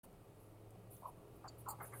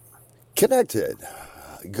Connected.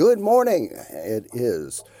 Good morning. It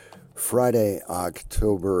is Friday,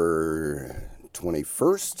 October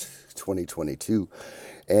 21st, 2022,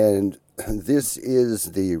 and this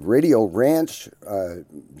is the Radio Ranch,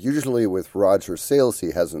 usually with Roger Sales.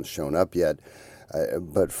 He hasn't shown up yet,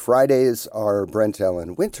 but Fridays are Brent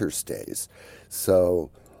Winters days,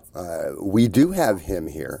 so we do have him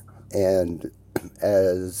here, and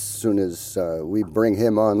as soon as we bring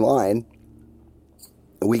him online,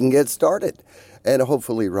 we can get started. And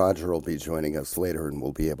hopefully Roger will be joining us later and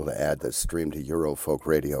we'll be able to add this stream to Eurofolk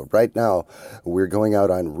Radio. Right now, we're going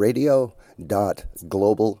out on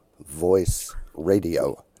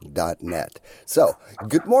radio.globalvoiceradio.net. So,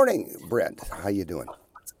 good morning, Brent. How you doing?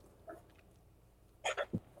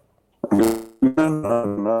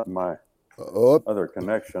 Not my other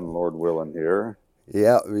connection, Lord willing, here.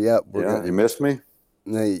 Yeah. You missed me?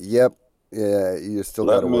 Yep. Yeah, you still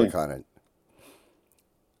got to work on it.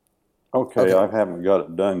 Okay, I haven't got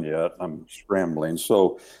it done yet. I'm scrambling.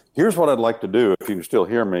 So here's what I'd like to do, if you can still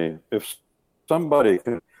hear me. If somebody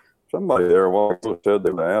there a while ago said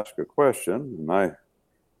they would ask a question, and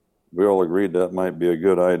we all agreed that might be a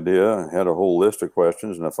good idea. I had a whole list of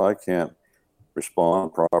questions, and if I can't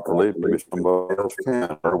respond properly, maybe somebody else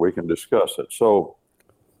can, or we can discuss it. So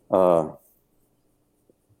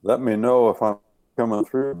let me know if I'm coming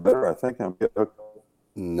through better. I think I'm getting hooked up.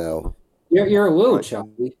 No. You're a little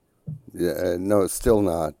choppy. Yeah, no, it's still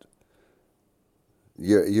not.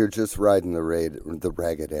 You're just riding the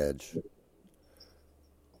ragged edge.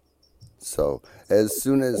 So as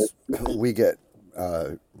soon as we get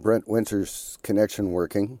Brent Winters' connection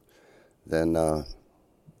working, then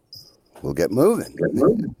we'll get moving.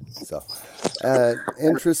 So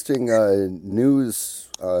interesting news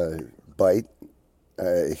bite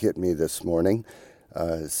hit me this morning.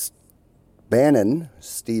 Steve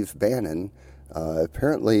Bannon,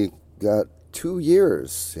 apparently got 2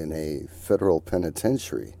 years in a federal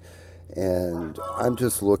penitentiary. And I'm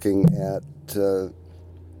just looking at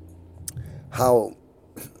how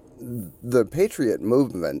the Patriot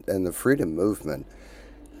movement and the freedom movement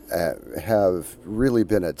have really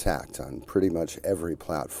been attacked on pretty much every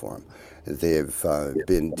platform. They've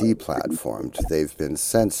been deplatformed, they've been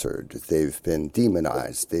censored, they've been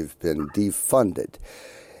demonized, they've been defunded.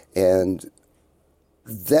 And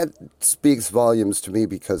that speaks volumes to me,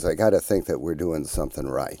 because I got to think that we're doing something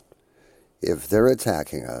right. If they're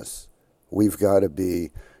attacking us, we've got to be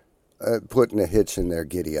putting a hitch in their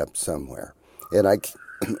giddy up somewhere. And I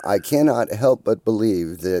cannot help but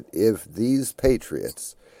believe that if these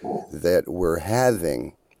patriots that were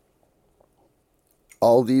having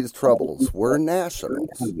all these troubles were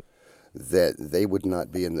nationals, that they would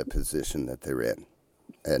not be in the position that they're in.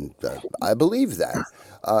 And I believe that.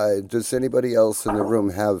 Does anybody else in the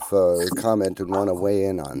room have a comment and want to weigh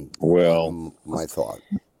in on my thought?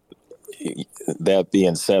 That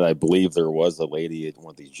being said, I believe there was a lady,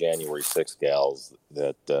 one of these January 6 gals,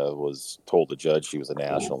 that was told the judge she was a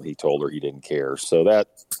national. He told her he didn't care. So that,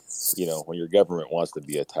 when your government wants to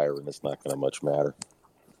be a tyrant, it's not going to much matter.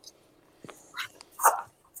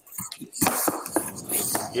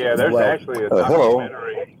 Yeah, there's actually a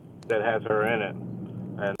documentary that has her in it.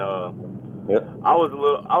 And I was a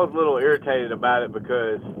little irritated about it,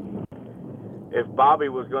 because if Bobby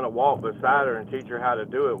was going to walk beside her and teach her how to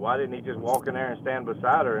do it, why didn't he just walk in there and stand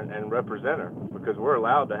beside her and represent her? Because we're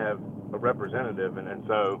allowed to have a representative, and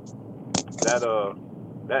so that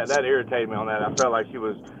irritated me on that. I felt like she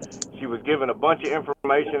was given a bunch of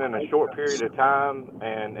information in a short period of time,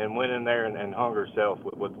 and went in there and hung herself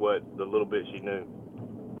with what the little bit she knew.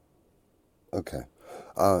 Okay.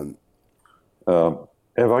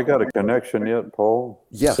 Have I got a connection yet, Paul?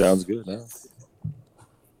 Yes. Sounds good. Huh?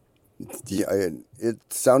 Yeah, it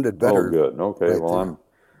sounded better. Oh, good. Okay. Right,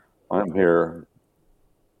 I'm here.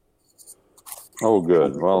 Oh,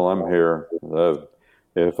 good. Well, I'm here.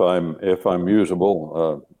 If I'm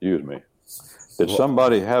usable, use me. Did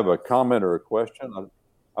somebody have a comment or a question?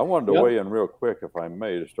 I wanted to weigh in real quick, if I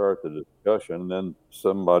may, to start the discussion. Then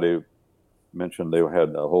somebody mentioned they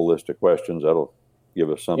had a whole list of questions. That'll give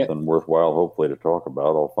us something worthwhile, hopefully, to talk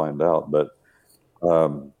about. I'll find out. But,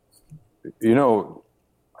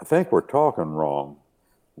 I think we're talking wrong.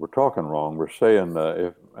 We're saying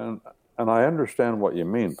and I understand what you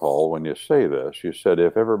mean, Paul, when you say this. You said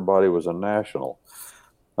if everybody was a national.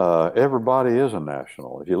 Everybody is a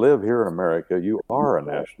national. If you live here in America, you are a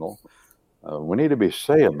national. We need to be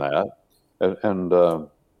saying that. And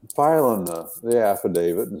filing the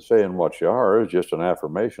affidavit and saying what you are is just an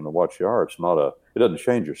affirmation of what you are. It doesn't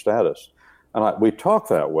change your status. And we talk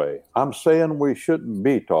that way. I'm saying we shouldn't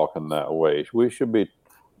be talking that way. We should be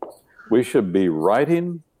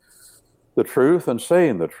writing the truth and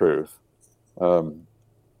saying the truth.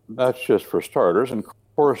 That's just for starters. And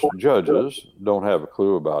of course, judges don't have a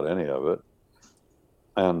clue about any of it.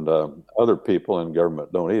 And other people in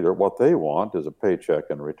government don't either. What they want is a paycheck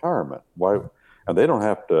and retirement. Why? And they don't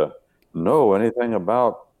have to know anything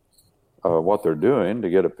about what they're doing to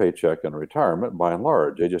get a paycheck and retirement by and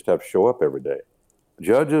large. They just have to show up every day.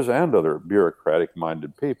 Judges and other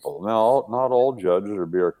bureaucratic-minded people. Now, not all judges are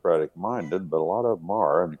bureaucratic-minded, but a lot of them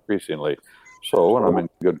are, and increasingly so. And I'm in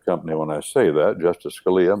good company when I say that. Justice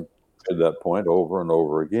Scalia made that point over and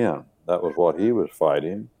over again. That was what he was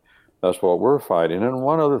fighting. That's what we're fighting. And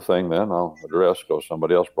one other thing then I'll address, because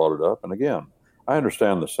somebody else brought it up. And again, I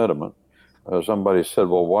understand the sentiment. Somebody said,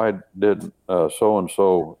 well, why did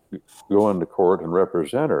so-and-so go into court and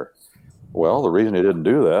represent her? Well, the reason he didn't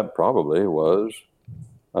do that probably was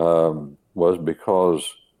because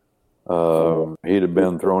he'd have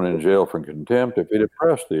been thrown in jail for contempt if he'd have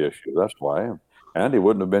pressed the issue. That's why. And he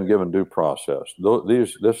wouldn't have been given due process.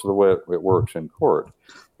 This is the way it works in court.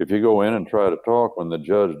 If you go in and try to talk when the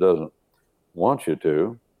judge doesn't want you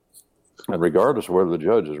to, and regardless of whether the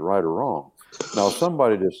judge is right or wrong. Now,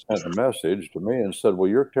 somebody just sent a message to me and said, well,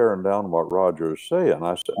 you're tearing down what Roger is saying.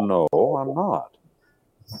 I said, no, I'm not.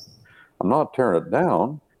 I'm not tearing it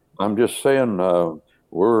down. I'm just saying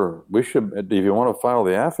we should, if you want to file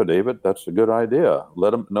the affidavit, that's a good idea. Let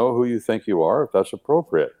them know who you think you are, if that's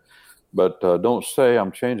appropriate. But don't say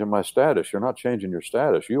I'm changing my status. You're not changing your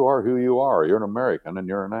status. You are who you are. You're an American and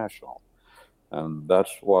you're a national. And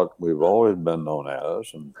that's what we've always been known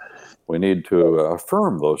as. And we need to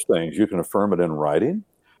affirm those things. You can affirm it in writing,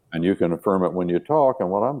 and you can affirm it when you talk. And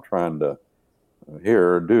what I'm trying to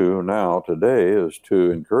do now today is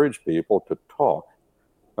to encourage people to talk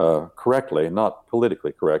correctly, not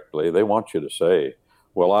politically correctly. They want you to say,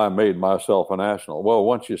 well, I made myself a national. Well,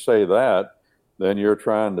 once you say that, then you're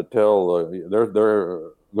trying to tell,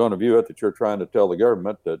 they're going to view it that you're trying to tell the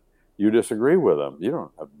government that you disagree with them. You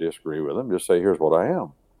don't have to disagree with them. Just say, here's what I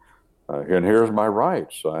am. And here's my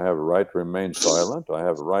rights. I have a right to remain silent. I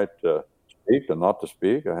have a right to speak and not to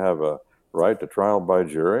speak. I have a right to trial by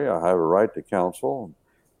jury. I have a right to counsel.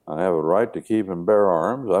 I have a right to keep and bear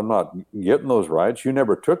arms. I'm not getting those rights. You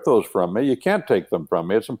never took those from me. You can't take them from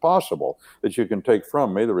me. It's impossible that you can take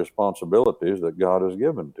from me the responsibilities that God has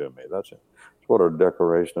given to me. That's what our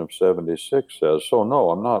Declaration of 76 says. So no,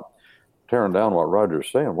 I'm not tearing down what Roger's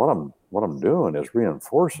saying. What I'm doing is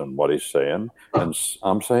reinforcing what he's saying, and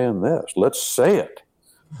I'm saying this. Let's say it.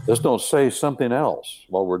 Just don't say something else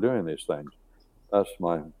while we're doing these things. That's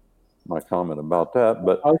my comment about that.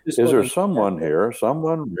 But is there someone here?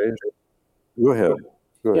 Someone raised it? Go ahead.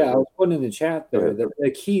 Yeah, I was putting in the chat there that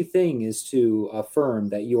the key thing is to affirm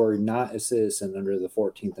that you are not a citizen under the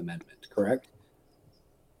 14th Amendment, correct?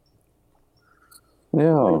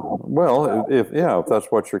 Yeah. Well, if that's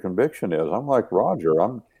what your conviction is, I'm like Roger.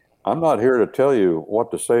 I'm not here to tell you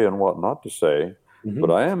what to say and what not to say, but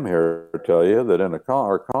I am here to tell you that in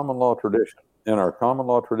our common law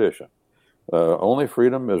tradition, only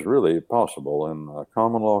freedom is really possible in a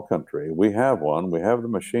common law country. We have one. We have the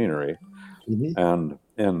machinery, and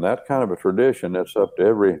in that kind of a tradition, it's up to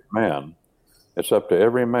every man. It's up to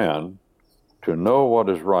every man to know what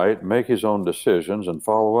is right, make his own decisions, and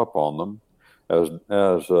follow up on them.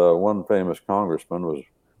 As one famous congressman was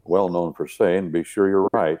well known for saying, be sure you're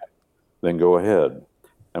right, then go ahead.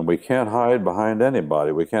 And we can't hide behind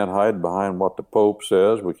anybody. We can't hide behind what the Pope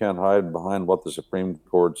says. We can't hide behind what the Supreme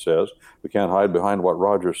Court says. We can't hide behind what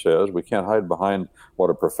Roger says. We can't hide behind what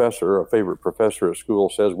a favorite professor at school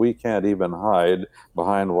says. We can't even hide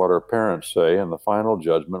behind what our parents say. In the final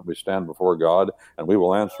judgment, we stand before God, and we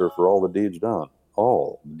will answer for all the deeds done,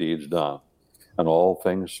 and all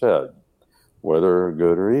things said, whether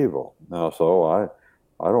good or evil. Now, so I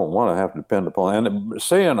don't want to have to depend upon, and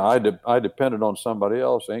saying I depended on somebody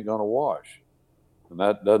else ain't going to wash, and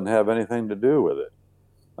that doesn't have anything to do with it.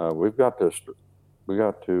 We got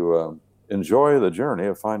to enjoy the journey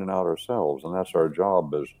of finding out ourselves, and that's our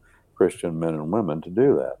job as Christian men and women to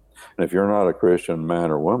do that. And if you're not a Christian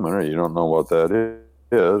man or woman, or you don't know what that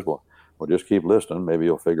is, well, just keep listening. Maybe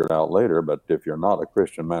you'll figure it out later. But if you're not a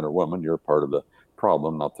Christian man or woman, you're part of the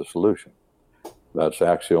problem, not the solution. That's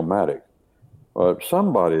axiomatic.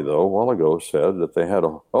 Somebody, though, a while ago said that they had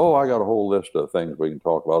I got a whole list of things we can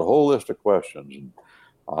talk about, a whole list of questions. And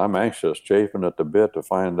I'm anxious, chafing at the bit to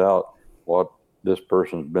find out what this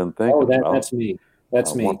person's been thinking about. That's me.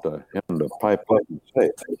 That's me. I want him to pipe up and say,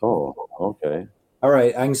 oh, okay. All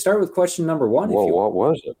right, I can start with question number one. Well, what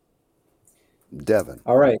was it? Devin.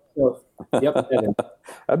 All right. So, yep, Devin.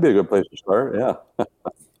 That'd be a good place to start, yeah.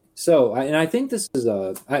 So, and I think this is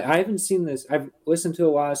I haven't seen this. I've listened to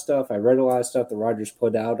a lot of stuff. I read a lot of stuff that Rogers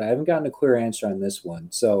put out. I haven't gotten a clear answer on this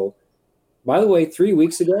one. So, by the way, 3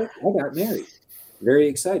 weeks ago, I got married. Very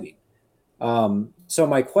exciting. So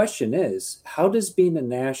my question is, how does being a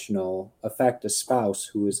national affect a spouse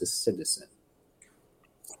who is a citizen?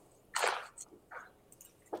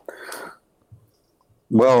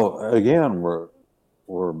 Well, again,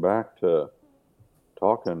 we're back to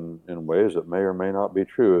talking in ways that may or may not be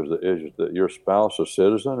true. Is that your spouse a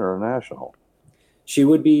citizen or a national? She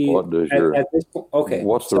would be. What does at this point, okay.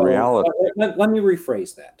 What's the reality? Let me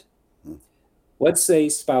rephrase that. Let's say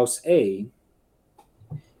spouse A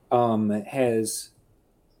has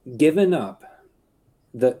given up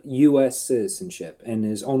the U.S. citizenship and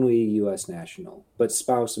is only a U.S. national, but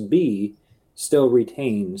spouse B still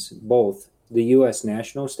retains both the U.S.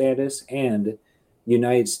 national status and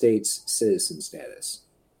United States citizen status.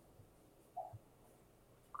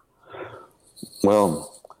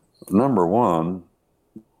 Well, number one,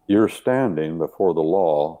 your standing before the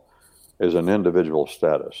law is an individual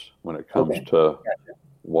status when it comes to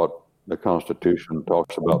what the Constitution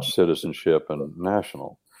talks about citizenship and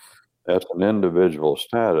national. That's an individual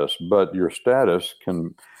status, but your status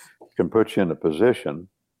can put you in a position,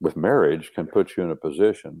 with marriage, can put you in a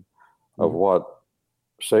position of what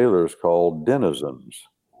sailors call denizens.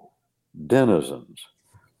 Denizens.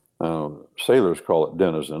 Sailors call it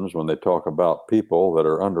denizens when they talk about people that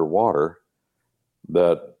are underwater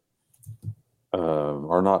that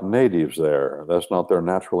are not natives there. That's not their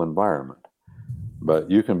natural environment.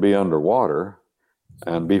 But you can be underwater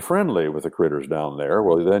and be friendly with the critters down there.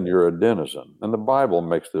 Well, then you're a denizen. And the Bible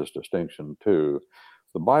makes this distinction too.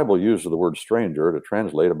 The Bible uses the word stranger to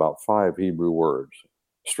translate about 5 Hebrew words.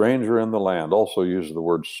 Stranger in the land also uses the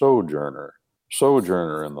word sojourner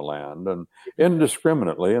in the land. And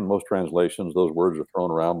indiscriminately, in most translations, those words are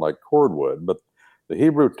thrown around like cordwood. But the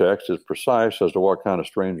Hebrew text is precise as to what kind of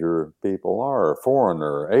stranger people are: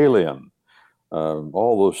 foreigner, alien.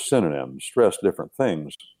 All those synonyms stress different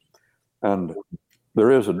things. And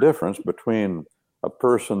there is a difference between a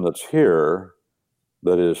person that's here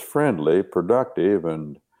that is friendly, productive,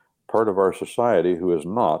 and part of our society who is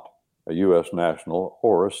not a U.S. national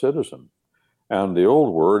or a citizen. And the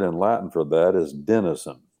old word in Latin for that is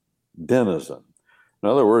denizen. Denizen. In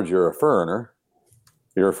other words, you're a foreigner.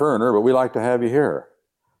 You're a foreigner, but we like to have you here.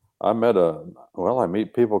 I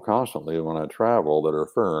meet people constantly when I travel that are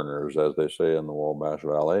foreigners, as they say in the Wabash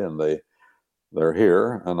Valley, and they're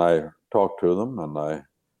here, and I talk to them, and I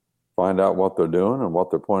find out what they're doing and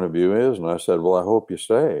what their point of view is, and I said, well, I hope you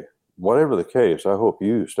stay. Whatever the case, I hope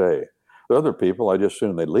you stay. The other people, I just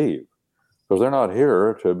assume they leave, because they're not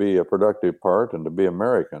here to be a productive part and to be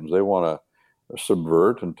Americans. They want to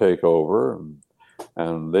subvert and take over,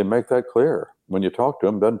 and they make that clear. When you talk to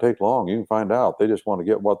them, it doesn't take long. You can find out. They just want to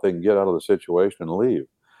get what they can get out of the situation and leave.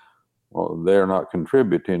 Well, they're not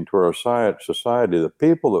contributing to our society. The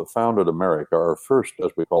people that founded America, our first,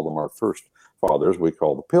 as we call them, our first fathers, we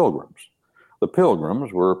call the Pilgrims. The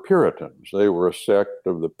Pilgrims were Puritans. They were a sect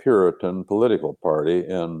of the Puritan political party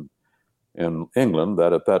in England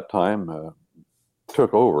that at that time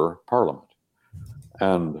took over Parliament.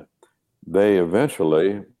 And they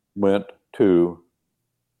eventually went to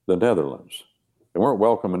the Netherlands. They weren't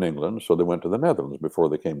welcome in England, so they went to the Netherlands before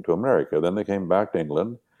they came to America. Then they came back to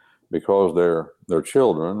England because their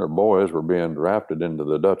children, their boys, were being drafted into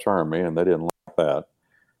the Dutch army, and they didn't like that,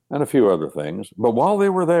 and a few other things. But while they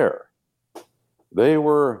were there, they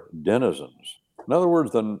were denizens. In other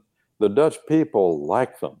words, the Dutch people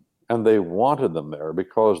liked them, and they wanted them there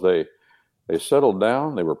because they settled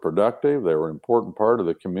down, they were productive, they were an important part of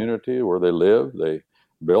the community where they lived. They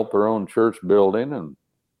built their own church building, and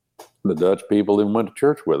the Dutch people even went to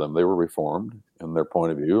church with them. They were Reformed in their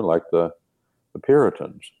point of view, like the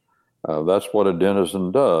Puritans. That's what a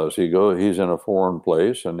denizen does. He's in a foreign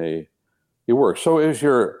place and he works. So is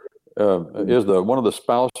one of the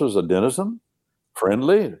spouses a denizen?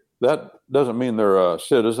 Friendly? That doesn't mean they're a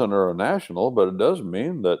citizen or a national, but it does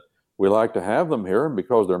mean that we like to have them here, and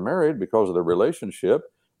because they're married, because of their relationship,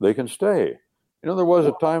 they can stay. There was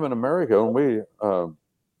a time in America when we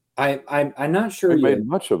I'm not sure we made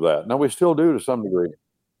much of that. Now we still do to some degree.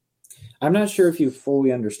 I'm not sure if you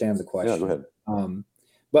fully understand the question. Yeah, go ahead.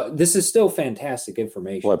 But this is still fantastic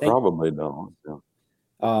information. Well, I probably don't. Yeah.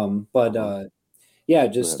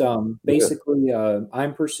 Basically,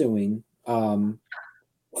 I'm pursuing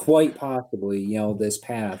quite possibly, this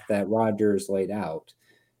path that Rogers laid out.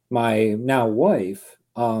 My now wife,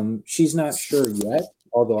 she's not sure yet,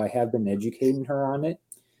 although I have been educating her on it.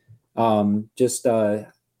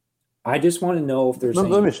 I just want to know if there's.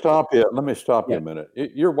 Let me stop you. Let me stop you a minute.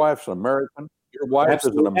 Your wife's an American. Your wife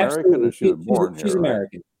is an American, and she was born here. She's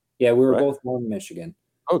American. Yeah, we were both born in Michigan.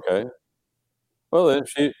 Okay. Well, then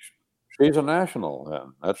she's a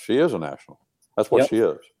national. Then she is a national. That's what she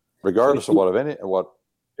is, regardless of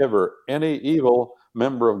whatever any evil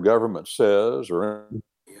member of government says, or any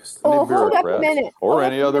bureaucrat, or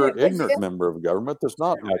any other ignorant member of government that's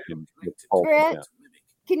not acting with false intent.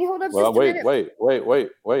 Can you hold up just a minute? Wait.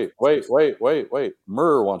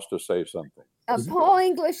 Murr wants to say something. Paul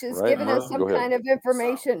English is giving us some kind of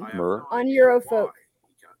information on Eurofolk.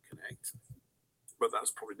 But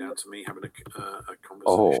that's probably down to me having a conversation.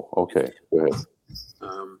 Oh, okay. Go ahead.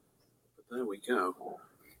 But there we go.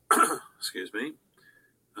 Excuse me.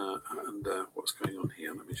 And what's going on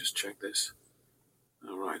here? Let me just check this.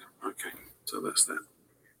 All right. Okay. So that's that.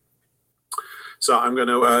 So I'm going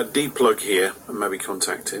to deplug here and maybe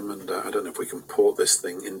contact him. And I don't know if we can port this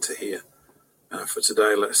thing into here. For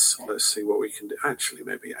today, let's see what we can do. Actually,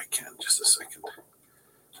 maybe I can. Just a second.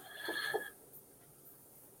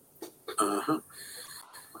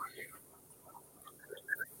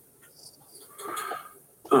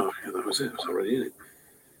 Oh, yeah, that was it. It was already in it.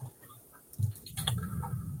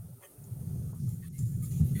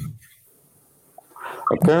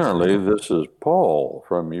 Apparently, this is Paul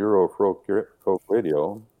from Eurofolk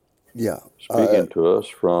Radio. Yeah. Speaking to us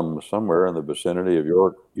from somewhere in the vicinity of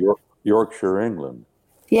Yorkshire, England.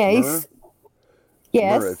 Yes.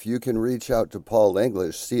 Yes. If you can reach out to Paul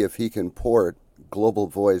English, see if he can port Global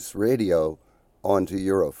Voice Radio onto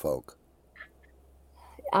Eurofolk.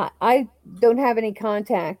 I don't have any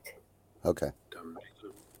contact. Okay.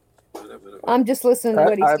 I'm just listening to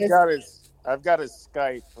what he says. I've got his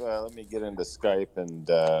Skype. Let me get into Skype. And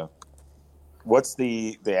what's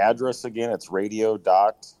the address again? It's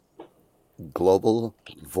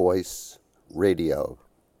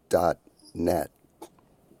globalvoiceradio.net.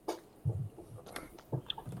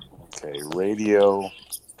 Okay,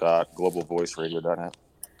 radio.globalvoiceradio.net.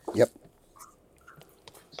 Yep.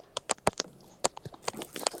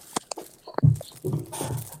 Okay.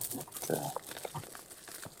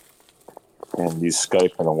 And use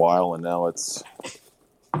Skype in a while, and now I'm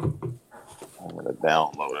going to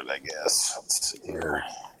download it, I guess. Let's see here.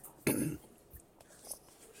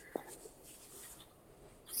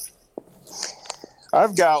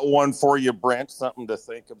 I've got one for you, Brent, something to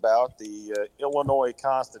think about. The Illinois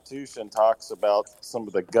Constitution talks about some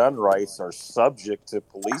of the gun rights are subject to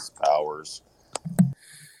police powers.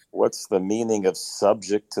 What's the meaning of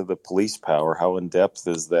subject to the police power? How in-depth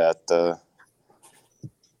is that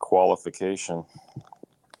qualification?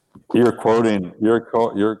 You're quoting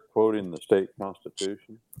the state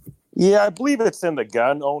constitution? Yeah, I believe it's in the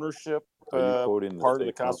gun ownership part of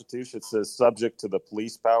the Constitution. It says subject to the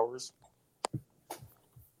police powers.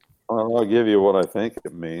 Well, I'll give you what I think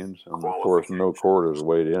it means, and of course, no court has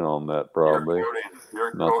weighed in on that. Probably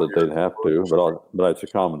not that they'd have to, but it's a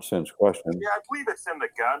common sense question. Yeah, I believe it's in the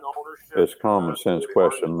gun ownership. It's a common sense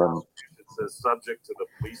question. It says subject to the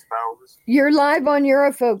police powers. You're live on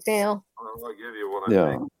Eurofolk now. I'll give you what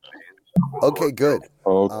I think. Okay, good.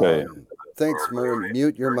 Okay. Thanks, Murr.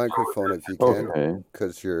 Mute your microphone if you can,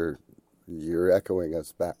 because you're echoing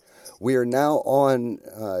us back. We are now on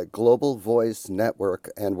Global Voice Network,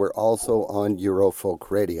 and we're also on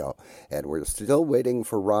Eurofolk Radio. And we're still waiting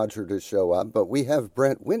for Roger to show up, but we have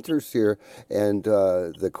Brent Winters here, and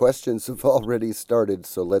the questions have already started,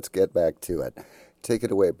 so let's get back to it. Take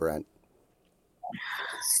it away, Brent.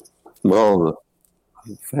 Well,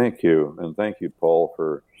 thank you, and thank you, Paul,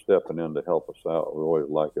 for stepping in to help us out. We always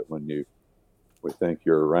like it when we think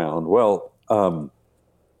you're around. Well, the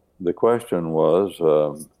question was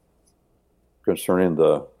concerning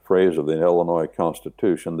the phrase of the Illinois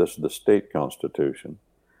Constitution. This is the state constitution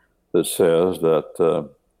that says that the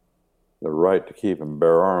right to keep and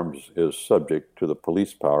bear arms is subject to the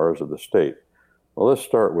police powers of the state. Well, let's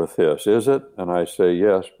start with this. Is it? And I say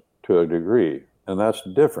yes, to a degree. And that's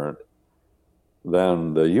different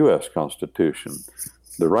than the U.S. Constitution.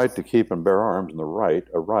 The right to keep and bear arms, and a right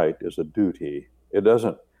is a duty. It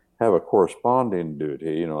doesn't have a corresponding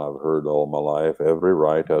duty. You know, I've heard all my life, every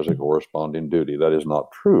right has a corresponding duty. That is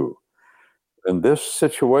not true. In this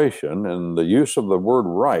situation, and the use of the word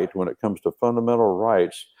right when it comes to fundamental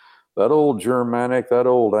rights, that old Germanic, that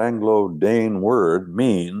old Anglo-Dane word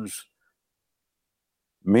means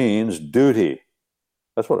duty.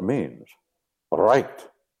 That's what it means. Right.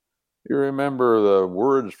 You remember the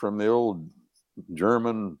words from the old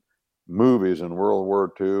German movies in World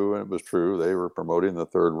War II, and it was true, they were promoting the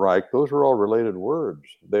Third Reich. Those are all related words.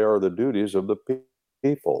 They are the duties of the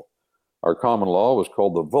people. Our common law was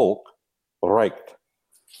called the Volk Recht.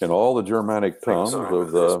 in all the Germanic tongues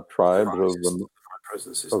of the tribes of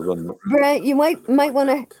the Brent, you might want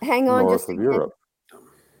to hang on north just of Europe.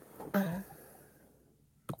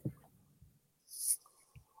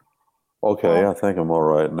 Okay, I think I'm all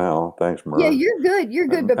right now. Thanks, Murr. Yeah, you're good. You're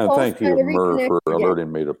good. But and Paul's thank you, Murr, for again.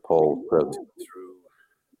 alerting me to Paul's presence.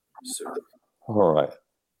 All right.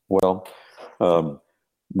 Well,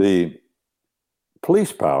 the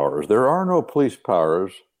police powers, there are no police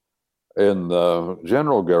powers in the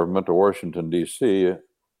general government of Washington, D.C.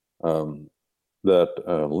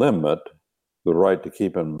 That limit the right to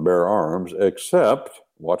keep and bear arms, except,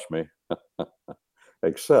 watch me,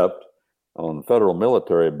 except on federal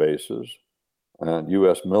military bases and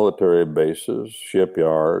U.S. military bases,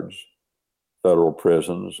 shipyards, federal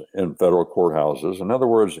prisons, and federal courthouses. In other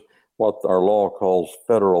words, what our law calls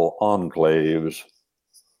federal enclaves.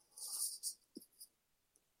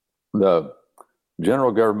 The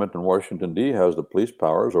general government in Washington, D.C. has the police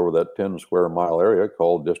powers over that 10 square mile area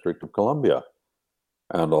called District of Columbia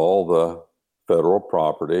and all the federal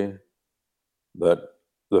property that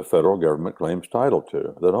the federal government claims title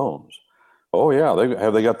to, that owns. Oh, yeah,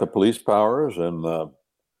 they got the police powers in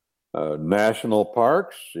national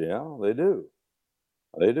parks? Yeah, they do.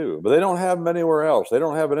 They do. But they don't have them anywhere else. They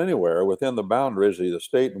don't have it anywhere within the boundaries of the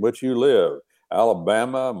state in which you live.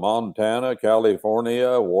 Alabama, Montana,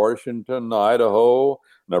 California, Washington, Idaho,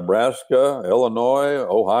 Nebraska, Illinois,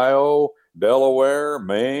 Ohio, Delaware,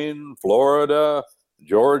 Maine, Florida,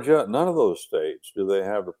 Georgia. None of those states do they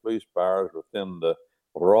have the police powers within the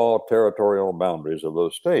raw territorial boundaries of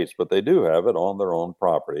those states, but they do have it on their own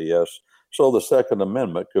property, yes. So the Second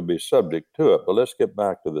Amendment could be subject to it. But let's get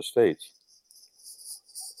back to the states.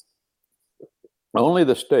 Only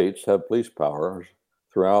the states have police powers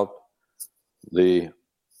throughout the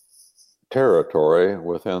territory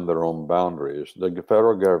within their own boundaries. The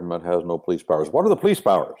federal government has no police powers. What are the police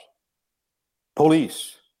powers?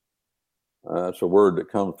 Police. That's a word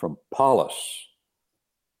that comes from polis.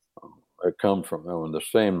 It comes from the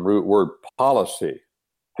same root word, policy,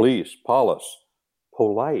 police, polis,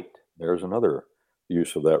 polite. There's another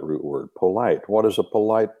use of that root word, polite. What is a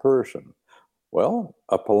polite person? Well,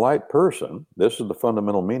 a polite person, this is the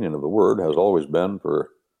fundamental meaning of the word, has always been for a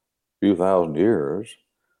few thousand years.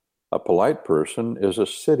 A polite person is a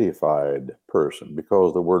cityfied person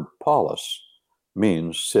because the word polis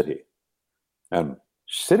means city. And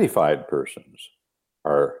cityfied persons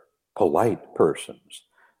are polite persons.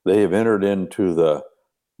 They have entered into the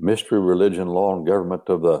mystery religion, law, and government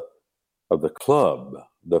of the club,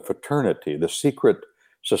 the fraternity, the secret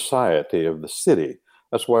society of the city.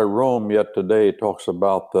 That's why Rome yet today talks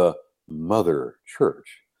about the mother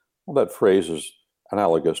church. Well, that phrase is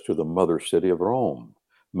analogous to the mother city of Rome.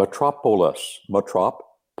 Metropolis,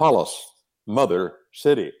 metropolis, mother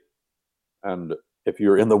city. And if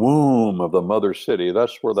you're in the womb of the mother city,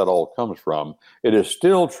 that's where that all comes from. It is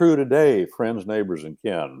still true today, friends, neighbors, and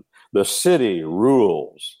kin. The city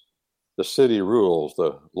rules. The city rules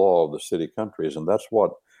the law of the city countries, and that's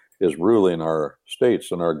what is ruling our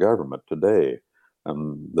states and our government today.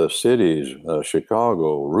 And the cities,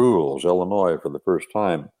 Chicago rules Illinois for the first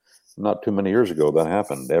time. Not too many years ago that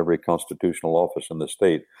happened. Every constitutional office in the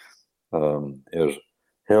state is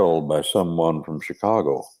held by someone from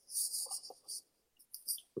Chicago.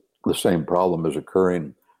 The same problem is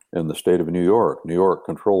occurring in the state of New York. New York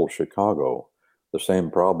controls Chicago. The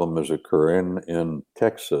same problem is occurring in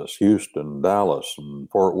Texas, Houston, Dallas, and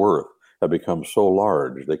Fort Worth have become so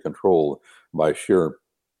large they control by sheer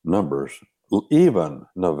numbers. Even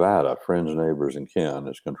Nevada, friends, neighbors, and kin,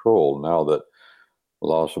 is controlled now that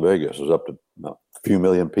Las Vegas is up to a few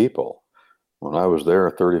million people. When I was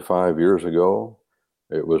there 35 years ago,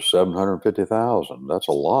 it was 750,000. That's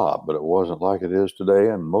a lot, but it wasn't like it is today.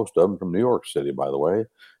 And most of them from New York City, by the way.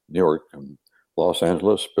 New York and Los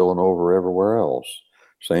Angeles spilling over everywhere else.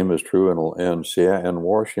 Same is true in Seattle and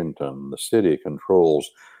Washington. The city controls.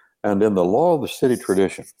 And in the law of the city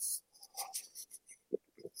tradition,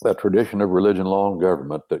 that tradition of religion, law, and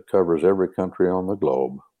government that covers every country on the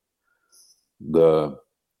globe, the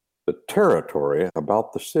territory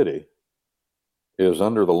about the city is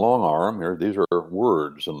under the long arm. Here, these are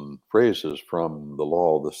words and phrases from the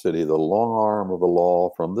law of the city. The long arm of the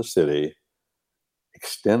law from the city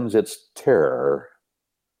extends its terror.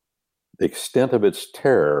 The extent of its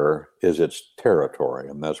terror is its territory,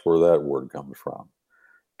 and that's where that word comes from.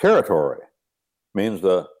 Territory means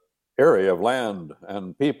the area of land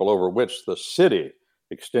and people over which the city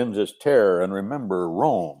extends its terror. And remember,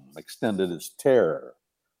 Rome extended its terror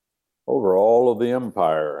over all of the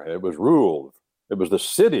empire. It was ruled. It was the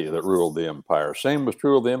city that ruled the empire. Same was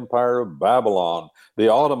true of the empire of Babylon, the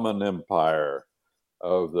Ottoman Empire,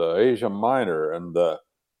 of the Asia Minor and the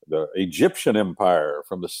Egyptian Empire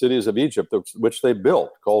from the cities of Egypt, which they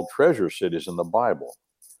built, called treasure cities in the Bible,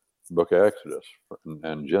 book of Exodus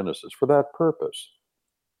and Genesis, for that purpose.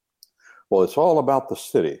 Well, it's all about the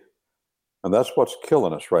city. And that's what's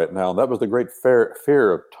killing us right now. And that was the great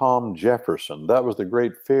fear of Tom Jefferson. That was the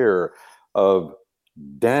great fear of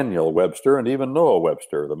Daniel Webster and even Noah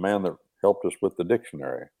Webster, the man that helped us with the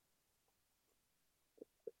dictionary.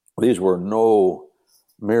 These were no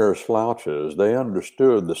mere slouches. They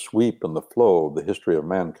understood the sweep and the flow of the history of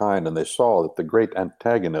mankind, and they saw that the great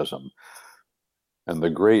antagonism and the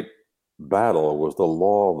great battle was the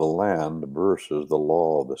law of the land versus the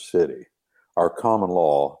law of the city. Our common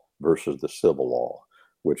law versus the civil law,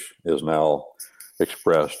 which is now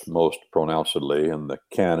expressed most pronouncedly in the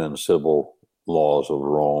canon civil laws of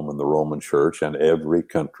Rome and the Roman Church, and every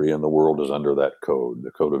country in the world is under that code,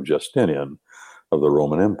 the code of Justinian of the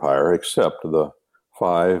Roman Empire, except the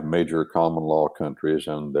 5 major common law countries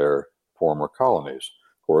and their former colonies.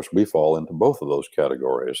 Of course, we fall into both of those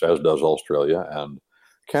categories, as does Australia and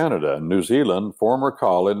Canada. New Zealand, former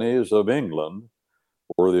colonies of England,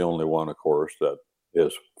 we're the only one, of course, that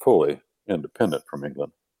is fully independent from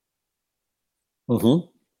England.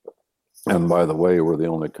 And by the way, we're the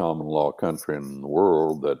only common law country in the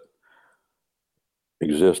world that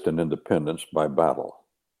exists in independence by battle.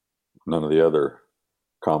 None of the other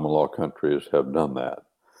common law countries have done that.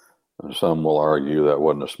 And some will argue that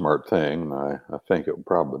wasn't a smart thing. I think it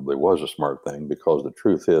probably was a smart thing, because the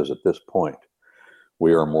truth is, at this point,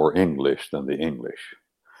 we are more English than the English.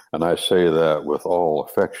 And I say that with all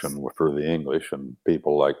affection for the English and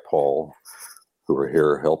people like Paul, who are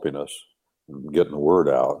here helping us and getting the word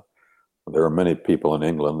out. There are many people in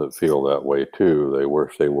England that feel that way too. They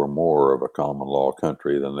wish they were more of a common law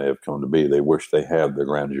country than they have come to be. They wish they had the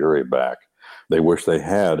grand jury back. They wish they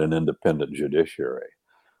had an independent judiciary.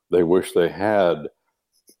 They wish they had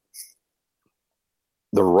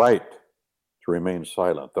the right to remain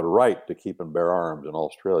silent, the right to keep and bear arms in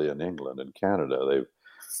Australia and England and Canada. They've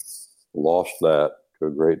lost that to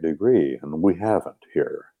a great degree, and we haven't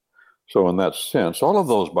here. So in that sense, all of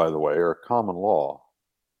those, by the way, are common law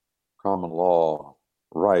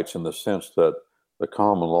rights, in the sense that our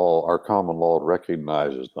common law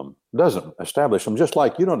recognizes them, doesn't establish them. Just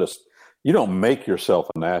like you don't make yourself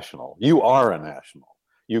a national. You are a national.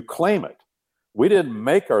 You claim it. We didn't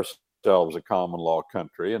make ourselves a common law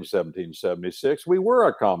country in 1776. We were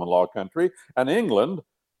a common law country, and England,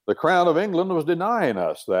 the Crown of England, was denying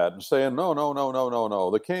us that and saying, no.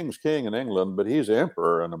 The king's king in England, but he's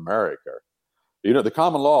emperor in America. You know, the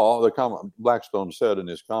common law, Blackstone said in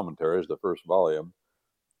his commentaries, the first volume,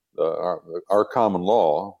 our common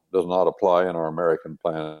law does not apply in our American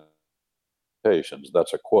plantations.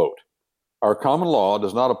 That's a quote. Our common law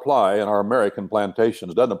does not apply in our American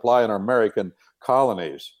plantations, doesn't apply in our American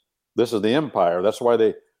colonies. This is the empire. That's why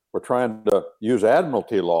they were trying to use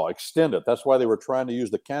admiralty law, extend it. That's why they were trying to use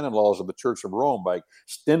the canon laws of the Church of Rome by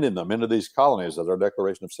extending them into these colonies, as our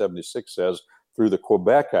Declaration of 76 says, through the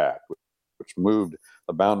Quebec Act, which moved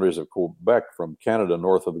the boundaries of Quebec from Canada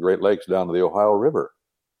north of the Great Lakes down to the Ohio River.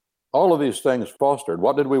 All of these things fostered.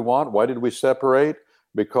 What did we want? Why did we separate?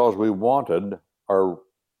 Because we wanted our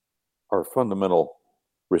fundamental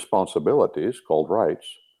responsibilities, called rights.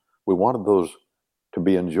 We wanted those to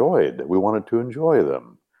be enjoyed. We wanted to enjoy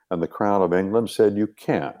them. And the Crown of England said, you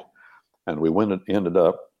can't. And we ended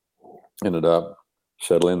up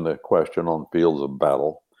settling the question on fields of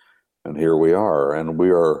battle. And here we are. And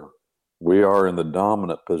we are in the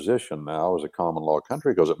dominant position now as a common law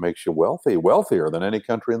country, because it makes you wealthy, wealthier than any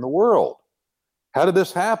country in the world. How did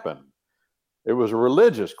this happen? It was a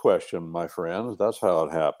religious question, my friends. That's how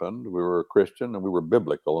it happened. We were Christian and we were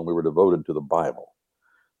biblical and we were devoted to the Bible.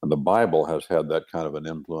 And the Bible has had that kind of an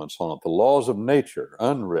influence on it. The laws of nature,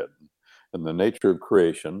 unwritten, and the nature of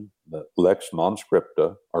creation, the lex non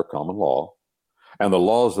scripta, our common law, and the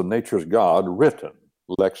laws of nature's God, written,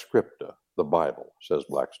 lex scripta, the Bible, says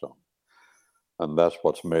Blackstone. And that's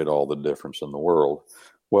what's made all the difference in the world.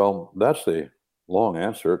 Well, that's the long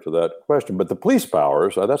answer to that question. But the police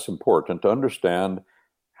powers, that's important to understand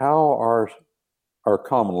how our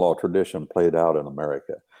common law tradition played out in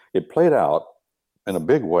America. It played out in a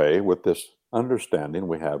big way with this understanding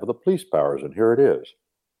we have of the police powers. And here it is.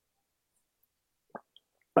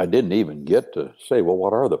 I didn't even get to say, well,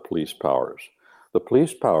 what are the police powers? The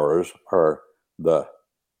police powers are the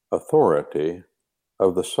authority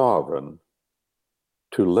of the sovereign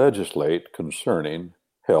to legislate concerning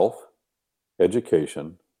health,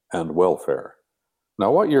 education, and welfare.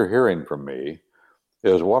 Now, what you're hearing from me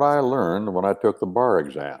is what I learned when I took the bar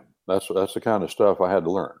exam. That's the kind of stuff I had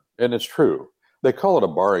to learn. And it's true. they call it a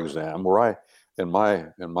bar exam. In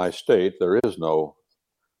my state, there is no.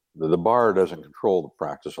 The bar doesn't control the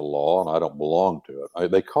practice of law, and I don't belong to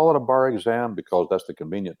it. They call it a bar exam because that's the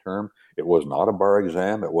convenient term. It was not a bar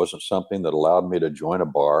exam. It wasn't something that allowed me to join a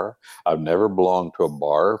bar. I've never belonged to a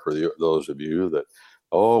bar, for those of you that,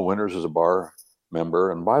 Winters is a bar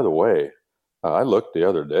member. And by the way, I looked the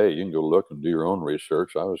other day. You can go look and do your own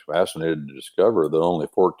research. I was fascinated to discover that only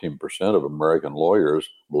 14% of American lawyers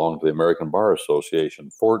belong to the American Bar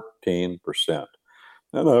Association. 14%.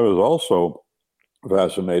 And I was also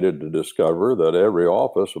fascinated to discover that every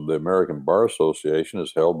office of the American Bar Association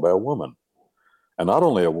is held by a woman. And not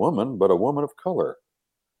only a woman, but a woman of color.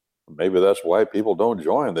 Maybe that's why people don't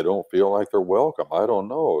join. They don't feel like they're welcome. I don't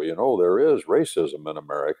know. There is racism in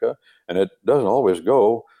America, and it doesn't always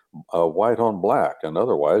go white on black. And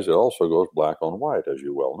otherwise, it also goes black on white, as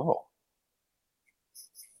you well know.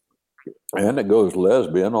 And it goes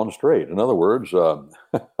lesbian on straight. In other words,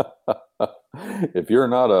 if you're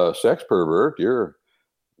not a sex pervert, you're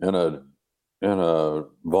in a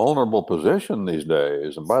vulnerable position these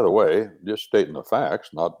days. And by the way, just stating the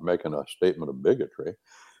facts, not making a statement of bigotry.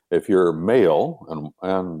 If you're male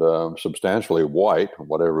and substantially white,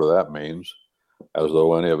 whatever that means, as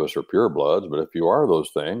though any of us are purebloods, but if you are those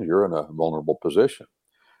things, you're in a vulnerable position,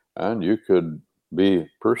 and you could be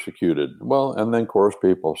persecuted. Well, and then of course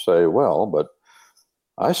people say, well, but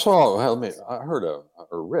I heard or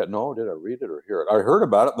read, no, did I read it or hear it? I heard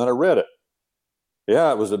about it and then I read it.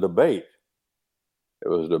 Yeah, it was a debate. It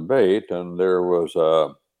was a debate, and there was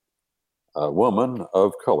a woman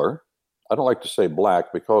of color. I don't like to say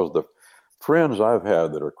black because the friends I've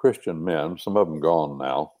had that are Christian men, some of them gone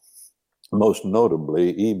now, most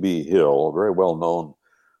notably E.B. Hill, a very well-known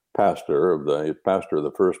pastor of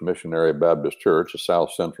the First Missionary Baptist Church of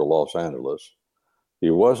South Central Los Angeles.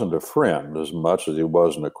 He wasn't a friend as much as he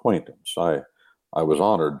was an acquaintance. I was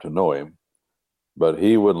honored to know him, but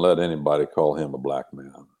he wouldn't let anybody call him a black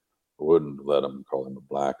man. Wouldn't let him call him a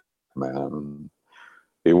black man.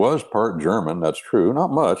 He was part German, that's true.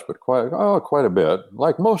 Not much, but quite a bit.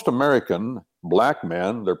 Like most American black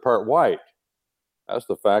men, they're part white. That's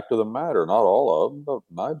the fact of the matter. Not all of them, but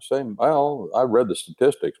I'd say, I read the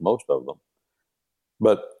statistics, most of them.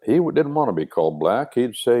 But he didn't want to be called black.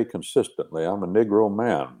 He'd say consistently, I'm a Negro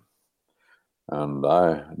man. And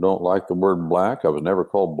I don't like the word black. I was never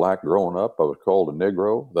called black growing up. I was called a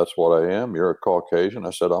Negro. That's what I am. You're a Caucasian.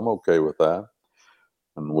 I said, I'm okay with that.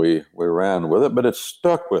 And we ran with it. But it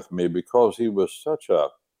stuck with me because he was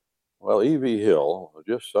E.V. Hill was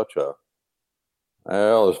just such a,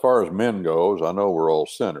 as far as men goes, I know we're all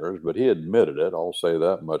sinners, but he admitted it. I'll say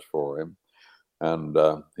that much for him. And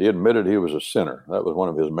he admitted he was a sinner. That was one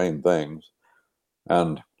of his main things.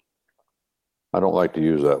 And I don't like to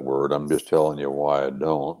use that word. I'm just telling you why I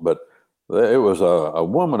don't. But it was a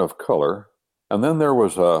woman of color, and then there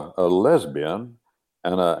was a lesbian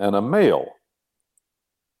and a male.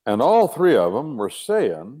 And all three of them were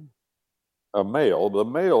saying, the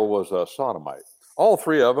male was a sodomite. All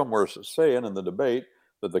three of them were saying in the debate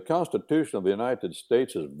that the Constitution of the United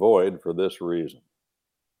States is void for this reason.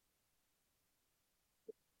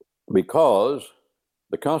 Because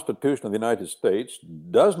the Constitution of the United States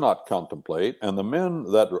does not contemplate, and the men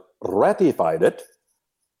that ratified it,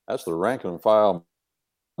 that's the rank and file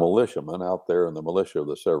militiamen out there in the militia of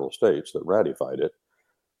the several states that ratified it,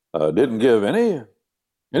 didn't give any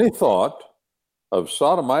thought of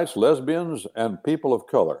sodomites, lesbians, and people of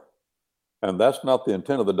color. And that's not the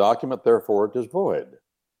intent of the document, therefore it is void.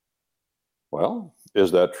 Well,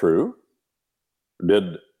 is that true?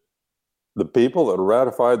 Did the people that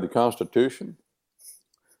ratified the Constitution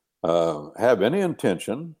have any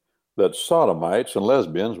intention that sodomites and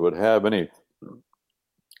lesbians would have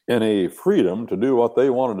any freedom to do what they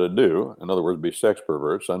wanted to do? In other words, be sex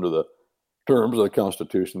perverts under the terms of the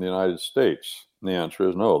Constitution of the United States? And the answer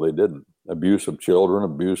is no, they didn't. Abuse of children,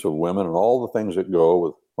 abuse of women, and all the things that go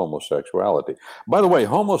with homosexuality. By the way,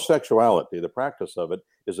 homosexuality, the practice of it,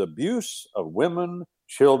 is abuse of women,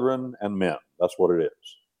 children, and men. That's what it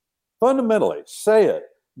is. Fundamentally, say it.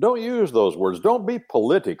 Don't use those words. Don't be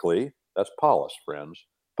politically, that's polis, friends,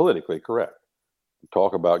 politically correct.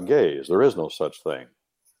 Talk about gays. There is no such thing.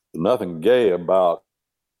 There's nothing gay about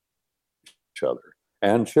each other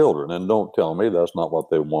and children. And don't tell me that's not what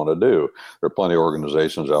they want to do. There are plenty of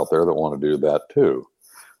organizations out there that want to do that too.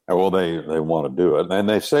 And well, they want to do it. And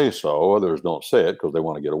they say so. Others don't say it because they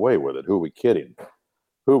want to get away with it. Who are we kidding?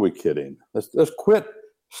 Who are we kidding? Let's quit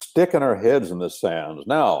sticking our heads in the sands.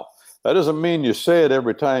 Now, that doesn't mean you say it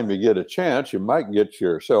every time you get a chance. You might get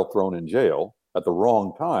yourself thrown in jail at the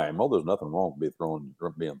wrong time. Well, there's nothing wrong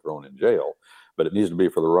with being thrown in jail. but it needs to be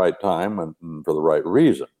for the right time and for the right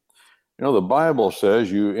reason. You know, the Bible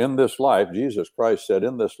says in this life, Jesus Christ said,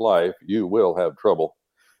 in this life, you will have trouble.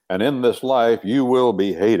 And in this life, you will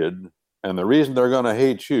be hated. And the reason they're going to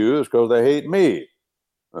hate you is because they hate me.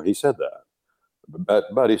 Well, he said that.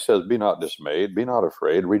 But he says, be not dismayed, be not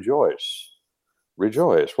afraid, rejoice.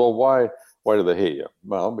 Rejoice. Well, why do they hate you?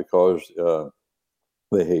 Well, because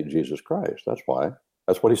they hate Jesus Christ. That's why.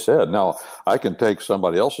 That's what he said. Now, I can take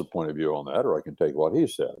somebody else's point of view on that, or I can take what he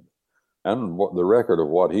said. And the record of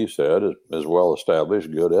what he said is well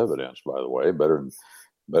established, good evidence, by the way, better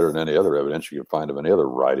than any other evidence you can find of any other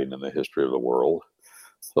writing in the history of the world.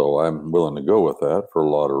 So I'm willing to go with that for a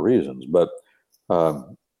lot of reasons. But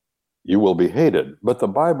you will be hated. But the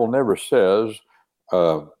Bible never says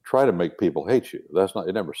try to make people hate you.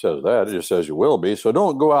 It never says that. It just says you will be. So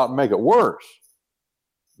don't go out and make it worse.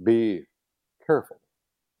 Be careful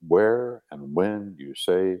where and when you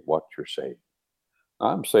say what you're saying.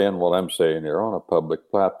 I'm saying what I'm saying here on a public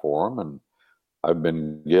platform, and I've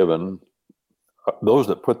been given those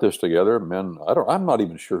that put this together, men. I'm not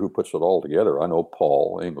even sure who puts it all together. I know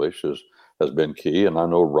Paul English has been key, and I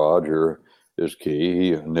know Roger is key.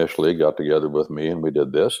 He initially got together with me, and we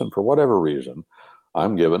did this. And for whatever reason,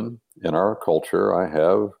 I'm given in our culture, I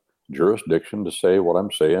have jurisdiction to say what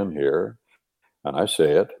I'm saying here, and I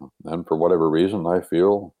say it. And for whatever reason, I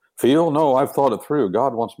feel. No, I've thought it through.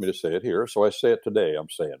 God wants me to say it here, so I say it today.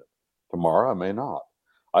 I'm saying it. Tomorrow, I may not.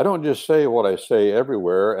 I don't just say what I say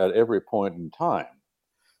everywhere at every point in time.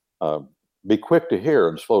 Be quick to hear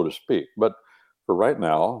and slow to speak. But for right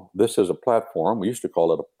now, this is a platform. We used to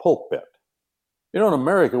call it a pulpit. You know, in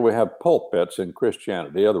America, we have pulpits in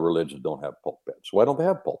Christianity. Other religions don't have pulpits. Why don't they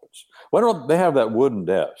have pulpits? Why don't they have that wooden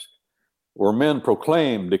desk where men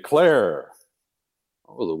proclaim, declare,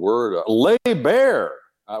 the word, lay bare.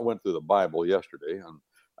 I went through the Bible yesterday, and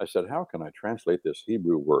I said, how can I translate this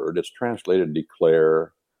Hebrew word? It's translated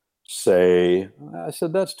declare, say. I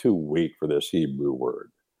said, that's too weak for this Hebrew word.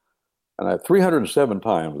 And 307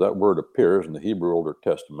 times that word appears in the Hebrew Older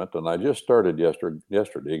Testament, and I just started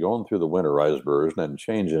yesterday going through the Winterized Version and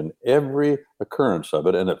changing every occurrence of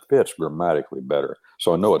it, and it fits grammatically better.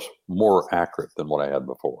 So I know it's more accurate than what I had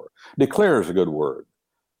before. Declare is a good word,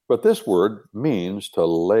 but this word means to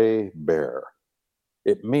lay bare.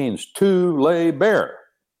 It means to lay bare.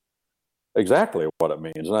 Exactly what it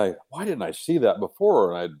means. And why didn't I see that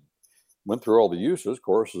before? And I went through all the uses. Of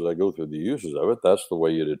course, as I go through the uses of it, that's the way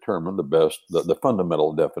you determine the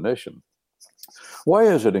fundamental definition. Why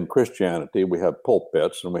is it in Christianity we have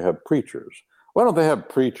pulpits and we have preachers? Why don't they have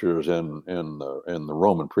preachers in the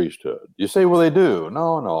Roman priesthood? You say, well, they do.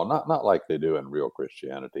 No, not like they do in real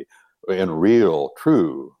Christianity, in real,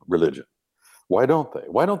 true religion. Why don't they?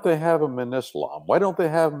 Why don't they have them in Islam? Why don't they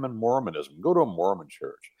have them in Mormonism? Go to a Mormon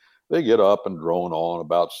church. They get up and drone on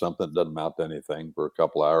about something that doesn't amount to anything for a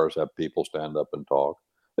couple hours, have people stand up and talk.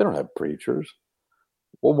 They don't have preachers.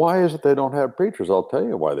 Well, why is it they don't have preachers? I'll tell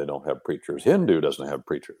you why they don't have preachers. Hindu doesn't have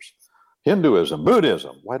preachers. Hinduism,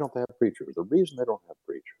 Buddhism, why don't they have preachers? The reason they don't have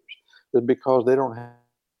preachers is because they don't have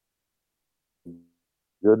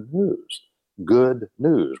good news. Good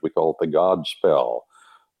news. We call it the God spell.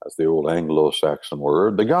 That's the old Anglo-Saxon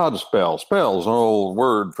word. The God spell. Spell's an old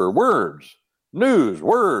word for words. News,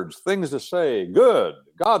 words, things to say. Good.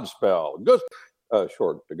 God spell. Good.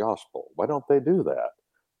 Short to gospel. Why don't they do that?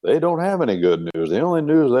 They don't have any good news. The only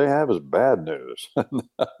news they have is bad news.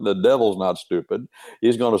 The devil's not stupid.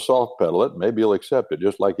 He's going to soft pedal it. Maybe he'll accept it,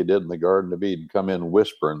 just like he did in the Garden of Eden. Come in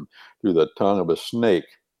whispering through the tongue of a snake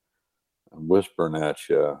and whispering at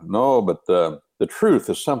you. No, but the truth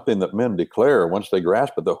is something that men declare once they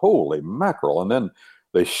grasp it. The holy mackerel, and then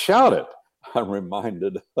they shout it. I'm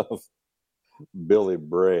reminded of Billy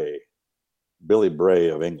Bray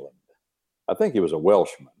of England. I think he was a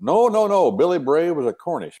Welshman. No. Billy Bray was a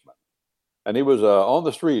Cornishman. And he was on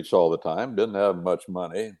the streets all the time, didn't have much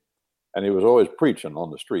money. And he was always preaching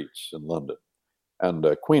on the streets in London. And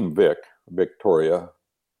Queen Victoria,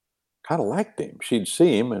 kind of liked him. She'd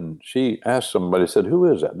see him and she asked somebody, said,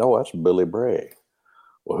 who is that? No, that's Billy Bray.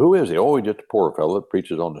 Well, who is he? Oh, he's just a poor fellow that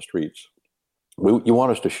preaches on the streets. You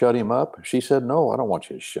want us to shut him up? She said, no, I don't want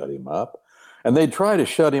you to shut him up. And they'd try to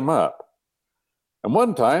shut him up. And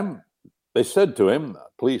one time they said to him,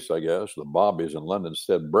 police, I guess, the bobbies in London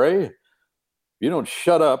said, Bray, if you don't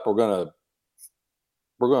shut up, we're going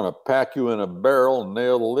to pack you in a barrel and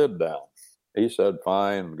nail the lid down. He said,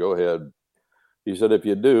 fine, go ahead. He said, if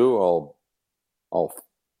you do, I'll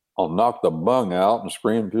knock the bung out and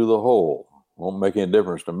scream through the hole. Won't make any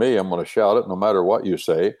difference to me. I'm going to shout it no matter what you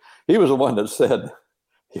say. He was the one that said,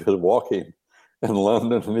 he was walking in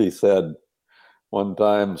London and he said, One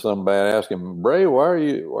time somebody asked him, Bray, why are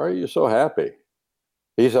you so happy?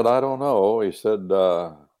 He said, I don't know. He said,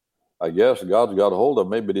 I guess God's got a hold of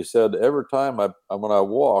me. But he said, every time when I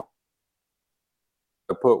walk,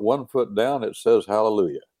 I put one foot down, it says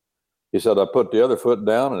hallelujah. He said, I put the other foot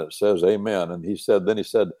down and it says amen. And he said,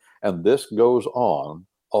 and this goes on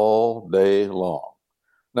all day long.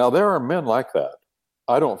 Now, there are men like that.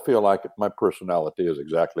 I don't feel like my personality is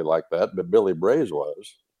exactly like that, but Billy Bray's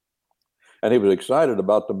was. And he was excited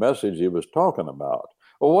about the message he was talking about.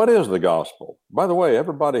 Well, what is the gospel? By the way,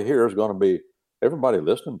 everybody here is going to be, everybody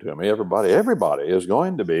listening to me, everybody is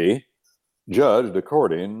going to be judged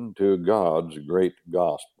according to God's great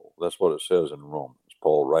gospel. That's what it says in Romans.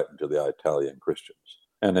 Paul writing to the Italian Christians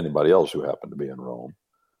and anybody else who happened to be in Rome.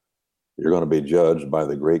 You're going to be judged by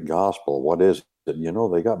the great gospel. What is it? You know,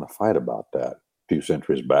 they got in a fight about that a few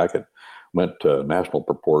centuries back. It went to national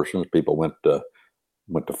proportions. People went to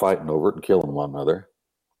fighting over it and killing one another.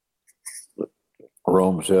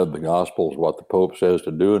 Rome said the gospel is what the Pope says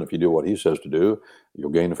to do, and if you do what he says to do, you'll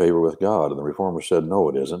gain favor with God. And the Reformers said, no,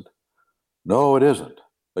 it isn't. No, it isn't.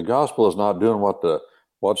 The gospel is not doing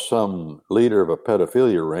what some leader of a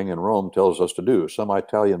pedophilia ring in Rome tells us to do, some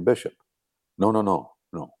Italian bishop. No.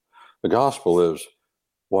 The gospel is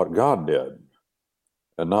what God did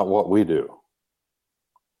and not what we do.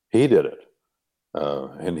 He did it.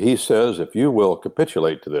 And he says, if you will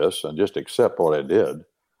capitulate to this and just accept what I did,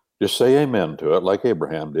 just say amen to it like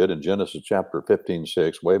Abraham did in Genesis chapter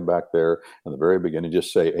 15:6, way back there in the very beginning.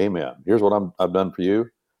 Just say amen. Here's what I've done for you.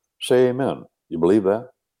 Say amen. You believe that?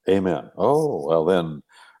 Amen. Oh, well then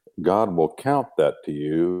God will count that to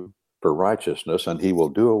you for righteousness, and he will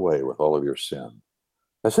do away with all of your sin.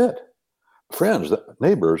 That's it. Friends,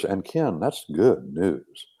 neighbors, and kin, that's good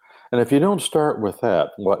news. And if you don't start with that,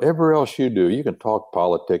 whatever else you do, you can talk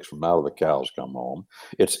politics from out of the cows come home.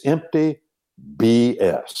 It's empty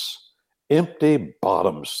BS, empty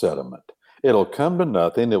bottom sediment. It'll come to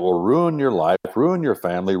nothing. It will ruin your life, ruin your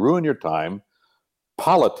family, ruin your time.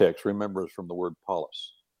 Politics, remember, is from the word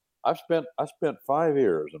polis. I spent 5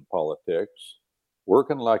 years in politics,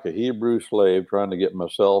 working like a Hebrew slave, trying to get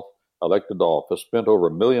myself elected to office, spent over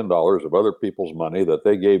 $1 million of other people's money that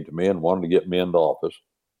they gave to me and wanted to get me into office.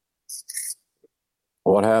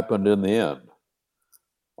 What happened in the end?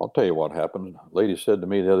 I'll tell you what happened. A lady said to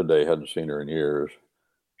me the other day, hadn't seen her in years.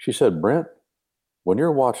 She said, Brent, when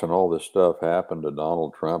you're watching all this stuff happen to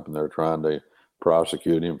Donald Trump and they're trying to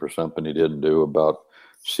prosecute him for something he didn't do about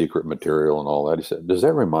secret material and all that, he said, does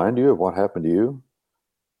that remind you of what happened to you?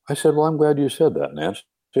 I said, well, I'm glad you said that, Nancy.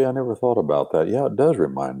 I never thought about that. Yeah, it does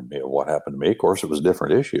remind me of what happened to me. Of course, it was a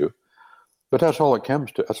different issue, but that's all it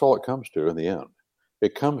comes to. That's all it comes to in the end.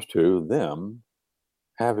 It comes to them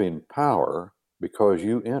having power because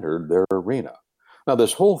you entered their arena. Now,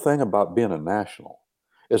 this whole thing about being a national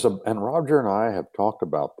and Roger and I have talked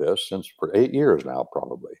about this for 8 years now,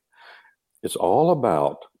 probably. It's all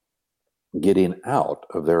about getting out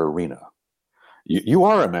of their arena. You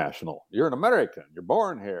are a national. You're an American. You're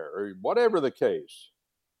born here, or whatever the case.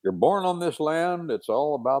 You're born on this land. It's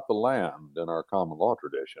all about the land in our common law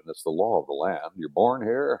tradition. It's the law of the land. You're born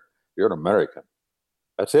here. You're an American.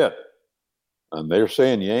 That's it. And they're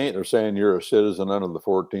saying you ain't. They're saying you're a citizen under the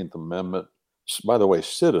 14th Amendment. By the way,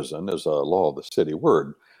 citizen is a law of the city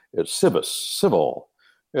word. It's civis, civil.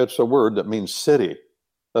 It's a word that means city.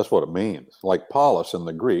 That's what it means. Like polis in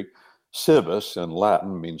the Greek, civis in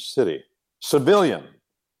Latin means city. Civilian,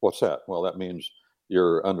 what's that? Well, that means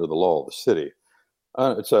you're under the law of the city.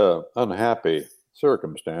 It's an unhappy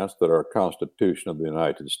circumstance that our Constitution of the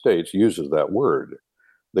United States uses that word.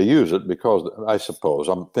 They use it because, I suppose,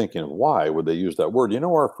 I'm thinking, why would they use that word? You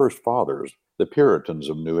know, our first fathers, the Puritans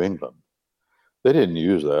of New England, they didn't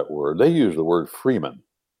use that word. They used the word freeman.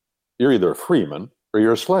 You're either a freeman or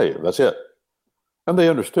you're a slave. That's it. And they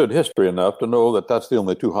understood history enough to know that that's the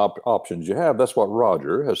only two options you have. That's what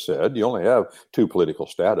Roger has said. You only have two political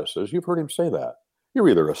statuses. You've heard him say that. You're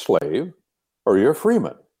either a slave or you're a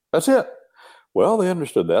freeman. That's it. Well, they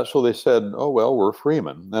understood that, so they said, oh, well, we're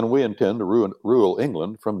freemen, and we intend to rule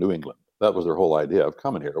England from New England. That was their whole idea of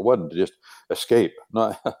coming here. It wasn't to just escape.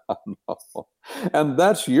 No. And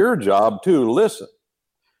that's your job, too. Listen,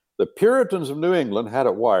 the Puritans of New England had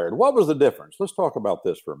it wired. What was the difference? Let's talk about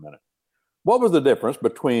this for a minute. What was the difference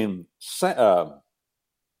between John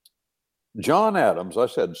Adams? I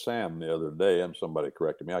said Sam the other day, and somebody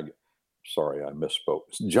corrected me. Sorry, I misspoke.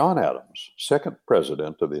 John Adams, second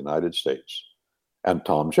president of the United States, and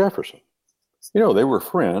Tom Jefferson. You know, they were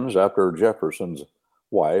friends after Jefferson's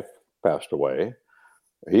wife passed away.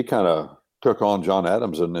 He kind of took on John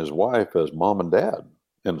Adams and his wife as mom and dad.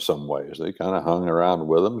 in some ways. They kind of hung around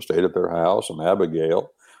with him, stayed at their house, and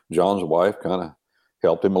Abigail, John's wife, kind of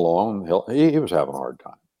helped him along. He was having a hard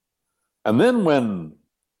time. And then when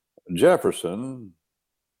Jefferson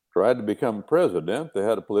tried to become president, they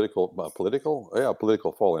had a political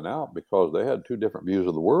falling out because they had two different views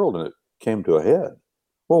of the world, and it came to a head.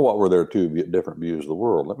 Well, what were their two different views of the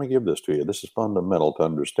world? Let me give this to you. This is fundamental to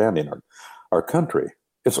understanding our country.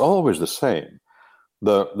 It's always the same.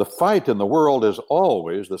 The fight in the world is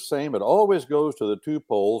always the same. It always goes to the two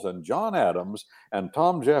poles, and John Adams and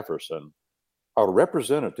Tom Jefferson are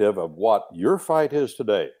representative of what your fight is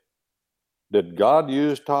today. Did God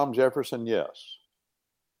use Tom Jefferson? Yes.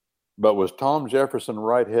 But was Tom Jefferson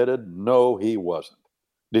right-headed? No, he wasn't.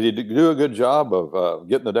 Did he do a good job of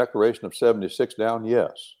getting the Declaration of 76 down?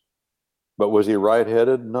 Yes. But was he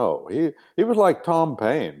right-headed? No. He was like Tom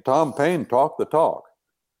Paine. Tom Paine talked the talk,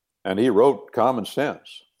 and he wrote Common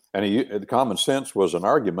Sense. And Common Sense was an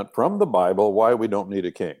argument from the Bible why we don't need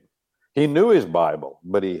a king. He knew his Bible,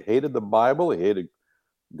 but he hated the Bible, he hated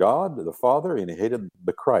God, the Father, and he hated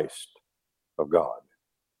the Christ of God.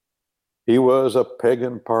 He was a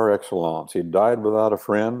pagan par excellence. He died without a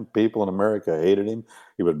friend. People in America hated him.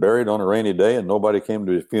 He was buried on a rainy day, and nobody came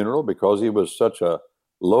to his funeral because he was such a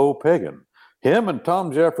low pagan. Him and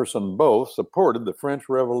Tom Jefferson both supported the French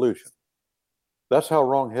Revolution. That's how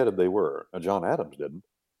wrong-headed they were. Now, John Adams didn't.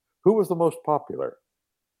 Who was the most popular?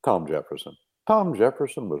 Tom Jefferson. Tom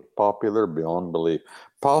Jefferson was popular beyond belief.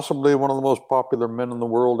 Possibly one of the most popular men in the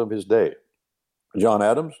world of his day. John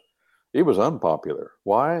Adams, he was unpopular.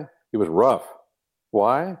 Why? He was rough.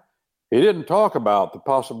 Why? He didn't talk about the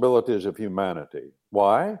possibilities of humanity.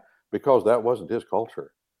 Why? Because that wasn't his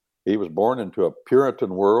culture. He was born into a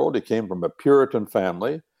Puritan world. He came from a Puritan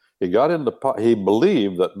family. He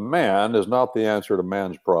believed that man is not the answer to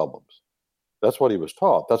man's problems. That's what he was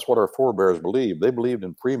taught. That's what our forebears believed. They believed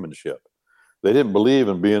in freemanship. They didn't believe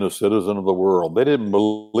in being a citizen of the world. They didn't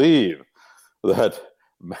believe that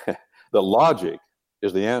logic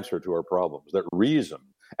is the answer to our problems, that reason,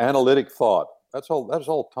 analytic thought. That's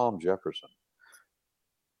all Tom Jefferson.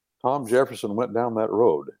 Tom Jefferson went down that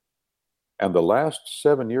road. And the last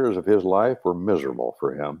 7 years of his life were miserable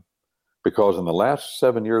for him, because in the last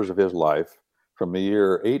 7 years of his life, from the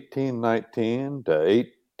year 1819 to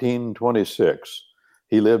 1826,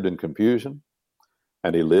 he lived in confusion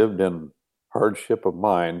and he lived in hardship of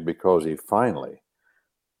mind because he finally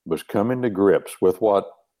was coming to grips with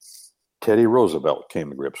what Teddy Roosevelt came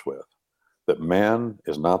to grips with, that man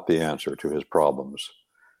is not the answer to his problems,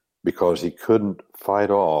 because he couldn't fight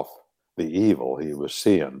off the evil he was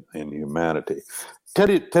seeing in humanity.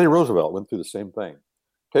 Teddy Roosevelt went through the same thing.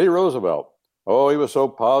 Teddy Roosevelt, he was so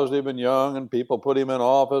positive and young, and people put him in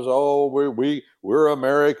office. We're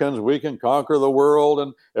Americans, we can conquer the world,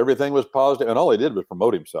 and everything was positive. And all he did was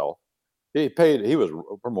promote himself. He was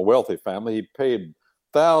from a wealthy family. He paid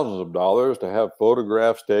thousands of dollars to have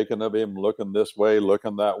photographs taken of him looking this way,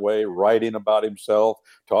 looking that way, writing about himself,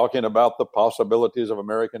 talking about the possibilities of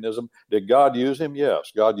Americanism. Did God use him?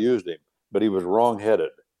 Yes, God used him, but he was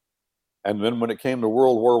wrong-headed. And then when it came to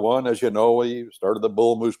World War I, as you know, he started the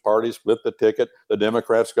Bull Moose Party, split the ticket. The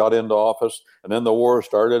Democrats got into office, and then the war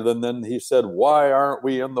started. And then he said, why aren't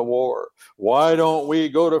we in the war? Why don't we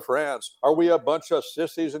go to France? Are we a bunch of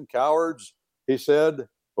sissies and cowards? He said.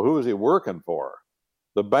 Well, who was he working for?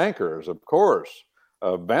 The bankers, of course.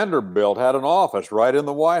 Vanderbilt had an office right in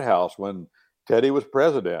the White House when Teddy was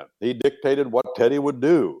president. He dictated what Teddy would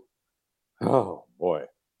do. Oh, boy.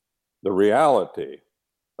 The reality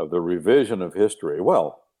of the revision of history.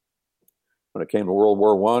 Well, when it came to World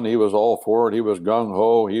War I, he was all for it. He was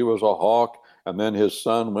gung-ho. He was a hawk. And then his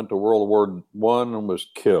son went to World War I and was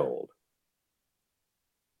killed.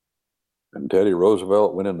 And Teddy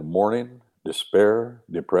Roosevelt went into mourning, despair,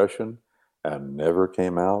 depression, and never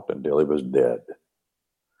came out until he was dead.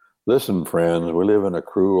 Listen, friends, we live in a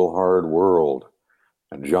cruel, hard world.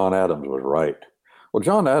 And John Adams was right. Well,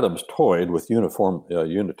 John Adams toyed with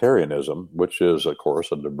Unitarianism, which is, of course,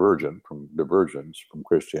 a divergence from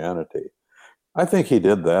Christianity. I think he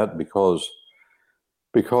did that because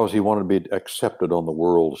he wanted to be accepted on the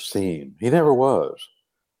world scene. He never was.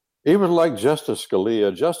 He was like Justice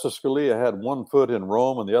Scalia. Justice Scalia had one foot in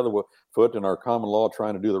Rome and the other foot in our common law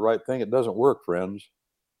trying to do the right thing. It doesn't work, friends.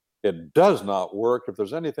 It does not work. If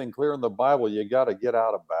there's anything clear in the Bible, you got to get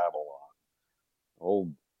out of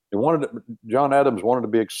Babylon. John Adams wanted to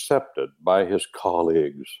be accepted by his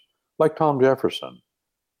colleagues, like Tom Jefferson.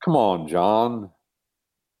 Come on, John.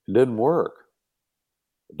 It didn't work.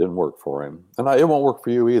 It didn't work for him. And it won't work for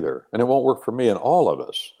you either. And it won't work for me. And all of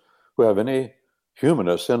us who have any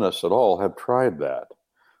humanists in us at all have tried that.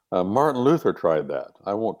 Martin Luther tried that.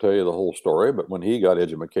 I won't tell you the whole story, but when he got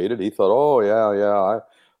educated, he thought, "Oh yeah,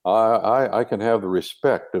 I can have the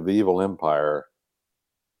respect of the evil empire,"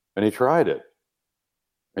 and he tried it.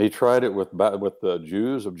 He tried it with the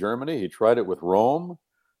Jews of Germany. He tried it with Rome,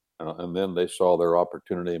 and then they saw their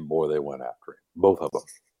opportunity, and boy, they went after him. Both of them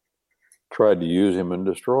tried to use him and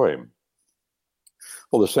destroy him.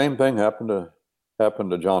 Well, the same thing happened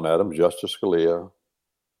to John Adams, Justice Scalia.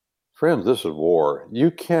 Friends, this is war. You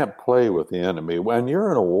can't play with the enemy. When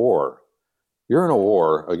you're in a war, you're in a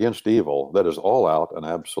war against evil that is all out and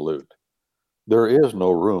absolute. There is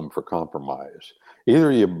no room for compromise.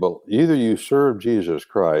 Either you serve Jesus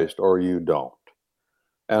Christ or you don't.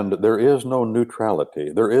 And there is no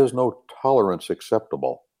neutrality. There is no tolerance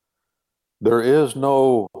acceptable. There is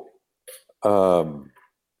no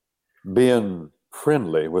being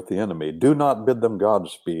friendly with the enemy. Do not bid them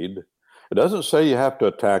Godspeed. It doesn't say you have to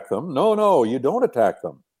attack them. No, you don't attack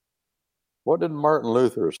them. What did Martin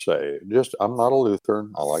Luther say? I'm not a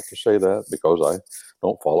Lutheran. I like to say that because I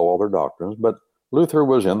don't follow all their doctrines. But Luther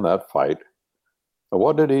was in that fight. And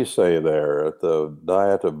what did he say there at the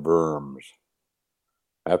Diet of Worms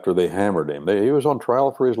after they hammered him? He was on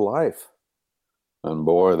trial for his life. And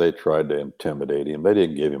boy, they tried to intimidate him. They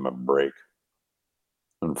didn't give him a break.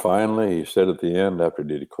 And finally, he said at the end, after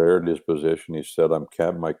he declared his position, he said,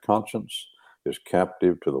 my conscience is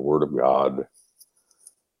captive to the word of God.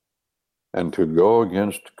 And to go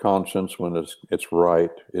against conscience when it's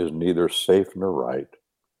right is neither safe nor right.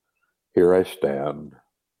 Here I stand.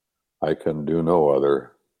 I can do no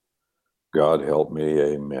other. God help me,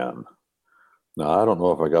 amen. Now, I don't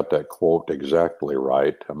know if I got that quote exactly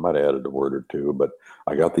right. I might have added a word or two, but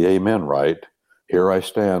I got the amen right. Here I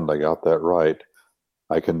stand. I got that right.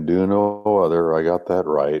 I can do no other. I got that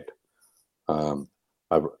right.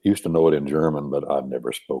 I used to know it in German, but I've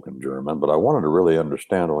never spoken German. But I wanted to really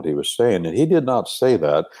understand what he was saying. And he did not say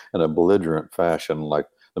that in a belligerent fashion like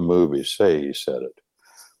the movies say he said it.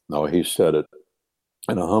 No, he said it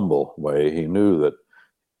in a humble way. He knew that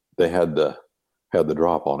they had the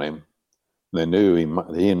drop on him. They knew he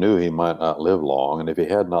might not live long. And if he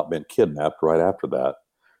had not been kidnapped right after that,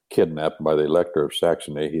 kidnapped by the Elector of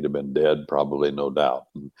Saxony, he'd have been dead, probably, no doubt.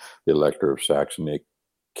 And the Elector of Saxony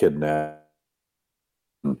kidnapped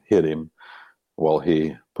and hid him. Well,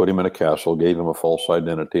 he put him in a castle, gave him a false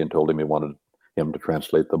identity, and told him he wanted him to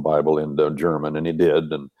translate the Bible into German, and he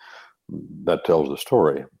did, and that tells the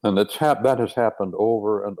story. And that has happened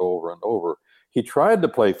over and over and over. He tried to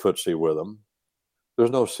play footsie with him.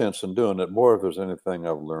 There's no sense in doing it. Boy, if there's anything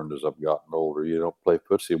I've learned as I've gotten older, you don't play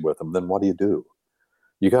footsie with them, then what do?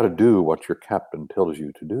 You got to do what your captain tells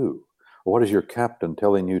you to do. What is your captain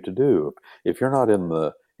telling you to do? If you're not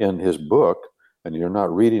in his book and you're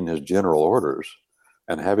not reading his general orders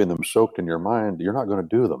and having them soaked in your mind, you're not going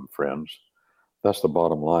to do them, friends. That's the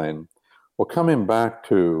bottom line. Well, coming back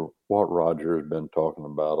to what Roger has been talking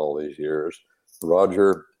about all these years,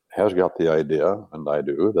 Roger has got the idea, and I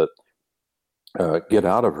do, that get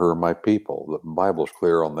out of her, my people. The Bible's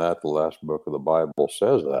clear on that. The last book of the Bible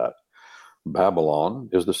says that. Babylon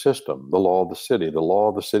is the system, the law of the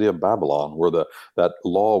city of Babylon, where that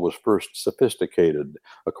law was first sophisticated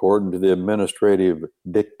according to the administrative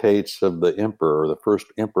dictates of the emperor, the first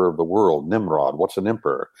emperor of the world, Nimrod. What's an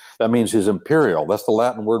emperor? That means he's imperial. That's the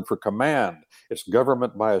Latin word for command. It's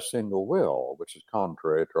government by a single will, which is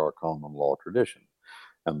contrary to our common law tradition.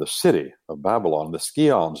 And the city of Babylon, the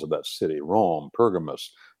scions of that city, Rome,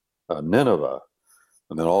 Pergamus, Nineveh,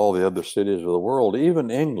 and then all the other cities of the world,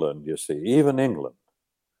 even England, you see, even England.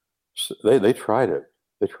 They tried it.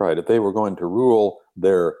 They were going to rule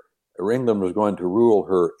England was going to rule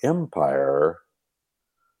her empire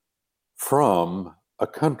from a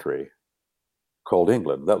country called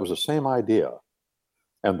England. That was the same idea.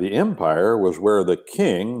 And the empire was where the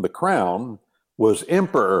king, the crown, was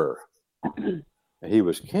emperor. He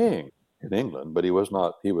was king in England, but he was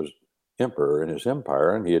emperor in his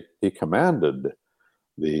empire, and he commanded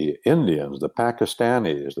the Indians, the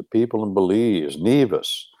Pakistanis, the people in Belize,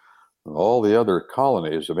 Nevis, and all the other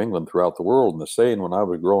colonies of England throughout the world. And the saying when I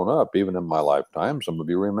was growing up, even in my lifetime, some of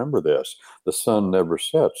you remember this, the sun never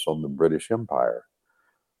sets on the British Empire.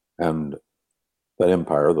 And that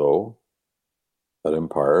empire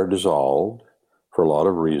dissolved for a lot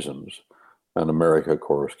of reasons. And America, of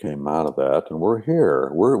course, came out of that. And we're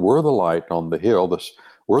here. We're the light on the hill.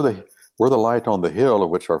 We're the light on the hill of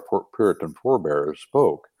which our Puritan forebears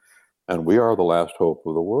spoke. And we are the last hope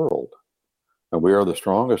of the world. And we are the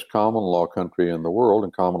strongest common law country in the world.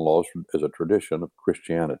 And common law is a tradition of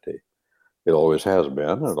Christianity. It always has been,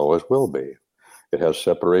 and it always will be. It has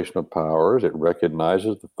separation of powers. It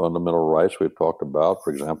recognizes the fundamental rights we've talked about.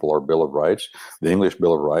 For example, our Bill of Rights, the English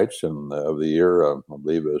Bill of Rights of the year, I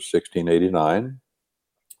believe it was 1689.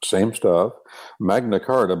 Same stuff. Magna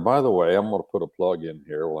Carta, by the way, I'm going to put a plug in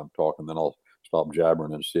here while I'm talking, then I'll stop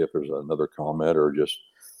jabbering and see if there's another comment or just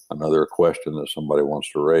another question that somebody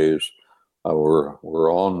wants to raise.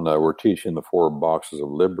 We're teaching the 4 boxes of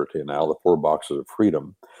liberty now, the 4 boxes of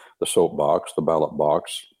freedom, the soap box, the ballot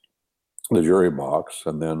box, the jury box,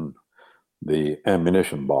 and then the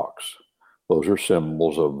ammunition box. Those are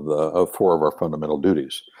symbols of 4 of our fundamental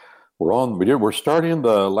duties. We're starting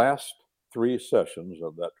the last 3 sessions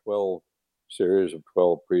of that 12 series of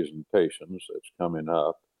 12 presentations that's coming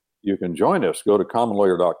up. You can join us. Go to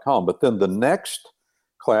commonlawyer.com. But then the next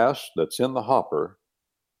class that's in the hopper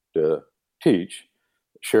to teach,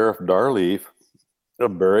 Sheriff Darleaf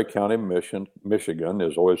of Barry County, Michigan,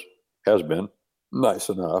 has been nice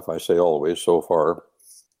enough. I say always so far.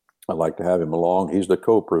 I'd like to have him along. He's the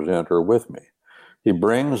co-presenter with me. He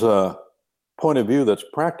brings a point of view that's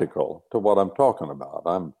practical to what I'm talking about.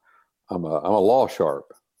 I'm a law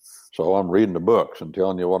sharp, so I'm reading the books and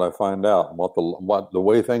telling you what I find out and what the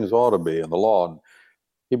way things ought to be in the law. And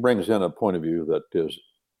he brings in a point of view that is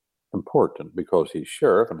important because he's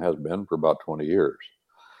sheriff and has been for about 20 years.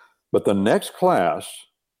 But the next class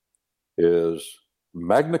is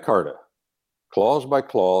Magna Carta, clause by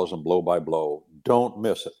clause and blow by blow. Don't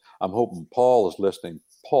miss it. I'm hoping Paul is listening.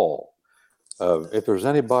 Paul, if there's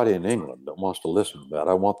anybody in England that wants to listen to that,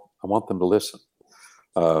 I want them to listen.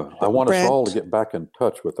 I want Brent, us all to get back in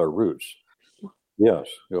touch with our roots. Yes,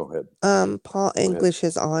 go ahead. Paul English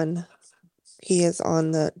is on. He is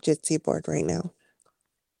on the Jitsi board right now.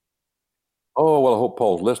 Oh, well, I hope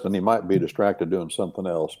Paul's listening. He might be distracted doing something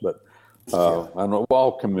else, but I know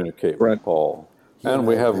I'll communicate with Paul. And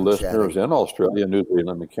we have listeners in Australia, New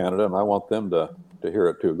Zealand, and Canada, and I want them to hear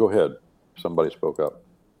it too. Go ahead. Somebody spoke up.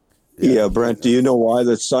 Yeah, Brent, do you know why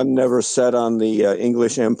the sun never set on the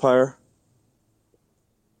English Empire?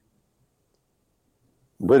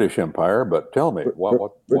 British Empire, but tell me, why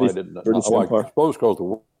didn't British Empire. I suppose because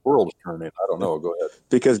the world's turning. I don't know. Go ahead.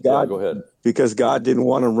 Because God, go ahead. Because God didn't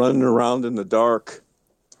want to run around in the dark.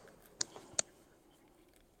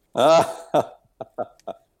 Well,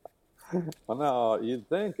 now, you'd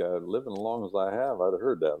think, living as long as I have, I'd have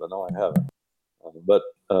heard that. I know I haven't. But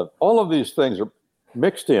all of these things are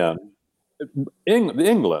mixed in.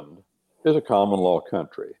 England is a common law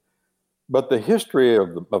country. But the history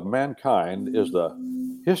of mankind is the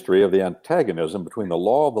history of the antagonism between the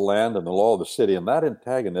law of the land and the law of the city. And that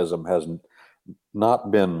antagonism has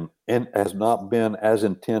not been as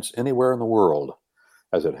intense anywhere in the world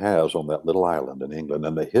as it has on that little island in England.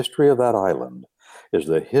 And the history of that island is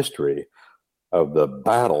the history of the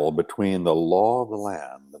battle between the law of the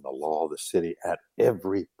land and the law of the city at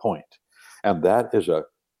every point. And that is a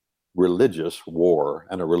religious war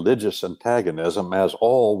and a religious antagonism, as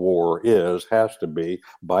all war has to be,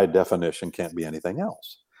 by definition, can't be anything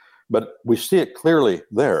else. But we see it clearly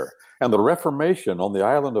there. And the Reformation on the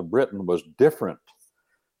island of Britain was different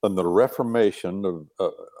than the Reformation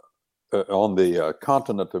on the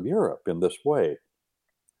continent of Europe in this way.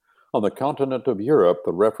 On the continent of Europe,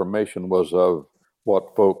 the Reformation was of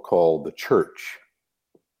what folk called the church.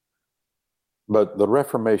 But the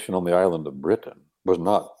Reformation on the island of Britain was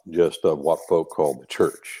not just of what folk called the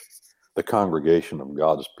church, the congregation of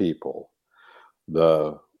God's people.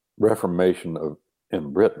 The Reformation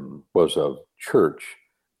in Britain was of church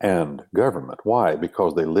and government. Why?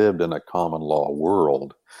 Because they lived in a common law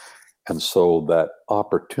world. And so that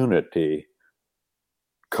opportunity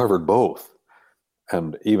covered both.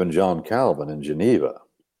 And even John Calvin in Geneva,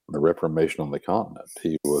 the Reformation on the continent,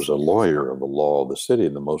 he was a lawyer of the law of the city,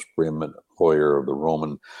 the most preeminent lawyer of the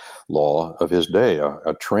Roman law of his day,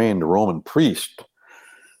 a trained Roman priest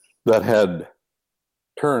that had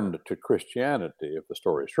turned to Christianity, if the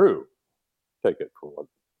story is true. Take it for what it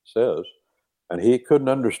says. And he couldn't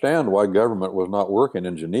understand why government was not working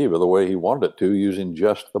in Geneva the way he wanted it to, using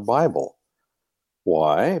just the Bible.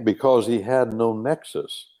 Why? Because he had no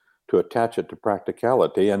nexus to attach it to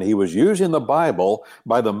practicality, and he was using the Bible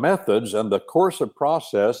by the methods and the course of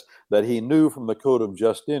process that he knew from the Code of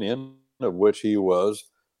Justinian, of which he was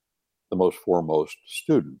the most foremost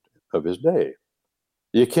student of his day.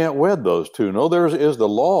 You can't wed those two. No, there is the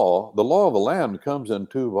law. The law of the land comes in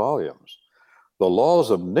 2 volumes. The laws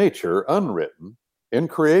of nature, unwritten, in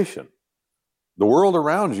creation. The world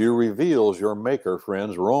around you reveals your maker,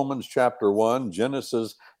 friends. Romans chapter 1,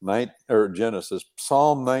 Psalm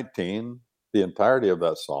 19, the entirety of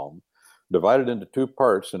that psalm, divided into 2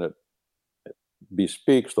 parts, and it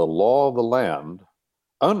bespeaks the law of the land,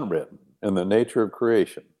 unwritten, and the nature of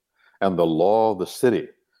creation and the law of the city.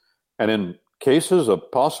 And in cases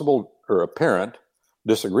of possible or apparent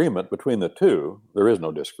disagreement between the two, there is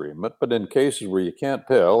no disagreement, but in cases where you can't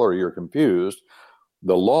tell or you're confused,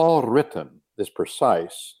 the law written is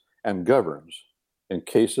precise and governs in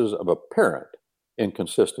cases of apparent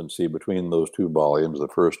inconsistency between those two volumes, the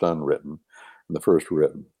first unwritten and the first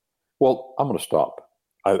written. Well, I'm going to stop.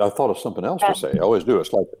 I thought of something else to say. I always do.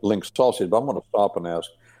 It's like link sausage, but I'm going to stop and ask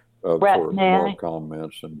Brett, for more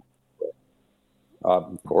comments. And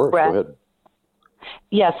of course, Brett. Go ahead.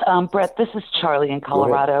 Yes, Brett, this is Charlie in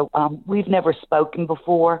Colorado. We've never spoken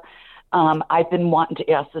before. I've been wanting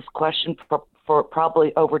to ask this question for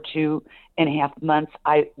probably over 2.5 months.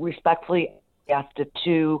 I respectfully asked it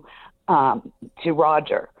to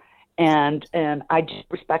Roger, and I do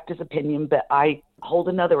respect his opinion, but I hold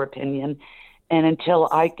another opinion, and until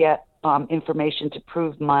I get information to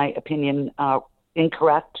prove my opinion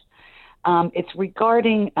incorrect, it's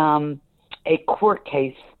regarding a court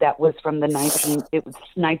case that was from it was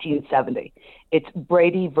 1970. It's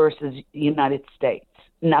Brady versus United States,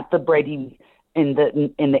 not the Brady in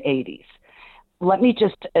the 80s. Let me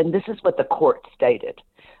and this is what the court stated.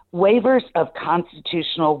 Waivers of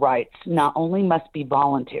constitutional rights not only must be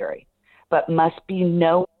voluntary, but must be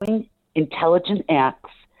knowing, intelligent acts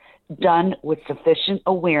done with sufficient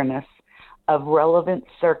awareness of relevant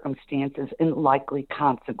circumstances and likely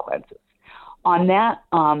consequences. On that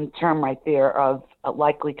term right there of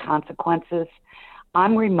likely consequences,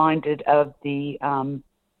 I'm reminded of the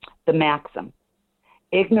maxim: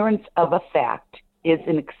 ignorance of a fact is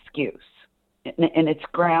an excuse, and it's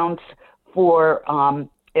grounds for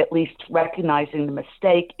at least recognizing the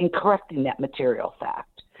mistake and correcting that material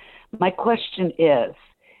fact. My question is,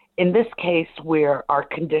 in this case where our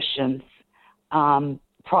conditions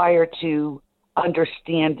prior to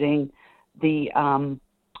understanding the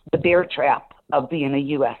bear trap of being a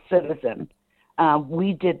U.S. citizen,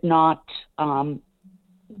 we did not,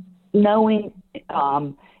 knowing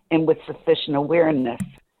and with sufficient awareness,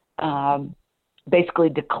 basically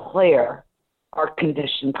declare our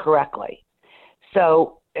condition correctly.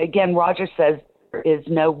 So again, Roger says there is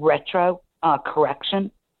no retro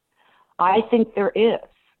correction. I think there is.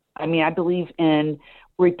 I mean, I believe in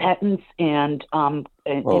repentance and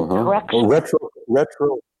correction. Well,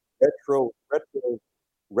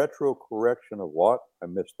 retro correction of what? I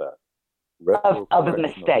missed that. Of a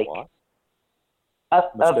mistake.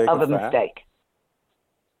 Of a mistake.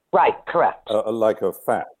 Right, correct. Like a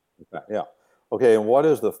fact. Yeah. Okay, and what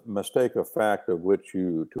is the mistake of fact to which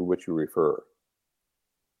you refer?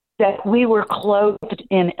 That we were clothed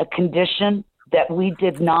in a condition that we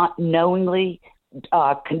did not knowingly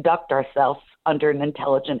conduct ourselves under an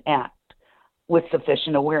intelligent act with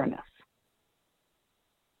sufficient awareness.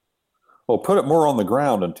 Well, put it more on the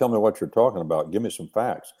ground and tell me what you're talking about. Give me some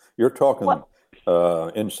facts. You're talking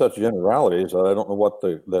in such generalities that I don't know what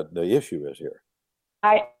the issue is here.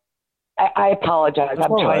 I apologize.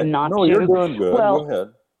 I'm trying not to. No, you're doing good. Well, go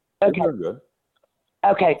ahead. You're doing good.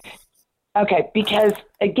 Okay. Because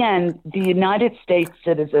again, the United States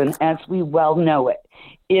citizen, as we well know it,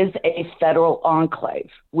 is a federal enclave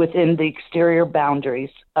within the exterior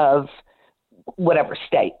boundaries of whatever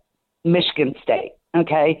state, Michigan state.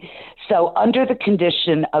 Okay. So under the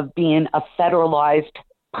condition of being a federalized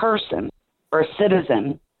person or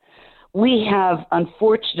citizen, we have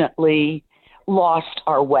unfortunately lost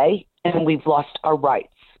our way and we've lost our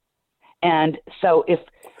rights. And so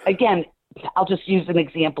again, I'll just use an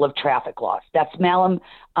example of traffic laws. That's malum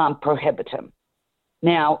prohibitum.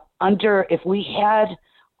 Now, if we had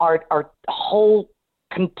our whole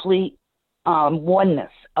complete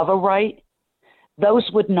oneness of a right, those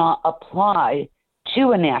would not apply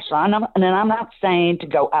to a national. And I'm not saying to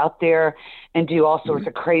go out there and do all sorts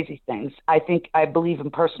of crazy things. I believe in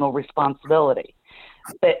personal responsibility.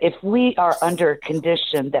 But if we are under a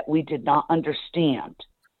condition that we did not understand,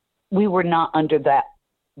 we were not under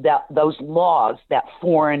those laws, that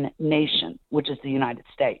foreign nation, which is the United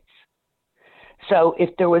States. So if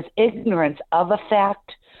there was ignorance of a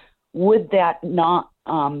fact, would that not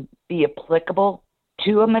be applicable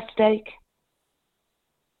to a mistake?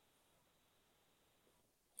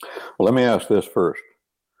 Well, let me ask this first.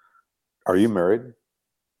 Are you married?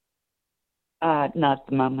 Not at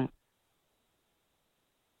the moment.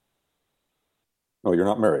 No, you're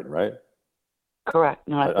not married, right? Correct.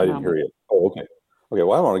 No, I didn't hear you. Oh, okay. Okay,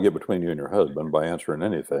 well, I don't want to get between you and your husband by answering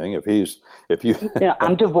anything. If you, yeah,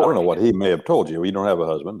 I'm divorced. I don't know what he may have told you. You don't have a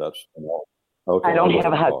husband. That's okay. I don't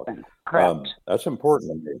have a husband. Correct. That's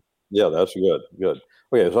important to me. Yeah, that's good. Good.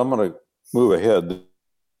 Okay, so I'm going to move ahead.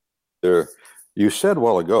 There, you said a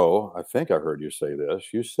while ago, I think I heard you say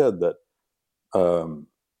this. You said that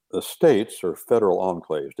the states are federal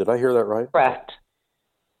enclaves. Did I hear that right? Correct.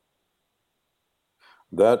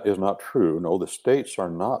 That is not true. No, the states are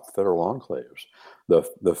not federal enclaves.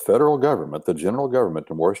 The federal government, the general government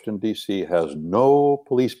in Washington, D.C., has no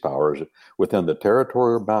police powers within the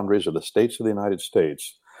territorial boundaries of the states of the United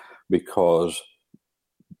States because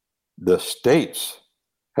the states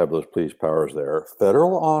have those police powers there.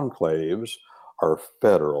 Federal enclaves are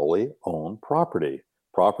federally owned property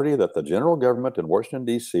that the general government in Washington,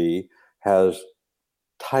 D.C. has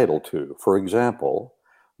title to. For example,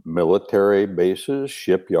 military bases,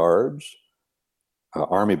 shipyards,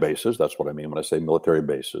 army bases, that's what I mean when I say military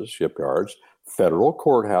bases, shipyards, federal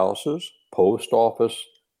courthouses, post office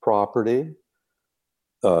property,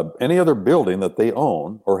 any other building that they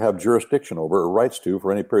own or have jurisdiction over or rights to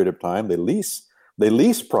for any period of time. They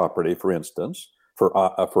lease property, for instance, for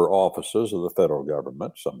offices of the federal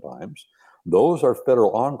government sometimes. Those are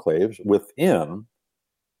federal enclaves within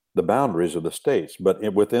the boundaries of the states, but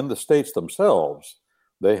within the states themselves,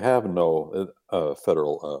 they have no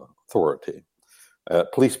federal authority,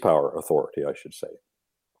 police power authority, I should say.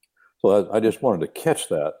 So I just wanted to catch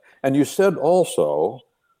that. And you said also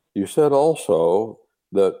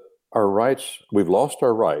that our rights, we've lost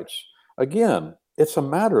our rights. Again, it's a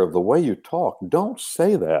matter of the way you talk. Don't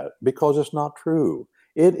say that because it's not true.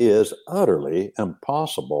 It is utterly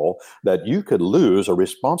impossible that you could lose a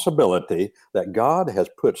responsibility that God has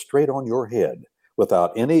put straight on your head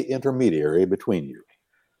without any intermediary between you.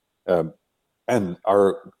 And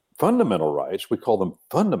our fundamental rights, we call them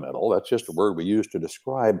fundamental. That's just a word we use to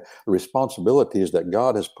describe the responsibilities that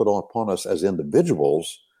God has put upon us as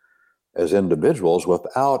individuals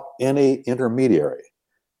without any intermediary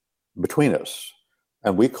between us.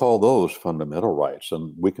 And we call those fundamental rights.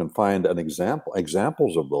 And we can find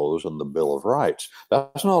examples of those in the Bill of Rights.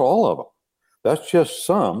 That's not all of them. That's just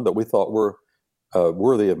some that we thought were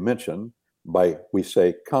worthy of mention by, we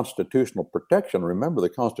say, constitutional protection. Remember, the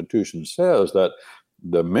Constitution says that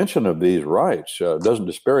the mention of these rights doesn't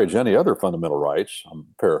disparage any other fundamental rights, I'm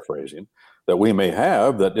paraphrasing, that we may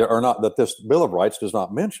have that this Bill of Rights does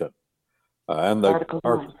not mention. And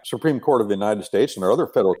our Supreme Court of the United States and our other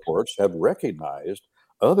federal courts have recognized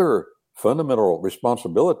other fundamental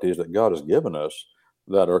responsibilities that God has given us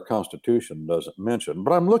that our Constitution doesn't mention.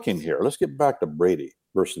 But I'm looking here. Let's get back to Brady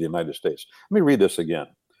versus the United States. Let me read this again.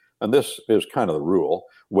 And this is kind of the rule.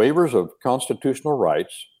 Waivers of constitutional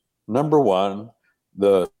rights. Number one,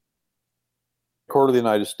 the Court of the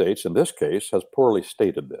United States, in this case, has poorly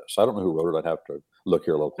stated this. I don't know who wrote it. I'd have to look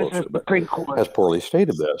here a little closer. But has poorly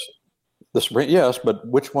stated this. Yes, but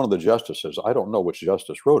which one of the justices? I don't know which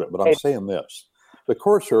justice wrote it, but I'm saying this. The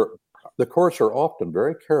courts are often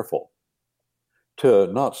very careful to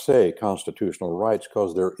not say constitutional rights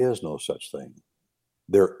because there is no such thing.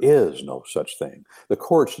 There is no such thing. The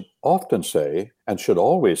courts often say, and should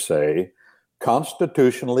always say,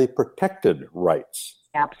 constitutionally protected rights.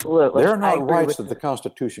 Absolutely. They're not rights that the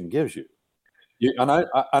Constitution gives you.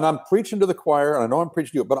 I'm preaching to the choir, and I know I'm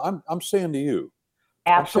preaching to you, but I'm saying to you.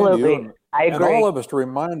 Absolutely. I agree. And all of us to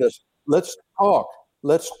remind us, let's talk.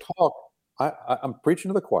 I'm preaching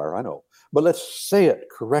to the choir, I know, but let's say it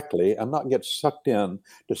correctly and not get sucked in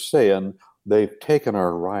to saying they've taken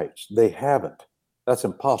our rights. They haven't. That's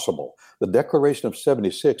impossible. The Declaration of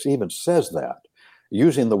 76 even says that,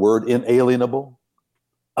 using the word inalienable,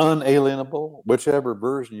 unalienable, whichever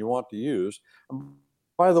version you want to use.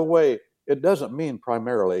 By the way, it doesn't mean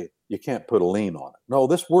primarily you can't put a lien on it. No,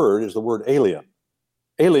 this word is the word alien.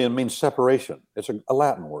 Alien means separation. It's a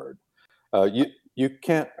Latin word. You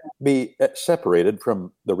can't be separated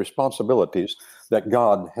from the responsibilities that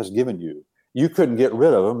God has given you. You couldn't get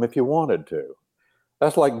rid of them if you wanted to.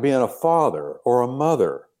 That's like being a father or a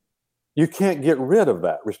mother. You can't get rid of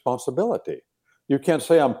that responsibility. You can't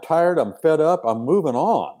say, I'm tired, I'm fed up, I'm moving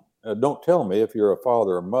on. Don't tell me if you're a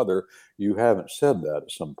father or mother, you haven't said that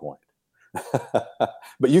at some point.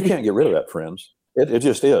 But you can't get rid of that, friends. It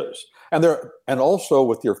just is. And also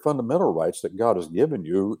with your fundamental rights that God has given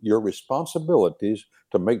you, your responsibilities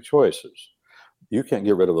to make choices. You can't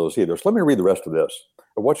get rid of those either. So let me read the rest of this.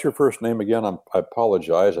 What's your first name again? I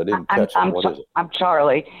apologize. I didn't catch it. What is it? I'm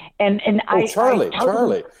Charlie.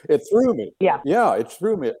 Charlie. It threw me. Yeah. Yeah, it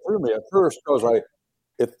threw me. It threw me at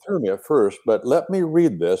first, but let me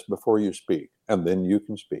read this before you speak, and then you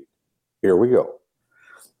can speak. Here we go.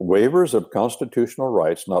 Waivers of constitutional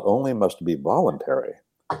rights not only must be voluntary,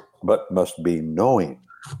 but must be knowing,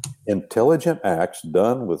 intelligent acts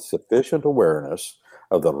done with sufficient awareness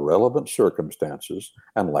of the relevant circumstances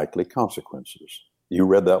and likely consequences. You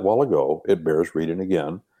read that a while ago. It bears reading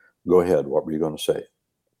again. Go ahead. What were you going to say?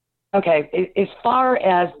 Okay, as far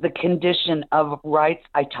as the condition of rights,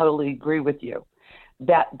 I totally agree with you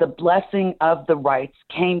that the blessing of the rights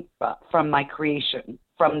came from my creation,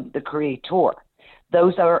 from the Creator.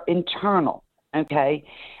 Those are internal, okay?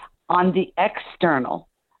 On the external,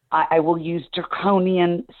 I will use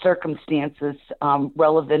draconian circumstances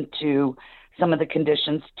relevant to some of the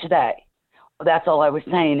conditions today. That's all I was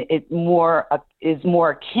saying. It is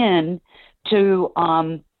more akin to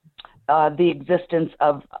the existence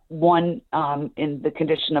of one in the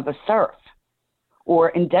condition of a serf or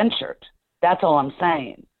indentured. That's all I'm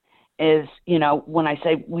saying is, when I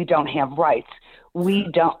say we don't have rights, we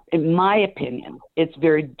don't, in my opinion, it's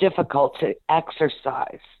very difficult to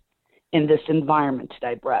exercise in this environment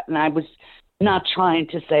today, Brett. And I was not trying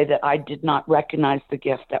to say that I did not recognize the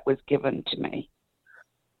gift that was given to me.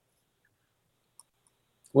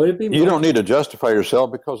 Would it be you don't need to justify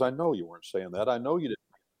yourself, because I know you weren't saying that. I know you didn't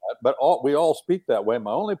mean that, but we all speak that way.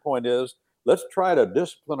 My only point is, let's try to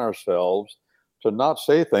discipline ourselves to not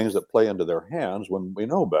say things that play into their hands when we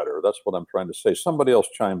know better. That's what I'm trying to say. Somebody else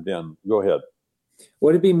chimed in. Go ahead.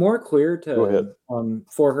 Would it be more clear to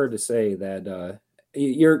for her to say that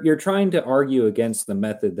you're trying to argue against the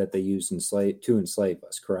method that they used to enslave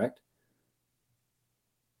us, correct?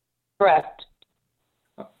 Correct.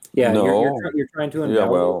 Yeah, no. you're trying to invalidate. Yeah,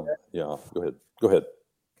 well, yeah. Go ahead.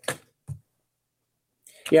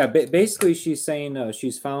 Yeah, basically, she's saying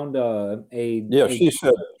she's found she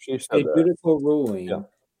said beautiful ruling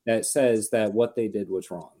that says that what they did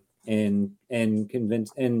was wrong, and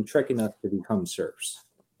tricking us to become serfs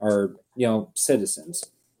or citizens.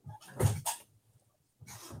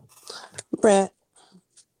 Brett.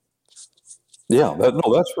 Yeah,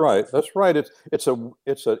 that's right. That's right. It's a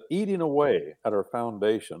eating away at our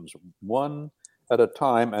foundations, one at a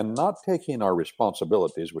time, and not taking our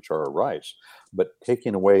responsibilities, which are our rights, but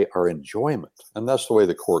taking away our enjoyment. And that's the way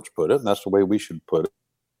the courts put it, and that's the way we should put it.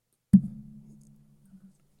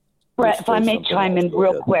 Brett, if I may chime in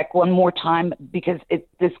real quick one more time, because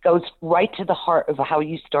this goes right to the heart of how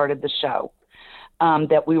you started the show.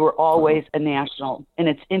 That we were always a national. And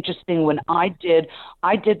it's interesting, when I did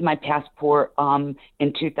my passport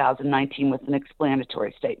in 2019 with an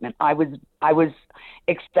explanatory statement. I was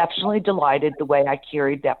exceptionally delighted the way I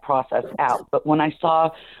carried that process out. But when I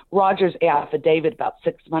saw Roger's affidavit about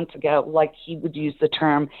 6 months ago, like he would use the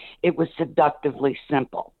term, it was seductively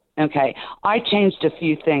simple. Okay, I changed a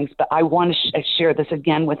few things, but I want to share this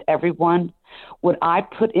again with everyone. What I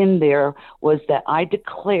put in there was that I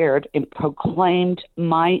declared and proclaimed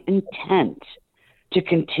my intent to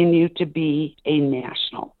continue to be a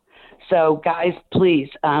national. So, guys, please,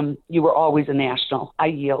 you were always a national. I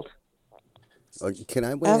yield. Can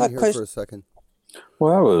I weigh in here for a second?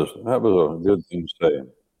 Well, that was a good thing to say.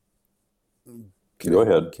 Go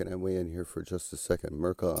ahead. Can I weigh in here for just a second?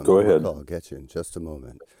 Merkel, go ahead. I'll get you in just a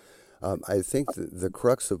moment. I think the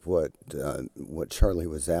crux of what Charlie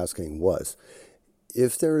was asking was,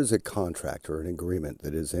 if there is a contract or an agreement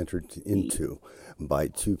that is entered into by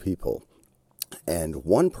two people, and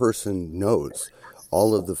one person knows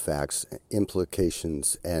all of the facts,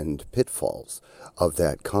 implications, and pitfalls of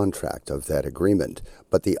that contract, of that agreement,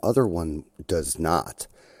 but the other one does not,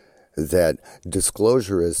 that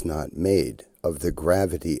disclosure is not made of the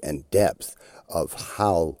gravity and depth of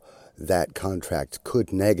how that contract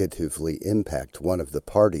could negatively impact one of the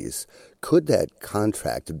parties, could that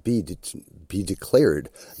contract be declared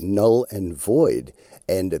null and void,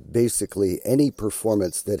 and basically any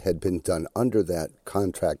performance that had been done under that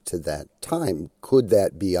contract to that time, could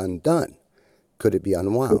that be undone? Could it be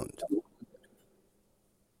unwound?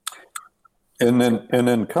 And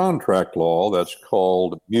in contract law, that's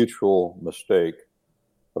called mutual mistake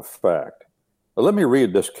of fact. Let me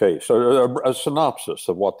read this case, a synopsis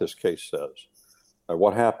of what this case says.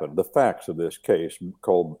 What happened, the facts of this case,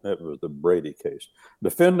 it was the Brady case.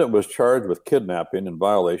 Defendant was charged with kidnapping in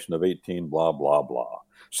violation of 18 blah, blah, blah.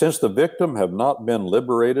 Since the victim have not been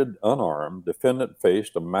liberated unarmed, defendant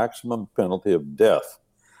faced a maximum penalty of death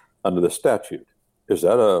under the statute. Is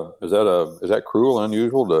that cruel and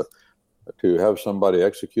unusual to have somebody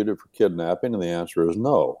executed for kidnapping? And the answer is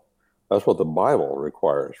no. That's what the Bible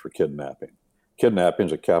requires for kidnapping. Kidnapping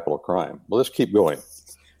is a capital crime. Well, let's keep going.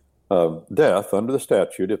 Death under the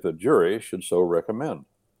statute if the jury should so recommend.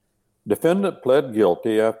 Defendant pled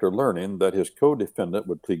guilty after learning that his co-defendant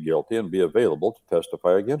would plead guilty and be available to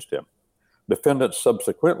testify against him. Defendant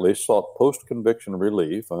subsequently sought post-conviction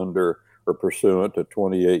relief under or pursuant to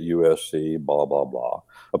 28 U.S.C. blah, blah, blah,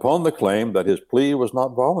 upon the claim that his plea was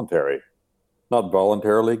not voluntarily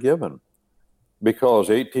given, because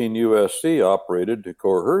 18 U.S.C. operated to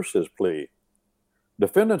coerce his plea.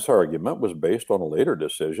 Defendant's argument was based on a later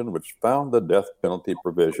decision which found the death penalty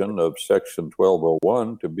provision of Section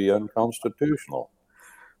 1201 to be unconstitutional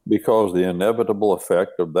because the inevitable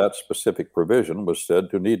effect of that specific provision was said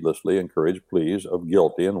to needlessly encourage pleas of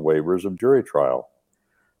guilty and waivers of jury trial.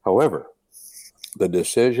 However, the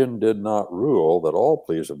decision did not rule that all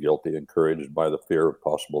pleas of guilty encouraged by the fear of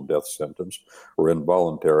possible death sentence were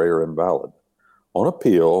involuntary or invalid. On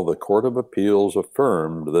appeal, the Court of Appeals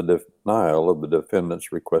affirmed the denial of the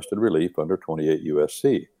defendant's requested relief under 28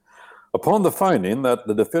 U.S.C. Upon the finding that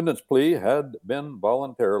the defendant's plea had been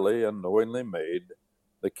voluntarily and knowingly made,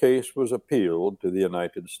 the case was appealed to the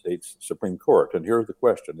United States Supreme Court. And here's the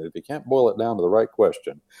question. If you can't boil it down to the right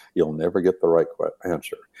question, you'll never get the right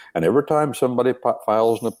answer. And every time somebody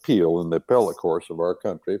files an appeal in the appellate courts of our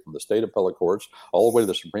country, from the state appellate courts all the way to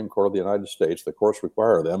the Supreme Court of the United States, the courts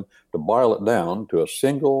require them to boil it down to a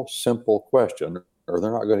single, simple question, or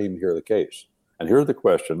they're not going to even hear the case. And here's the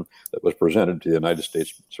question that was presented to the United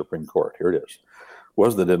States Supreme Court. Here it is.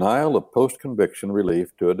 Was the denial of post-conviction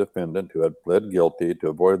relief to a defendant who had pled guilty to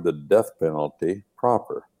avoid the death penalty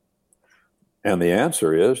proper? And the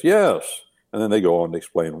answer is yes. And then they go on to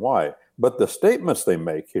explain why. But the statements they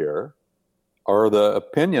make here are the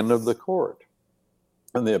opinion of the court.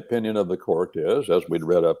 And the opinion of the court is, as we'd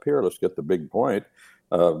read up here, let's get the big point.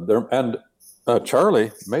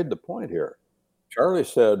 Charlie made the point here. Charlie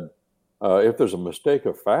said, if there's a mistake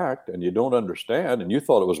of fact and you don't understand and you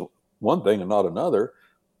thought it was one thing and not another,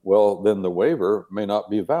 well, then the waiver may not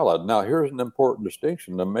be valid. Now, here's an important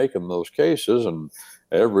distinction to make in those cases, and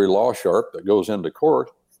every law sharp that goes into court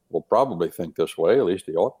will probably think this way, at least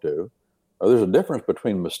he ought to. There's a difference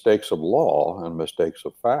between mistakes of law and mistakes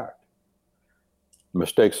of fact.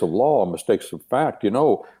 Mistakes of law and mistakes of fact,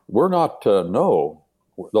 we're not to know.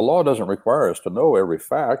 The law doesn't require us to know every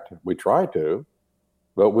fact. We try to,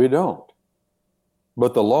 but we don't.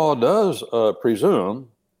 But the law does presume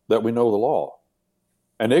that we know the law.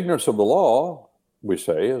 And ignorance of the law, we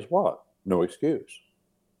say, is what? No excuse.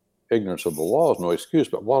 Ignorance of the law is no excuse,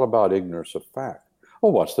 but what about ignorance of fact?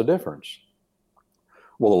 Well, what's the difference?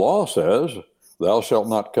 Well, the law says, thou shalt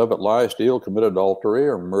not covet, lie, steal, commit adultery,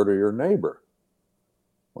 or murder your neighbor.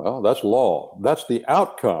 Well, that's law. That's the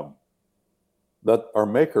outcome that our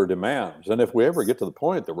Maker demands. And if we ever get to the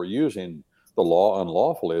point that we're using the law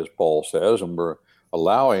unlawfully, as Paul says, and we're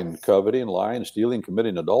allowing coveting, lying, stealing,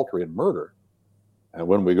 committing adultery, and murder. And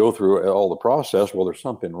when we go through all the process, well, there's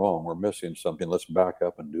something wrong. We're missing something. Let's back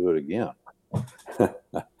up and do it again.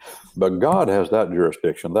 But God has that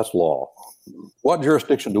jurisdiction. That's law. What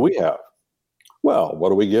jurisdiction do we have? Well, what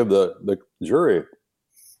do we give the jury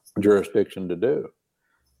jurisdiction to do?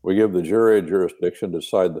 We give the jury jurisdiction to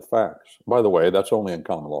decide the facts. By the way, that's only in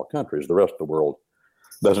common law countries. The rest of the world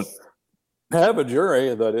doesn't have a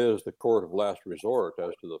jury that is the court of last resort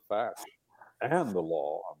as to the facts and the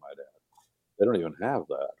law, I might add. They don't even have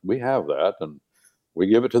that. We have that, and we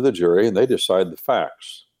give it to the jury, and they decide the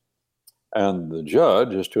facts. And the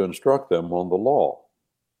judge is to instruct them on the law.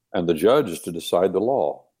 And the judge is to decide the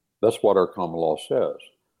law. That's what our common law says.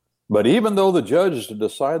 But even though the judge is to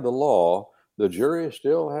decide the law, the jury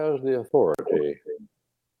still has the authority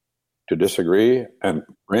to disagree and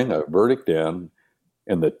bring a verdict in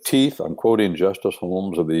the teeth, I'm quoting Justice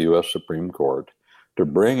Holmes of the U.S. Supreme Court, to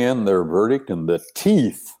bring in their verdict in the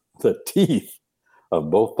teeth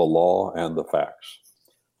of both the law and the facts.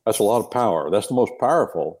 That's a lot of power. That's the most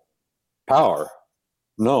powerful power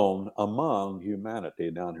known among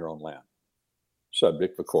humanity down here on land.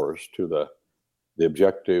 Subject, of course, to the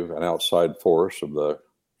objective and outside force of the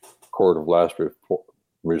court of last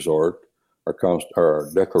resort. Our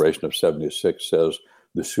Declaration of 76 says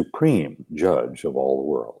the supreme judge of all the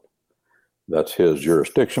world. That's his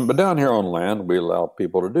jurisdiction. But down here on land, we allow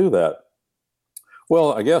people to do that.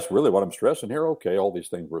 Well, I guess really what I'm stressing here, okay, all these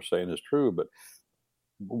things we're saying is true, but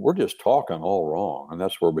we're just talking all wrong. And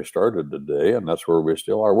that's where we started today, and that's where we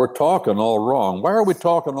still are. We're talking all wrong. Why are we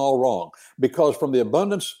talking all wrong? Because from the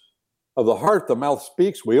abundance of the heart, the mouth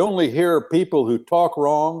speaks. We only hear people who talk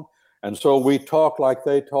wrong, and so we talk like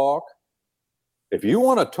they talk. If you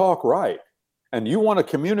want to talk right, and you want to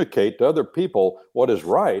communicate to other people what is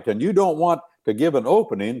right, and you don't want to give an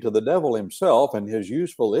opening to the devil himself and his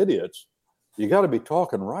useful idiots, you got to be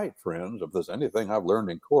talking right, friends, if there's anything I've learned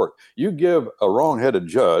in court. You give a wrong-headed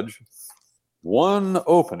judge one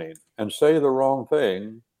opening and say the wrong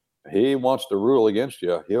thing, he wants to rule against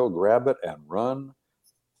you, he'll grab it and run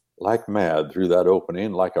like mad through that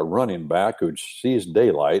opening, like a running back who sees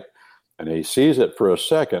daylight, and he sees it for a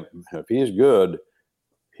second. If he's good,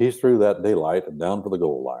 he's through that daylight and down to the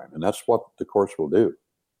goal line. And that's what the courts will do.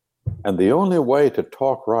 And the only way to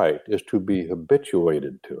talk right is to be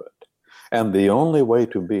habituated to it. And the only way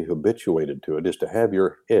to be habituated to it is to have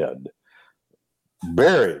your head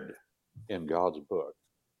buried in God's book,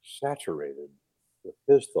 saturated with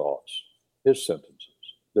his thoughts, his sentences.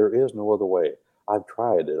 There is no other way. I've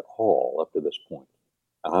tried it all up to this point.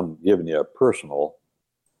 And I'm giving you a personal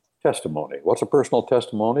testimony. What's a personal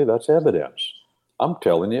testimony? That's evidence. I'm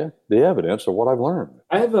telling you the evidence of what I've learned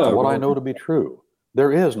and what I know to be true.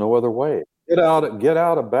 There is no other way. Get out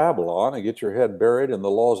of Babylon and get your head buried in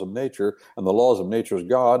the laws of nature, and the laws of nature is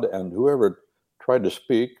God, and whoever tried to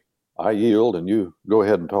speak, I yield, and you go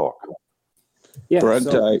ahead and talk. Yeah, Brent,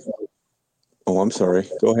 I'm sorry.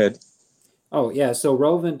 Go ahead. Oh, yeah. So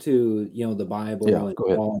relevant to, the Bible. Yeah, and go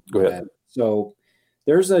ahead. all Go ahead. That. So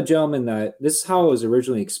there's a gentleman this is how I was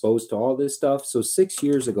originally exposed to all this stuff. So 6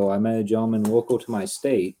 years ago, I met a gentleman local to my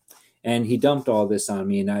state, and he dumped all this on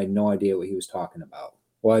me, and I had no idea what he was talking about.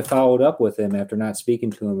 Well, I followed up with him after not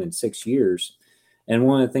speaking to him in 6 years. And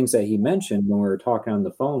one of the things that he mentioned when we were talking on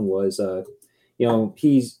the phone was,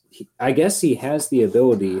 I guess he has the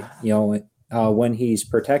ability, when he's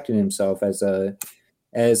protecting himself as a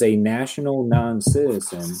national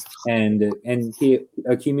non-citizen, and he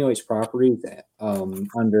accumulates property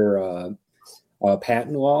under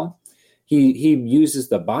patent law. He uses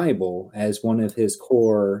the Bible as one of his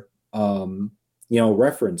core,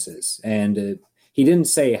 references, and he didn't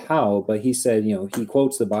say how, but he said, he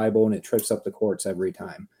quotes the Bible and it trips up the courts every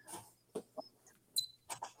time.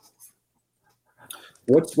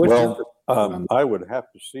 I would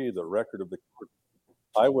have to see the record of the court.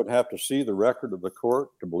 I would have to see the record of the court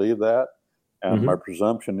to believe that, and my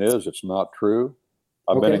presumption is it's not true.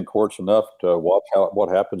 I've been in courts enough to watch what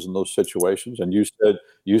happens in those situations. And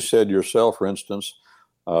you said yourself, for instance,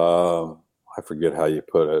 I forget how you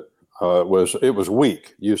put it. It was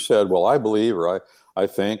weak. You said, "Well, I believe," or I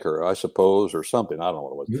think, or I suppose, or something. I don't know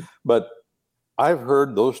what it was, but I've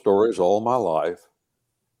heard those stories all my life,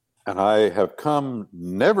 and I have come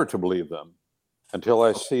never to believe them until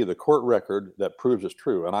I see the court record that proves it's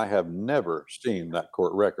true. And I have never seen that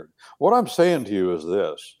court record. What I'm saying to you is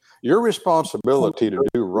this: your responsibility to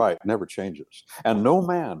do right never changes. And no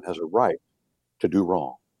man has a right to do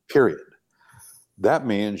wrong, period. That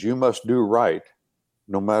means you must do right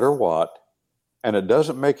no matter what. And it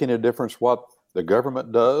doesn't make any difference what the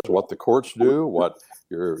government does, what the courts do, what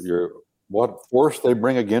force they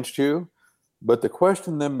bring against you. But the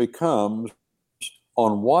question then becomes,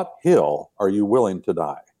 on what hill are you willing to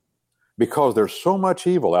die? Because there's so much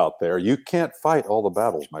evil out there, you can't fight all the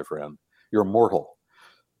battles, my friend. You're mortal.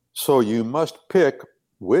 So you must pick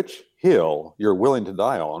which hill you're willing to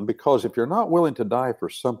die on, because if you're not willing to die for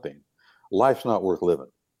something, life's not worth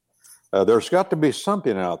living. There's got to be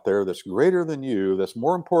something out there that's greater than you, that's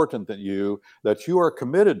more important than you, that you are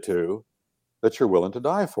committed to, that you're willing to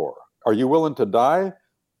die for. Are you willing to die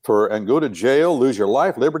and go to jail, lose your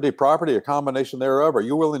life, liberty, property, a combination thereof? Are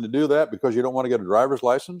you willing to do that because you don't want to get a driver's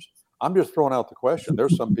license? I'm just throwing out the question.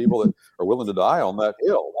 There's some people that are willing to die on that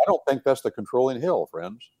hill. I don't think that's the controlling hill,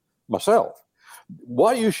 friends. Myself.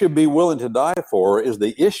 What you should be willing to die for is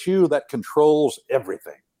the issue that controls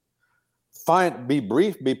everything. Be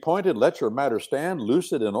brief, be pointed, let your matter stand,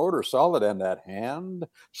 lucid in order, solid and at hand.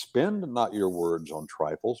 Spend not your words on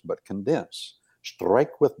trifles, but condense.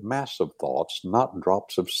 Strike with massive thoughts, not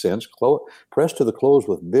drops of sense. Press to the close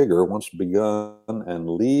with vigor once begun, and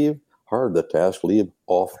leave hard the task, leave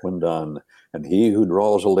off when done. And he who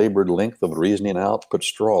draws a labored length of reasoning out puts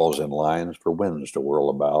straws in lines for winds to whirl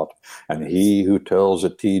about. And he who tells a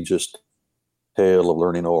tedious tale of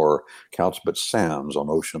learning o'er counts but sands on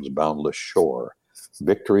ocean's boundless shore.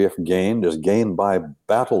 Victory, if gained, is gained by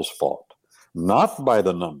battles fought, not by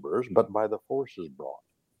the numbers, but by the forces brought.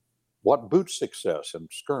 What boots success in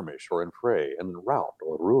skirmish or in fray, in rout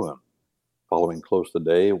or ruin? Following close the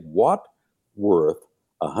day, what worth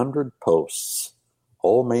 100 posts,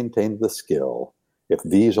 all maintained the skill? If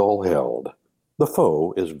these all held, the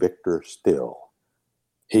foe is victor still.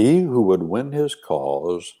 He who would win his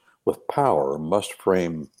cause with power must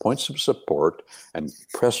frame points of support and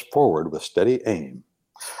press forward with steady aim.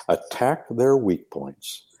 Attack their weak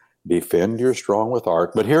points, defend your strong with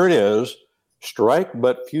art. But here it is: strike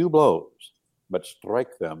but few blows, but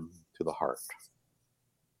strike them to the heart.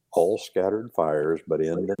 All scattered fires, but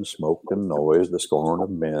end in smoke and noise, the scorn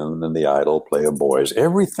of men and the idle play of boys.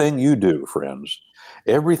 Everything you do, friends,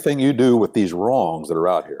 everything you do with these wrongs that are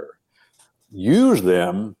out here, use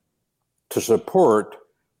them to support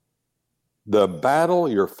the battle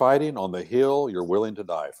you're fighting on the hill you're willing to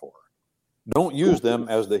die for. Don't use them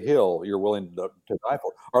as the hill you're willing to die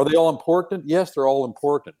for. Are they all important? Yes, they're all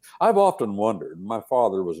important. I've often wondered. My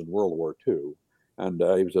father was in World War II, and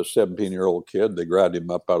he was a 17-year-old kid. They grabbed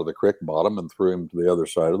him up out of the creek bottom and threw him to the other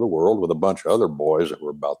side of the world with a bunch of other boys that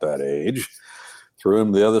were about that age. Threw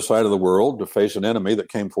him to the other side of the world to face an enemy that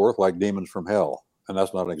came forth like demons from hell. And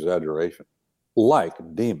that's not an exaggeration. Like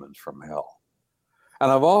demons from hell.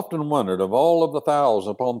 And I've often wondered, of all of the thousands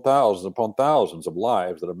upon thousands of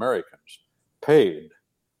lives that Americans paid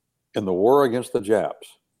in the war against the Japs,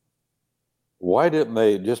 why didn't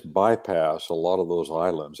they just bypass a lot of those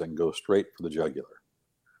islands and go straight for the jugular?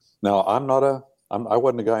 Now, I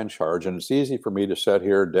wasn't a guy in charge, and it's easy for me to sit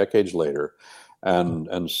here decades later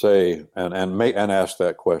and say and ask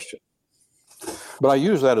that question. But I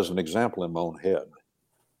use that as an example in my own head.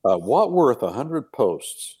 What worth 100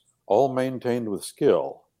 posts, all maintained with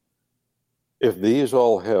skill, if these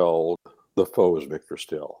all held the foe's victor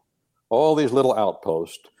still? All these little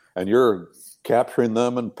outposts, and you're capturing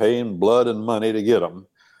them and paying blood and money to get them,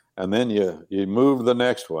 and then you move to the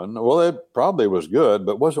next one. Well, it probably was good,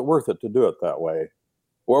 but was it worth it to do it that way?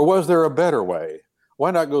 Or was there a better way?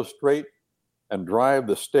 Why not go straight and drive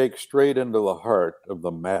the stake straight into the heart of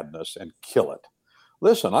the madness and kill it?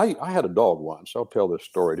 Listen, I had a dog once. I'll tell this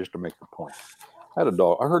story just to make the point. I had a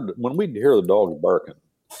dog. I heard when we'd hear the dogs barking,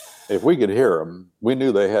 if we could hear them, we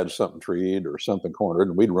knew they had something treed or something cornered,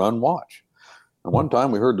 and we'd run watch. And one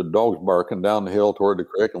time we heard the dogs barking down the hill toward the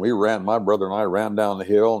creek, and my brother and I ran down the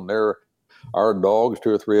hill, and there our dogs, 2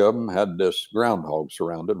 or 3 of them, had this groundhog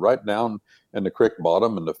surrounded right down in the creek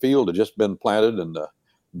bottom, and the field had just been planted, and the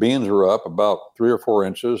beans were up about 3 or 4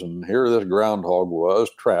 inches, and here this groundhog was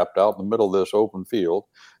trapped out in the middle of this open field.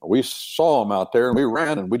 And we saw him out there, and we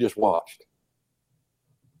ran, and we just watched.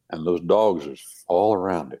 And those dogs was all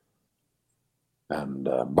around it. And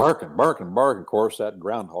barking. Of course, the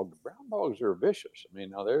groundhogs are vicious. I mean,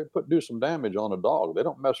 now they do some damage on a dog. They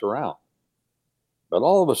don't mess around. But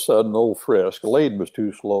all of a sudden, old Frisk, Lade was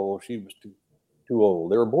too slow. She was too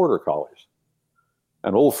old. They were border collies.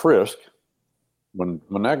 And old Frisk, when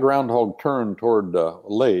that groundhog turned toward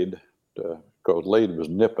Lade, because Lade was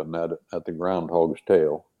nipping at the groundhog's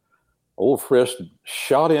tail, old Frisk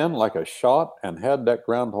shot in like a shot and had that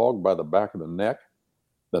groundhog by the back of the neck,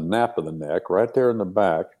 the nape of the neck, right there in the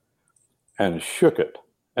back, and shook it.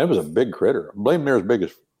 And it was a big critter, blame near as big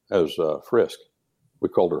as Frisk. We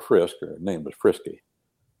called her Frisk. Her name was Frisky.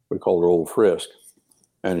 We called her Old Frisk.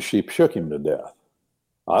 And she shook him to death.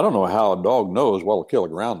 I don't know how a dog knows what'll kill a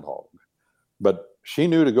groundhog, but she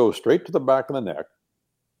knew to go straight to the back of the neck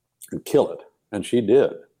and kill it, and she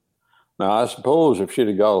did. Now, I suppose if she'd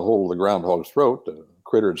have got a hold of the groundhog's throat, the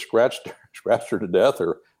critter had scratched her to death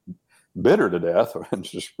or bit her to death and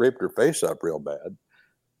just scraped her face up real bad.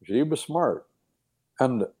 She was smart.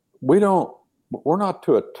 And we're not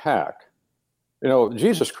to attack. You know,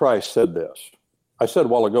 Jesus Christ said this. I said a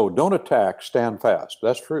while ago, don't attack, stand fast.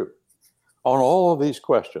 That's true. On all of these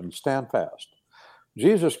questions, stand fast.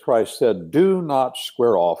 Jesus Christ said, do not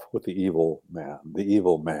square off with the evil man, the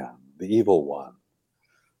evil one.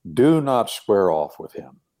 Do not square off with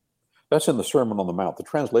him. That's in the Sermon on the Mount. The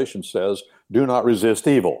translation says, do not resist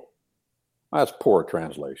evil. That's poor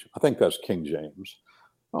translation. I think that's King James.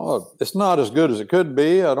 Oh, it's not as good as it could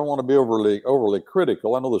be. I don't want to be overly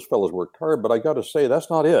critical. I know this fellow's worked hard, but I got to say that's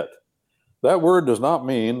not it. That word does not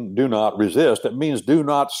mean do not resist. It means do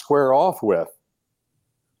not square off with.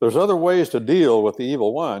 There's other ways to deal with the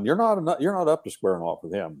evil one. You're not up to squaring off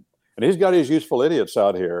with him. And he's got his useful idiots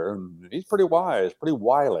out here, and he's pretty wise, pretty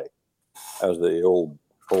wily, as the old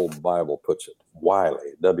Bible puts it.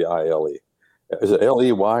 Wily, W-I-L-E. Is it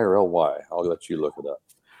L-E-Y or L-Y? I'll let you look it up.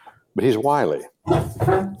 But he's wily.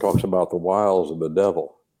 Talks about the wiles of the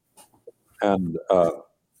devil. And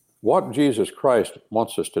what Jesus Christ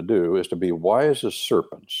wants us to do is to be wise as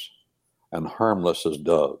serpents and harmless as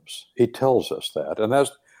doves. He tells us that. And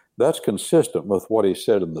that's consistent with what he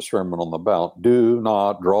said in the Sermon on the Mount. Do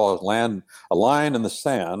not draw a line in the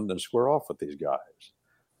sand and square off with these guys.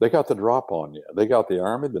 They got the drop on you. They got the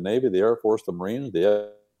Army, the Navy, the Air Force, the Marines,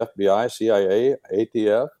 the FBI, CIA,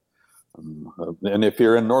 ATF. And if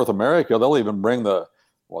you're in North America, they'll even bring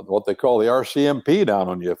what they call the RCMP down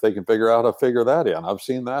on you if they can figure out how to figure that in. I've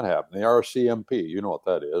seen that happen. The RCMP, you know what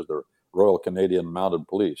that is, the Royal Canadian Mounted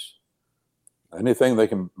Police. Anything they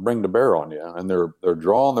can bring to bear on you. And they're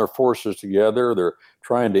drawing their forces together. They're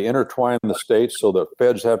trying to intertwine the states so that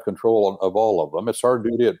feds have control of all of them. It's our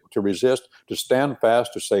duty to resist, to stand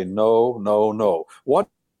fast, to say no, no, no. What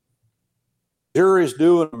juries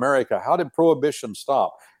do in America? How did prohibition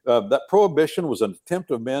stop? That prohibition was an attempt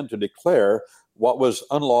of men to declare what was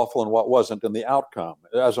unlawful and what wasn't in the outcome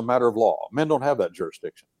as a matter of law. Men don't have that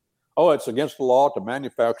jurisdiction. Oh, it's against the law to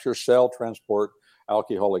manufacture, sell, transport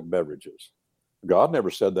alcoholic beverages. God never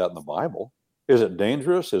said that in the Bible. Is it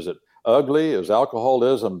dangerous? Is it ugly? Is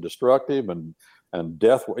alcoholism destructive and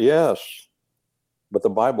death? Yes. But the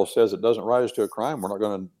Bible says it doesn't rise to a crime. We're not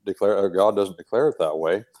going to declare, or God doesn't declare it that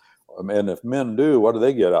way. And if men do, what do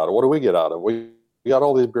they get out of it? What do we get out of it? We got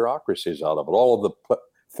all these bureaucracies out of it, all of the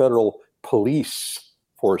federal police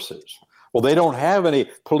forces. Well, they don't have any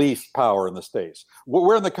police power in the states.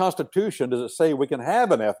 Where in the Constitution does it say we can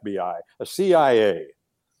have an FBI, a CIA,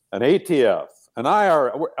 an ATF, an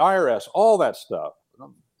IRS, all that stuff?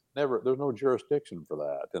 Never. There's no jurisdiction for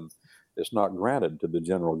that, and it's not granted to the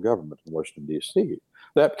general government in Washington, D.C.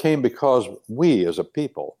 That came because we, as a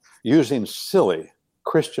people, using silly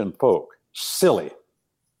Christian folk, silly,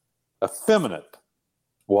 effeminate.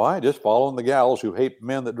 Why? Just following the gals who hate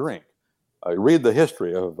men that drink. Read the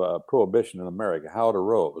history of prohibition in America, how it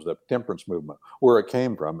arose, the temperance movement, where it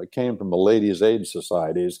came from. It came from the ladies' aid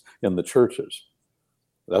societies in the churches.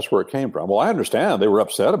 That's where it came from. Well, I understand they were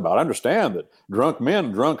upset about it. I understand that drunk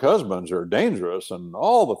men, drunk husbands are dangerous and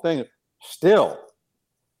all the things. Still,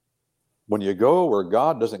 when you go where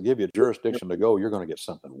God doesn't give you jurisdiction to go, you're going to get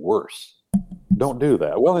something worse. Don't do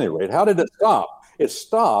that. Well, at any rate, how did it stop? It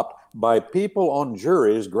stopped by people on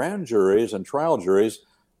juries, grand juries and trial juries.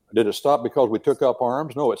 Did it stop because we took up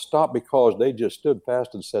arms? No, it stopped because they just stood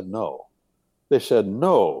fast and said no. They said,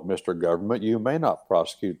 no, Mr. Government, you may not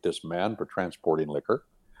prosecute this man for transporting liquor.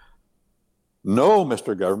 No,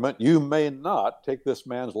 Mr. Government, you may not take this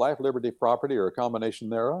man's life, liberty, property, or a combination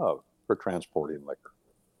thereof for transporting liquor.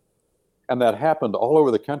 And that happened all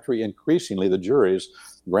over the country. Increasingly, the juries,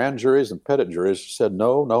 grand juries and petit juries said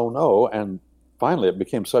no, no, no. And finally, it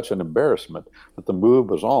became such an embarrassment that the move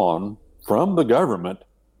was on from the government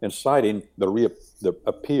inciting the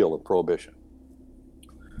appeal of prohibition.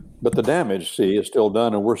 But the damage, see, is still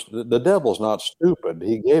done, and the devil's not stupid.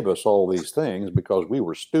 He gave us all these things because we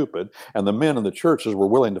were stupid, and the men in the churches were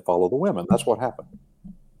willing to follow the women. That's what happened.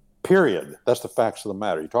 Period. That's the facts of the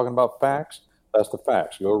matter. You talking about facts? That's the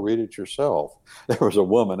facts. Go read it yourself. There was a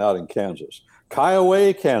woman out in Kansas,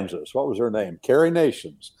 Kiowa, Kansas. What was her name? Carrie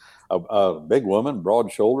Nations, a big woman,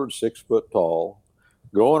 broad-shouldered, 6 foot tall,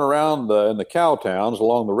 going around in the cow towns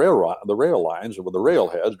along the rail lines with the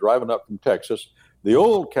railheads, driving up from Texas. The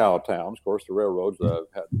old cow towns, of course, the railroads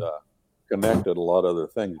had connected a lot of other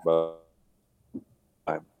things. But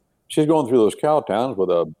she's going through those cow towns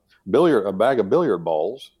with a bag of billiard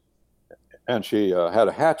balls, and she had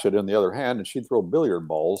a hatchet in the other hand, and she'd throw billiard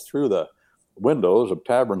balls through the windows of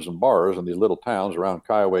taverns and bars in these little towns around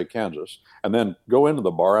Kiowa, Kansas, and then go into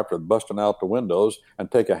the bar after busting out the windows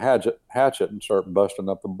and take a hatchet and start busting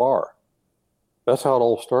up the bar. That's how it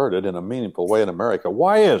all started in a meaningful way in America.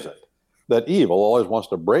 Why is it that evil always wants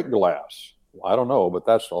to break glass? I don't know, but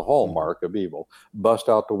that's the hallmark of evil. Bust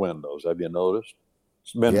out the windows. Have you noticed?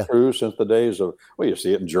 It's been true since the days of, well, you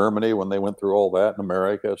see it in Germany when they went through all that, in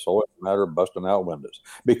America. It's always a matter of busting out windows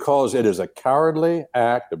because it is a cowardly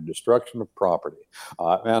act of destruction of property.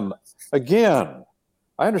 And again,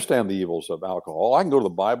 I understand the evils of alcohol. I can go to the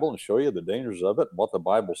Bible and show you the dangers of it, what the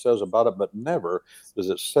Bible says about it, but never does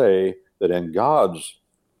it say that in God's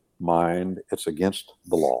mind, it's against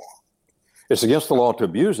the law. It's against the law to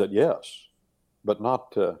abuse it, yes, but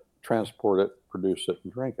not to transport it, produce it,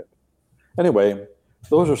 and drink it. Anyway,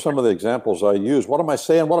 those are some of the examples I use. What am I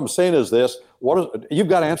saying? What I'm saying is this. You've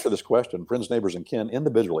got to answer this question, friends, neighbors, and kin,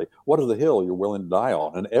 individually. What is the hill you're willing to die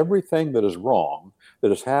on? And everything that is wrong,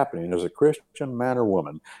 that is happening as a Christian man or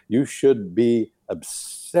woman, you should be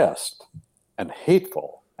obsessed and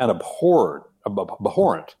hateful and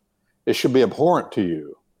abhorrent. It should be abhorrent to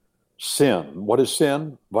you. Sin. What is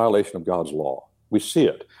sin? Violation of God's law. We see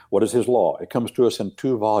it. What is his law? It comes to us in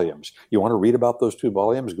 2 volumes. You want to read about those 2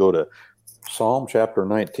 volumes? Go to Psalm chapter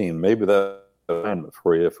 19. Maybe that's an assignment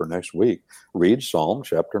for you for next week. Read Psalm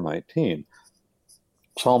chapter 19.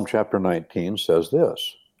 Psalm chapter 19 says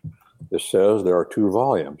this. It says there are 2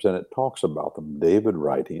 volumes, and it talks about them. David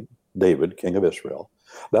writing, David, king of Israel.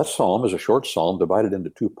 That psalm is a short psalm divided into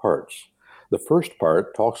 2 parts. The first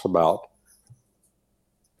part talks about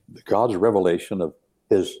God's revelation of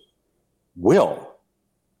his will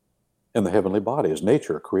in the heavenly bodies,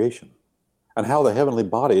 nature, creation, and how the heavenly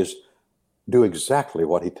bodies do exactly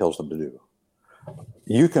what he tells them to do.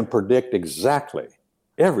 You can predict exactly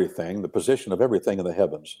everything, the position of everything in the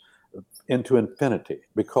heavens into infinity,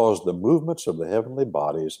 because the movements of the heavenly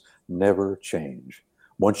bodies never change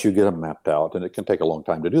once you get them mapped out. And it can take a long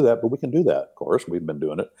time to do that, but we can do that, of course. We've been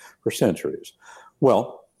doing it for centuries.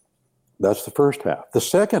 Well, That's the first half. The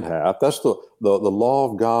second half, that's the law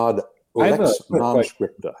of God, lex non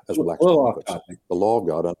scripta, as Blackstone puts it. The law of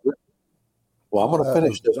God unwritten. Well, I'm going to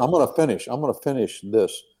finish this. I'm going to finish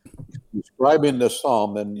this, describing this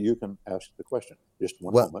psalm, then you can ask the question. Just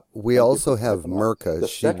one moment. We also have Mirka.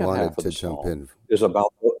 She wanted to jump in. Is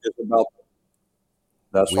about.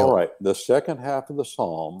 That's all right. The second half of the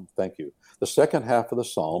psalm, thank you. The second half of the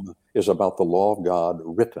psalm is about the law of God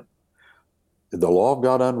written. The law of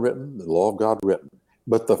God unwritten, the law of God written.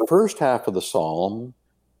 But the first half of the psalm,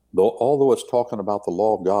 although it's talking about the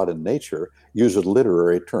law of God in nature, uses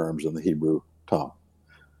literary terms in the Hebrew tongue.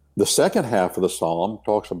 The second half of the psalm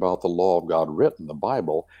talks about the law of God written, the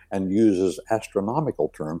Bible, and uses astronomical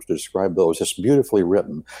terms to describe those. It's beautifully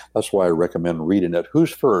written. That's why I recommend reading it.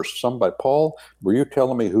 Who's first? Somebody. Paul, were you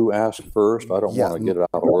telling me who asked first? I don't want to get it out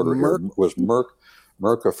of order here. Was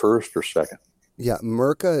Mirka first or second? Yeah,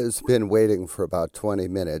 Mirka has been waiting for about 20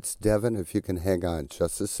 minutes. Devin, if you can hang on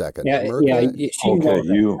just a second. Yeah, Mirka,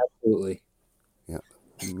 absolutely. Yeah,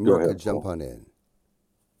 Mirka, jump on in.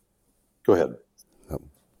 Go ahead.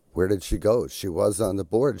 Where did she go? She was on the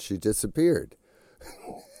board. She disappeared.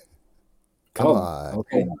 Come on.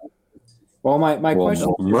 Okay. Well, my question.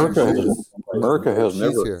 Mirka has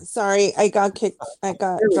never. Here. Sorry, I got kicked. I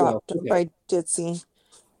got dropped by Jitsi.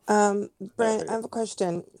 Brent, I have a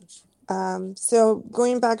question. So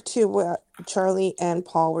going back to what Charlie and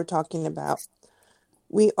Paul were talking about,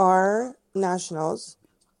 we are nationals,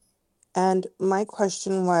 and my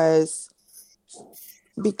question was,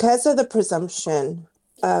 because of the presumption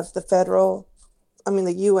of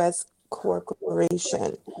the U.S.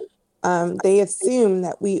 corporation, they assume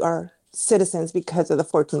that we are citizens because of the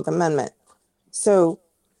 14th Amendment. So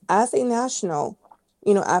as a national,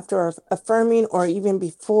 after affirming or even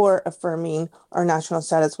before affirming our national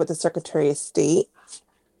status with the Secretary of State,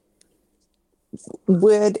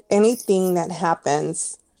 would anything that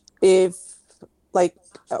happens, if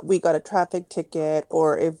we got a traffic ticket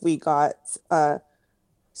or if we got a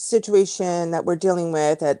situation that we're dealing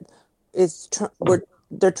with that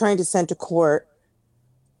they're trying to send to court,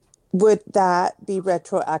 would that be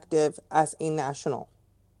retroactive as a national?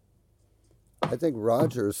 I think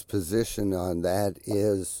Roger's position on that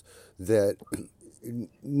is that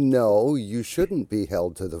no, you shouldn't be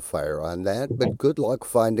held to the fire on that, but good luck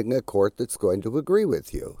finding a court that's going to agree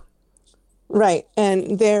with you. Right.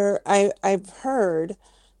 And I've heard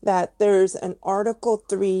that there's an Article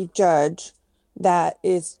 3 judge that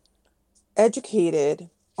is educated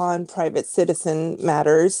on private citizen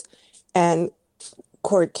matters and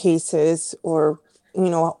court cases, or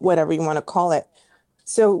whatever you want to call it.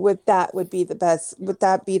 So would that be the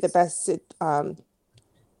best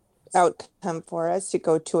outcome for us, to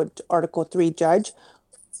go to an Article 3 judge?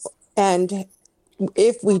 And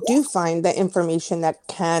if we do find the information that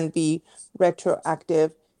can be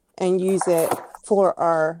retroactive and use it for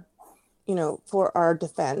our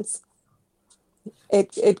defense,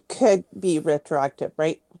 it could be retroactive,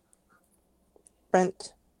 right,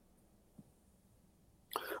 Brent?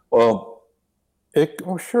 Well,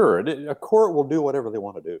 sure. A court will do whatever they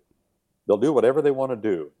want to do. They'll do whatever they want to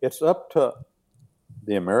do. It's up to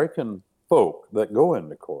the American folk that go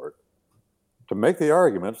into court to make the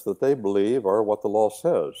arguments that they believe are what the law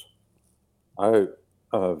says.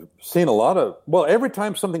 I've seen a lot of, every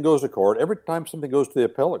time something goes to court, every time something goes to the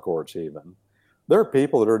appellate courts even, there are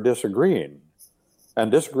people that are disagreeing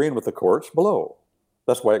with the courts below.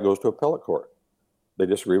 That's why it goes to appellate court. They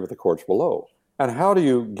disagree with the courts below. And how do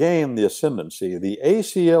you gain the ascendancy? The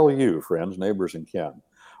ACLU, friends, neighbors, and kin,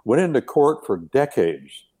 went into court for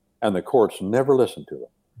decades, and the courts never listened to them.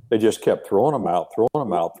 They just kept throwing them out,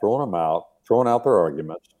 throwing out their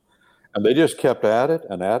arguments. And they just kept at it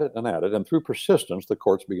and at it and at it. And through persistence, the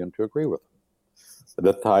courts began to agree with them.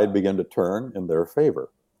 The tide began to turn in their favor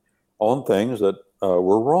on things that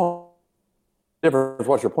were wrong. Difference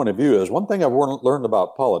what your point of view is. One thing I've learned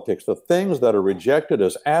about politics, the things that are rejected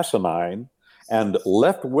as asinine and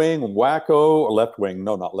left-wing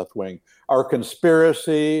are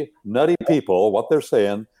conspiracy, nutty people, what they're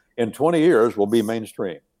saying, in 20 years will be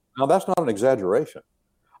mainstream. Now, that's not an exaggeration.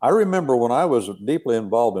 I remember when I was deeply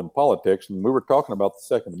involved in politics, and we were talking about the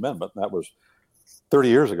Second Amendment, and that was 30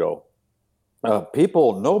 years ago.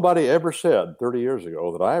 Nobody ever said 30 years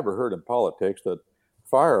ago that I ever heard in politics that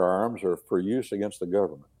firearms are for use against the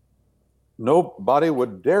government. Nobody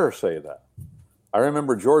would dare say that. I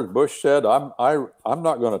remember George Bush said, I'm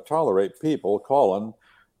not going to tolerate people calling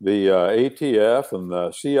the ATF and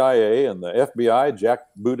the CIA and the FBI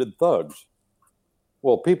jackbooted thugs.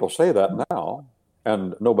 Well, people say that now,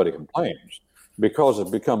 and nobody complains because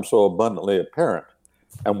it becomes so abundantly apparent.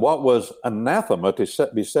 And what was anathema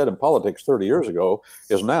to be said in politics 30 years ago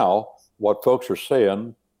is now what folks are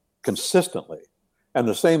saying consistently. And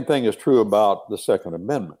the same thing is true about the Second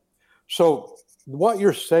Amendment. So what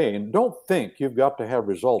you're saying, don't think you've got to have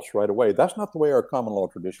results right away. That's not the way our common law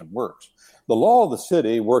tradition works. The law of the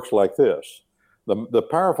city works like this. The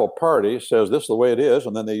powerful party says this is the way it is,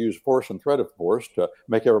 and then they use force and threat of force to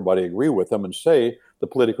make everybody agree with them and say the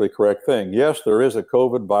politically correct thing. Yes, there is a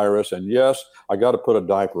COVID virus, and yes, I got to put a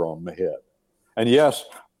diaper on my head. And yes,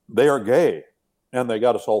 they are gay, and they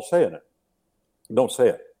got us all saying it. Don't say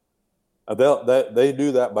it. They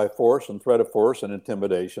do that by force and threat of force and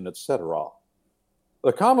intimidation, etc.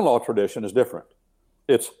 The common law tradition is different.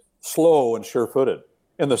 It's slow and sure-footed.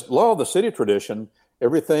 In the law of the city tradition,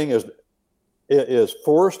 everything is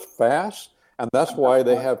forced fast, and that's why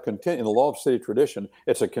they have in the law of city tradition,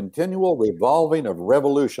 it's a continual revolving of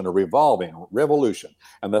revolution, a revolving revolution,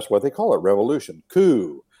 and that's what they call it, revolution,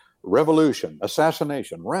 coup, revolution,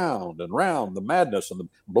 assassination, round and round, the madness and the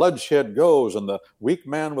bloodshed goes, and the weak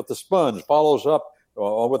man with the sponge follows up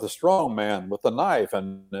with the strong man with the knife,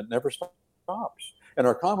 and it never stops. In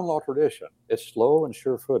our common law tradition, it's slow and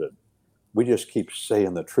sure-footed. We just keep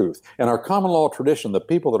saying the truth. In our common law tradition, the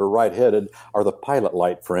people that are right-headed are the pilot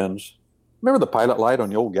light, friends. Remember the pilot light on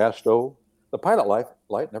the old gas stove? The pilot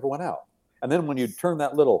light never went out. And then when you turn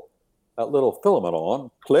that little filament on,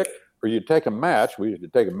 click, or you'd take a match, we used to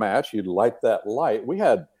take a match, you'd light that light. We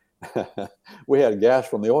had gas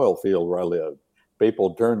from the oil field where I lived.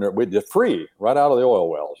 People turned just free, right out of the oil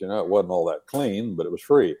wells. You know, it wasn't all that clean, but it was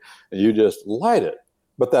free. And you just light it.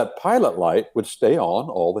 But that pilot light would stay on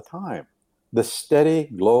all the time. The steady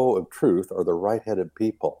glow of truth are the right-headed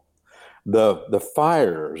people. The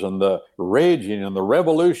fires and the raging and the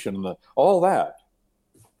revolution and all that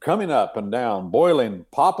coming up and down, boiling,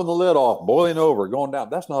 popping the lid off, boiling over, going down.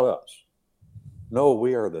 That's not us. No,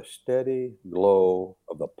 we are the steady glow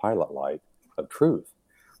of the pilot light of truth.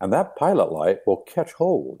 And that pilot light will catch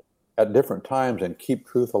hold at different times and keep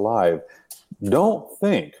truth alive. Don't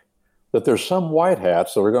think that there's some white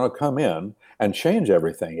hats that are going to come in and change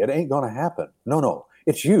everything. It ain't going to happen. No,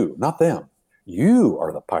 it's you, not them. You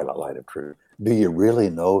are the pilot light of truth. Do you really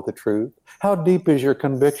know the truth? How deep is your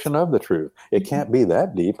conviction of the truth? It can't be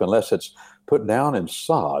that deep unless it's put down in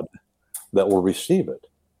sod that will receive it.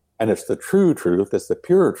 And it's the true truth, it's the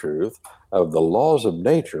pure truth of the laws of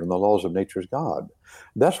nature, and the laws of nature's God.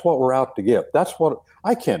 That's what we're out to get. That's what,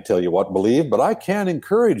 I can't tell you what to believe, but I can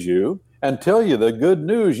encourage you and tell you the good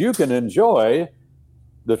news. You can enjoy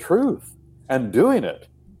the truth and doing it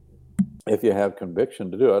if you have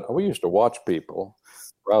conviction to do it. We used to watch people.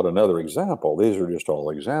 Out another example. These are just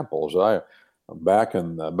all examples. Back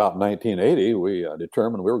in about 1980, we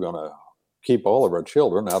determined we were going to keep all of our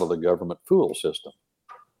children out of the government fool system.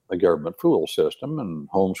 And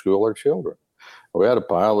homeschool our children. We had a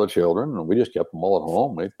pile of children, and we just kept them all at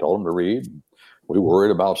home. We told them to read. We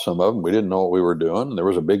worried about some of them. We didn't know what we were doing. There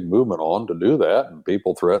was a big movement on to do that, and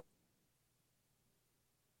people threatened.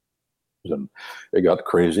 And it got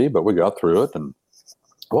crazy, but we got through it. And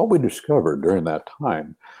what we discovered during that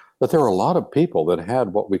time, that there were a lot of people that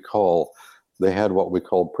had what we called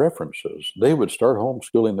preferences. They would start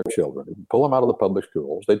homeschooling their children, pull them out of the public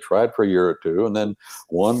schools. They'd try it for a year or two, and then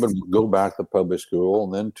one would go back to the public school,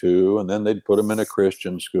 and then two, and then they'd put them in a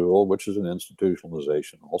Christian school, which is an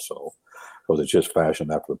institutionalization also, because it's just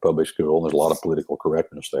fashioned after the public school, and there's a lot of political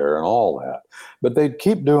correctness there and all that. But they'd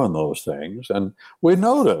keep doing those things, and we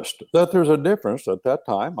noticed that there's a difference. At that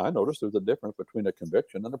time, I noticed there's a difference between a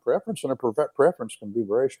conviction and a preference, and a preference can be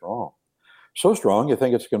very strong. So strong, you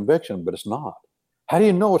think it's a conviction, but it's not. How do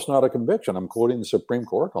you know it's not a conviction? I'm quoting the Supreme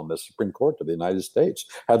Court on this. Supreme Court of the United States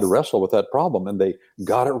had to wrestle with that problem, and they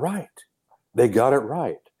got it right. They got it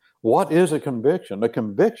right. What is a conviction? A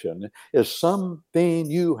conviction is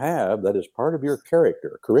something you have that is part of your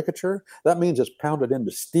character. Caricature, that means it's pounded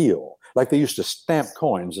into steel, like they used to stamp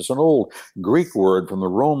coins. It's an old Greek word from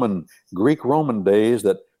the Greek-Roman days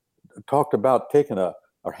that talked about taking a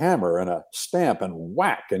hammer and a stamp and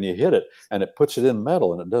whack, and you hit it, and it puts it in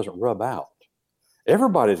metal, and it doesn't rub out.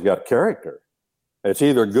 Everybody's got character. It's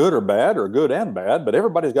either good or bad, or good and bad, but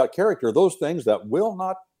everybody's got character. Those things that will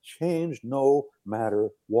not change no matter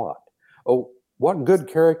what. Oh, what good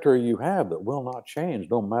character you have that will not change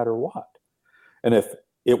no matter what? And if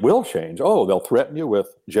it will change, they'll threaten you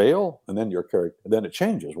with jail, and then your character, then it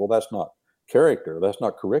changes. Well, that's not character. That's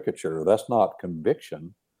not caricature. That's not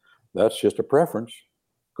conviction. That's just a preference.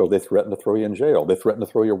 Because they threaten to throw you in jail. They threaten to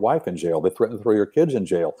throw your wife in jail. They threaten to throw your kids in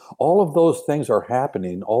jail. All of those things are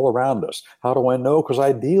happening all around us. How do I know? Because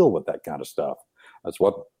I deal with that kind of stuff. That's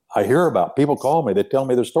what I hear about people call me. They tell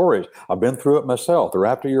me their stories. I've been through it myself. They're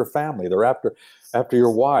after your family. They're after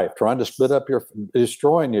your wife, trying to split up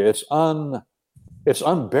destroying you. It's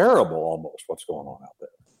unbearable almost what's going on out there.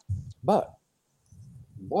 But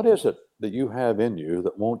what is it that you have in you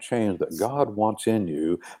that won't change, that God wants in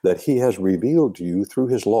you, that he has revealed to you through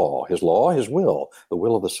his law, his will, the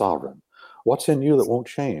will of the sovereign? What's in you that won't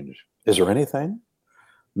change? Is there anything?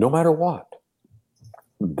 No matter what.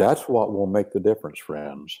 That's what will make the difference,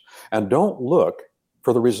 friends. And don't look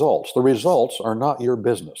for the results. The results are not your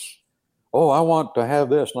business. Oh, I want to have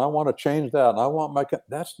this, and I want to change that, and I want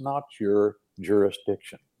that's not your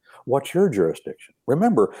jurisdiction. What's your jurisdiction?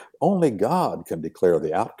 Remember, only God can declare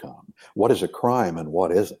the outcome. What is a crime and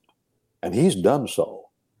what isn't? And he's done so.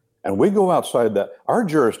 And we go outside that. Our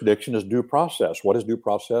jurisdiction is due process. What is due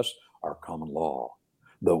process? Our common law.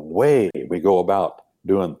 The way we go about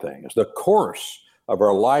doing things, the course of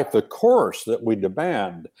our life, the course that we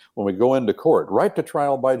demand when we go into court. Right to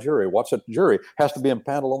trial by jury. What's a jury? Has to be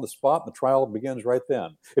impaneled on the spot, and the trial begins right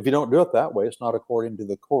then. If you don't do it that way, it's not according to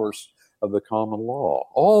the course of the common law.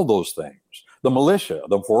 All those things. The militia,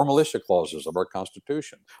 the 4 militia clauses of our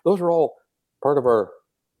Constitution. Those are all part of our,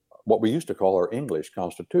 what we used to call our English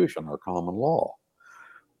Constitution, our common law.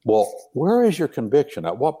 Well, where is your conviction?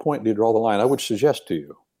 At what point do you draw the line? I would suggest to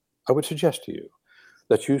you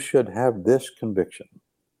that you should have this conviction.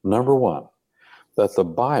 Number one, that the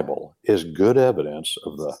Bible is good evidence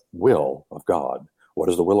of the will of God. What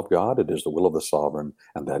is the will of God? It is the will of the sovereign,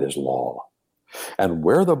 and that is law. And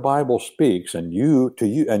where the Bible speaks, and you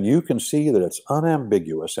can see that it's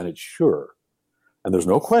unambiguous and it's sure, and there's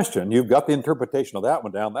no question, you've got the interpretation of that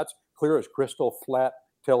one down. That's clear as crystal, flat,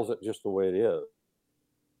 tells it just the way it is.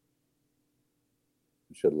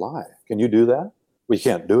 You should lie. Can you do that? We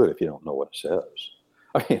can't do it if you don't know what it says.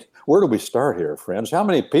 I mean, where do we start here, friends? How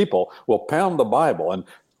many people will pound the Bible and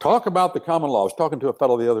talk about the common law? I was talking to a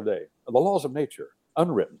fellow the other day. The laws of nature,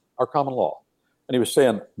 unwritten, our common law. And he was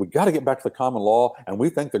saying, we got to get back to the common law, and we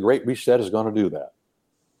think the Great Reset is going to do that.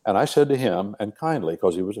 And I said to him, and kindly,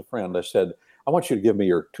 because he was a friend, I said, I want you to give me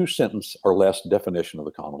your 2-sentence or less definition of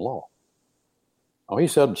the common law. Oh, he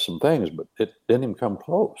said some things, but it didn't even come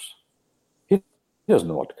close. He doesn't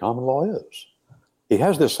know what the common law is. He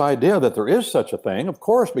has this idea that there is such a thing, of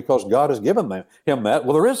course, because God has given him that.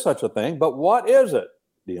 Well, there is such a thing, but what is it?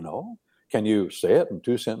 Do you know? Can you say it in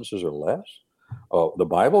 2 sentences or less? The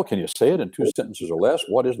Bible, can you say it in 2 sentences or less?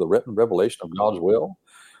 What is the written revelation of God's will?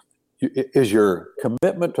 Is your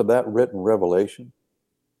commitment to that written revelation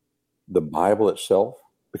the Bible itself?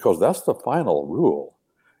 Because that's the final rule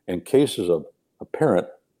in cases of apparent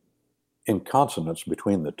inconsonance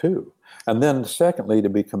between the two. And then secondly, to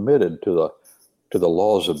be committed to the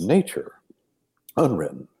laws of nature,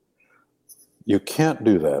 unwritten. You can't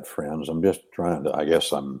do that, friends. I'm trying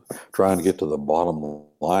to get to the bottom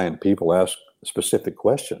line. People ask specific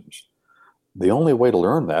questions. The only way to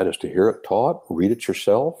learn that is to hear it taught, read it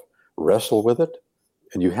yourself, wrestle with it.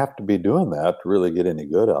 And you have to be doing that to really get any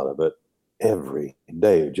good out of it every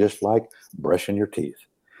day, just like brushing your teeth.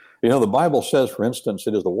 You know, the Bible says, for instance,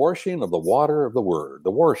 it is the washing of the water of the Word,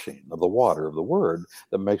 the washing of the water of the Word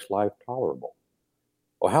that makes life tolerable.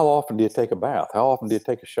 Well, how often do you take a bath? How often do you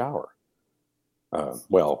take a shower?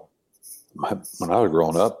 Well, when I was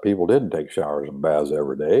growing up, people didn't take showers and baths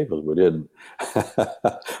every day because we didn't.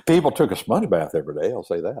 People took a sponge bath every day, I'll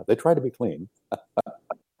say that. They tried to be clean.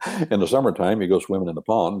 In the summertime, you go swimming in the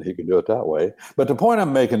pond. You can do it that way. But the point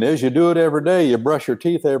I'm making is you do it every day. You brush your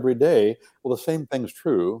teeth every day. Well, the same thing's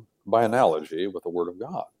true by analogy with the Word of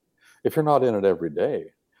God. If you're not in it every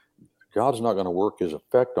day, God's not going to work his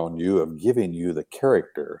effect on you of giving you the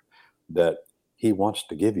character that he wants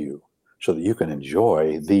to give you so that you can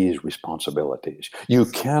enjoy these responsibilities. You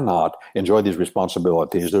cannot enjoy these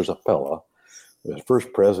responsibilities. There's a fella, the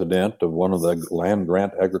first president of one of the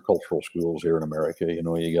land-grant agricultural schools here in America. You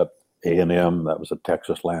know, you got A&M, that was a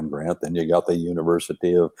Texas land grant. Then you got the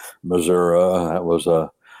University of Missouri, that was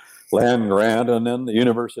a land grant. And then the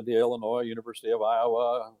University of Illinois, University of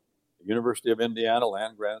Iowa, University of Indiana,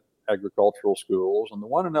 land grant agricultural schools. And the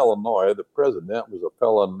one in Illinois, the president was a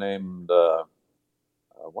fellow named,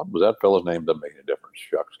 what was that fellow's name? Doesn't make any difference.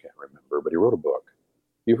 Shucks, can't remember. But he wrote a book.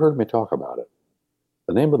 You've heard me talk about it.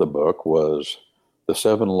 The name of the book was The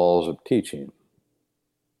 7 Laws of Teaching.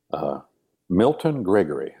 Milton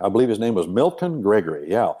Gregory. I believe his name was Milton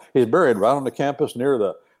Gregory. Yeah. He's buried right on the campus near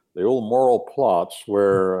the old Morrill plots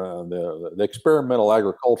where the experimental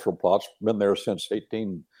agricultural plots been there since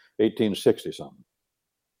 1860 something.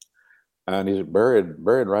 And he's buried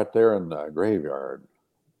right there in the graveyard.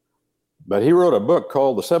 But he wrote a book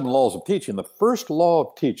called The 7 Laws of Teaching. The first law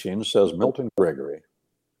of teaching, says Milton Gregory,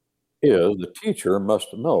 is the teacher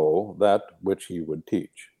must know that which he would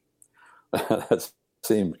teach. That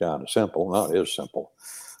seems kind of simple. No, it is simple.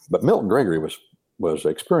 But Milton Gregory was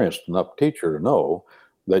experienced enough teacher to know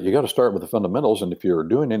that you got to start with the fundamentals, and if you're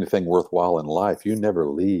doing anything worthwhile in life, you never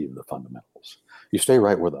leave the fundamentals. You stay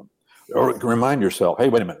right with them. Or remind yourself, hey,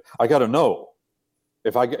 wait a minute, I got to know.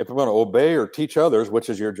 If I'm going to obey or teach others, which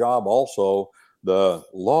is your job also, the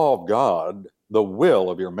law of God, the will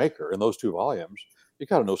of your maker in those 2 volumes, you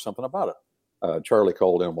got to know something about it. Charlie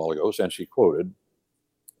called in a while ago, and she quoted,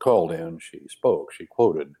 she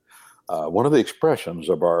quoted one of the expressions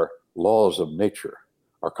of our laws of nature,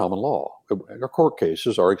 our common law. Our court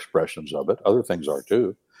cases are expressions of it. Other things are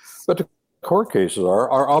too. But the court cases are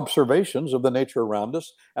our observations of the nature around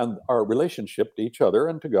us and our relationship to each other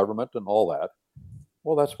and to government and all that.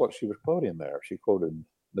 Well, that's what she was quoting there. She quoted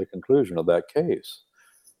the conclusion of that case.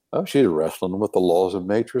 She's wrestling with the laws of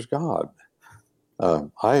nature's God.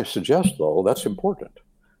 I suggest, though, that's important.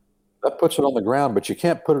 That puts it on the ground, but you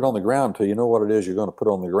can't put it on the ground until you know what it is you're going to put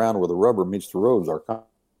on the ground where the rubber meets the roads, our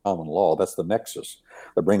common law. That's the nexus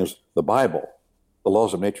that brings the Bible, the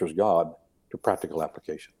laws of nature's God, to practical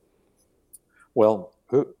application. Well,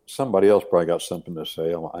 somebody else probably got something to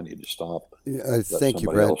say. I need to stop. Thank you,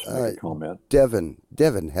 Brent.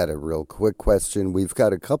 Devin had a real quick question. We've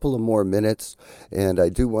got a couple of more minutes, and I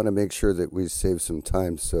do want to make sure that we save some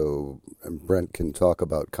time so Brent can talk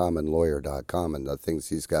about conbined and the things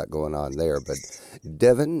he's got going on there. But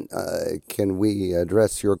Devin, can we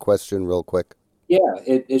address your question real quick? Yeah,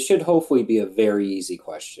 it should hopefully be a very easy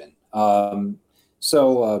question.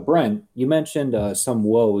 So, Brent, you mentioned some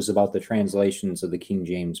woes about the translations of the King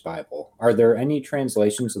James Bible. Are there any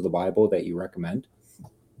translations of the Bible that you recommend?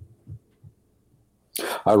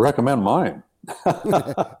 I recommend mine.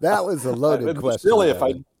 That was a loaded question. Silly if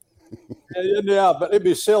I, yeah, but it'd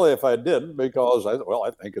be silly if I didn't, because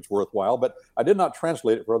I think it's worthwhile. But I did not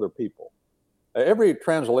translate it for other people. Every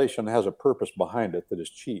translation has a purpose behind it that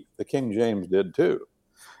is chief. The King James did too,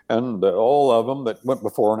 and all of them that went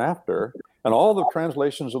before and after. And all the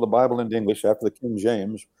translations of the Bible into English after the King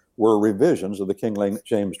James were revisions of the King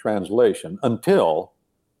James translation until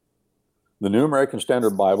the New American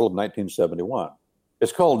Standard Bible of 1971.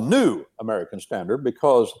 It's called New American Standard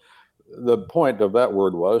because the point of that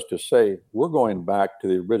word was to say, we're going back to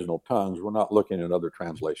the original tongues. We're not looking at other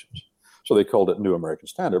translations. So they called it New American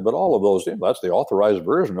Standard. But all of those, that's the authorized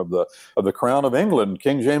version of the Crown of England,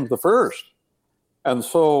 King James I. And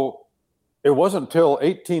so it wasn't until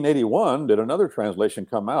 1881 did another translation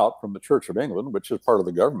come out from the Church of England, which is part of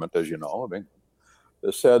the government, as you know, of England,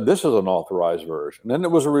 that said this is an authorized version. And it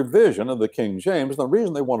was a revision of the King James. And the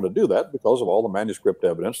reason they wanted to do that, because of all the manuscript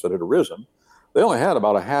evidence that had arisen, they only had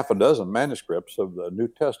about a half a dozen manuscripts of the New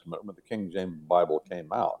Testament when the King James Bible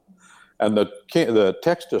came out. And the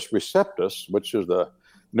Textus Receptus, which is the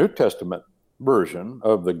New Testament version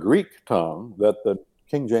of the Greek tongue that the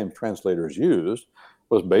King James translators used,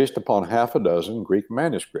 was based upon half a dozen Greek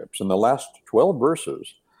manuscripts. In the last 12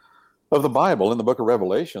 verses of the Bible in the book of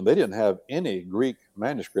Revelation, they didn't have any Greek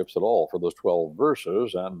manuscripts at all for those 12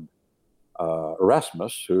 verses. And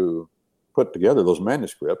Erasmus, who put together those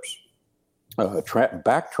manuscripts,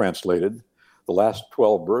 back-translated the last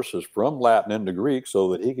 12 verses from Latin into Greek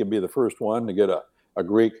so that he could be the first one to get a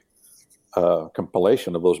Greek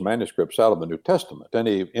compilation of those manuscripts out of the New Testament. And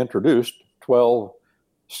he introduced 12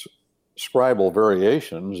 scribal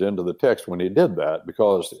variations into the text when he did that,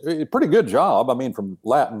 because pretty good job. I mean, from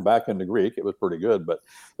Latin back into Greek, it was pretty good, but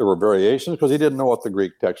there were variations because he didn't know what the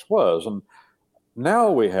Greek text was. And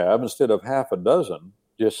now we have, instead of half a dozen,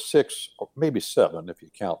 just 6 or maybe 7, if you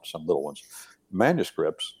count some little ones,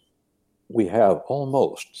 manuscripts. We have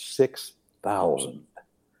almost 6,000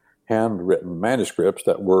 handwritten manuscripts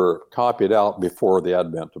that were copied out before the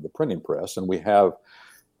advent of the printing press. And we have,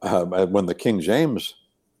 when the King James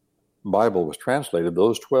Bible was translated,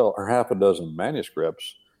 those 12 or half a dozen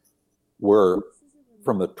manuscripts were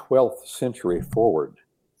from the 12th century forward.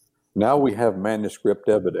 Now we have manuscript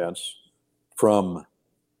evidence from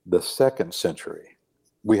the 2nd century.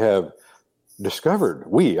 We have discovered,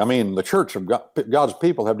 the Church of God's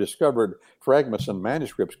people have discovered fragments and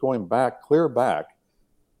manuscripts going back, clear back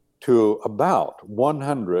to about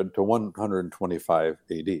 100 to 125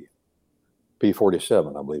 AD. P47,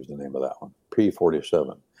 I believe is the name of that one.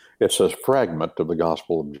 P47. It's a fragment of the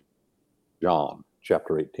Gospel of John,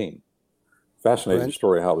 chapter 18. Fascinating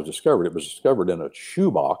story how it was discovered. It was discovered in a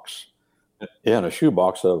shoebox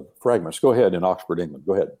of fragments. Go ahead, in Oxford, England.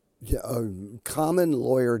 Go ahead. Yeah,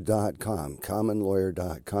 commonlawyer.com.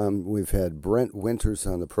 Commonlawyer.com. We've had Brent Winters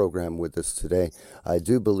on the program with us today. I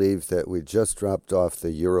do believe that we just dropped off the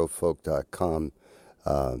Eurofolk.com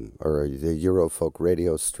or the Eurofolk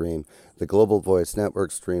radio stream. The Global Voice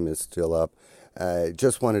Network stream is still up.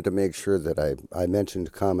 Just wanted to make sure that I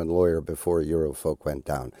mentioned Common Lawyer before Eurofolk went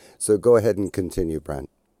down. So go ahead and continue, Brent.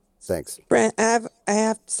 Thanks. Brent, I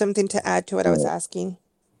have something to add to what I was asking.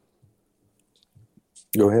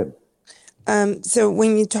 Go ahead. So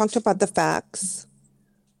when you talked about the facts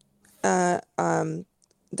that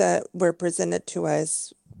were presented to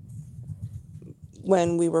us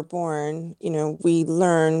when we were born, we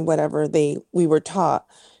learn whatever we were taught.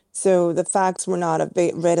 So the facts were not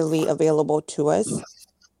readily available to us.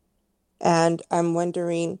 And I'm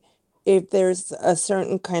wondering if there's a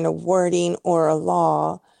certain kind of wording or a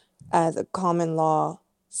law as a common law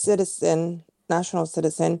citizen, national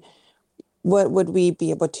citizen, what would we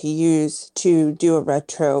be able to use to do a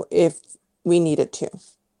retro if we needed to?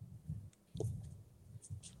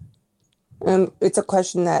 It's a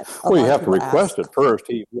question that you have to request it first.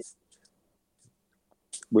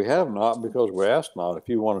 We have not, because we asked not. If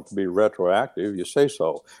you want it to be retroactive, you say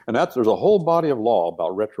so. And there's a whole body of law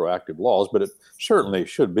about retroactive laws, but it certainly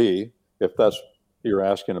should be, if you're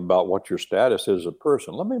asking about what your status is as a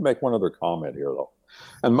person. Let me make one other comment here, though.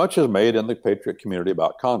 And much is made in the patriot community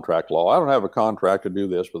about contract law. I don't have a contract to do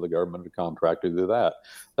this with the government, a contract to do that.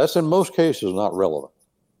 That's in most cases not relevant,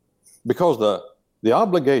 because the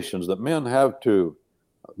obligations that men have to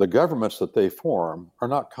the governments that they form are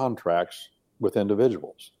not contracts with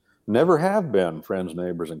individuals. Never have been, friends,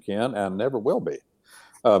 neighbors, and kin, and never will be.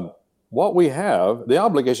 What we have, the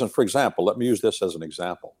obligation, for example, let me use this as an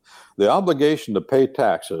example. The obligation to pay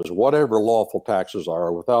taxes, whatever lawful taxes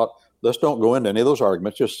are, let's don't go into any of those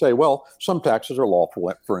arguments, just say, well, some taxes are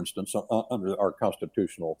lawful, for instance, under our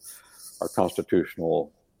constitutional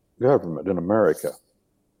government in America.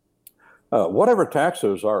 Whatever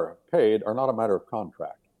taxes are paid are not a matter of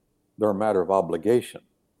contract. They're a matter of obligation.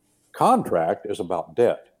 Contract is about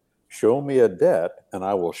debt. Show me a debt and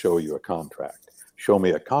I will show you a contract. Show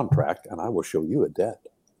me a contract and I will show you a debt.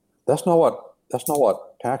 That's not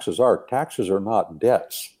what taxes are. Taxes are not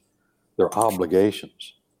debts. They're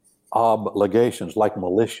obligations. Obligations like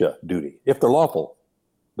militia duty. If they're lawful,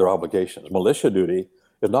 they're obligations. Militia duty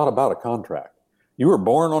is not about a contract. You were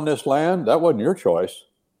born on this land, that wasn't your choice.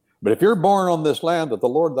 But if you're born on this land that the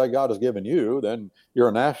Lord thy God has given you, then you're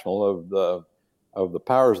a national of the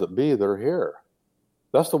powers that be that are here.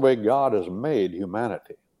 That's the way God has made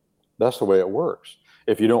humanity. That's the way it works.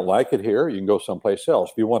 If you don't like it here, you can go someplace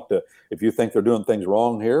else. If you think they're doing things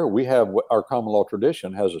wrong here, our common law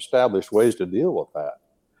tradition has established ways to deal with that.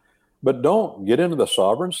 But don't get into the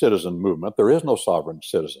sovereign citizen movement. There is no sovereign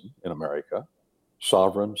citizen in America.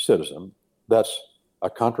 Sovereign citizen, that's a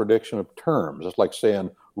contradiction of terms. It's like saying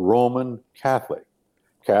Roman Catholic.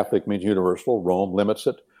 Catholic means universal. Rome limits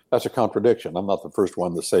it. That's a contradiction. I'm not the first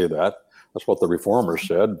one to say that. That's what the reformers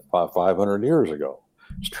said 500 years ago.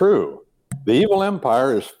 It's true. The evil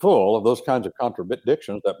empire is full of those kinds of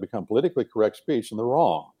contradictions that become politically correct speech, and they're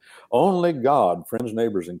wrong. Only God, friends,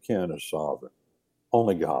 neighbors, and kin, is sovereign.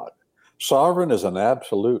 Only God. Sovereign is an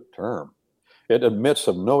absolute term. It admits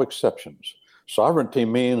of no exceptions. Sovereignty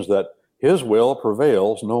means that his will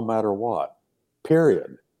prevails no matter what,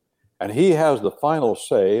 period. And he has the final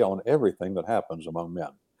say on everything that happens among men.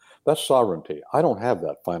 That's sovereignty. I don't have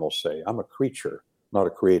that final say. I'm a creature, not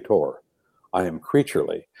a creator. I am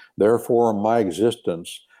creaturely. Therefore, my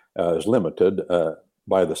existence is limited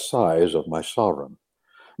by the size of my sovereign.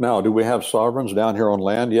 Now, do we have sovereigns down here on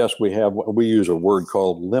land? Yes, we have. We use a word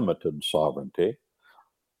called limited sovereignty.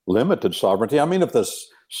 Limited sovereignty. I mean, if the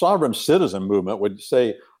sovereign citizen movement would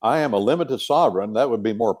say, I am a limited sovereign, that would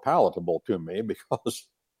be more palatable to me, because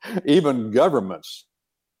even governments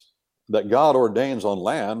that God ordains on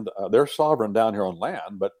land, they're sovereign down here on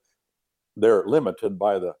land, but they're limited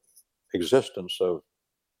by the existence of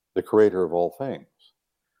the creator of all things.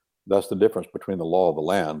 That's the difference between the law of the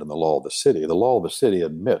land and the law of the city. The law of the city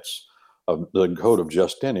admits, the Code of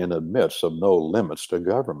Justinian admits of no limits to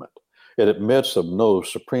government. It admits of no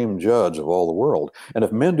supreme judge of all the world. And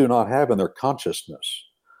if men do not have in their consciousness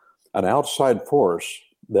an outside force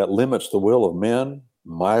that limits the will of men,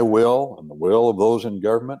 my will, and the will of those in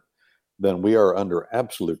government, then we are under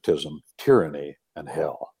absolutism, tyranny, and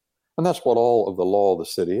hell. And that's what all of the law of the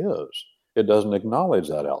city is. It doesn't acknowledge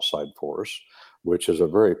that outside force, which is a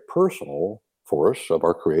very personal force of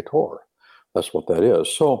our creator. That's what that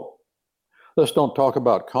is. So let's don't talk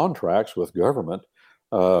about contracts with government.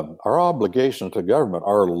 Our obligations to government,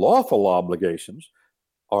 our lawful obligations,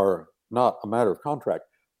 are not a matter of contract.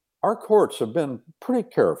 Our courts have been pretty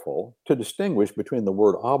careful to distinguish between the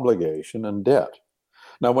word obligation and debt.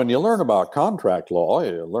 Now, when you learn about contract law,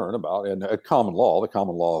 you learn about, in common law, the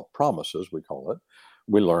common law of promises, we call it,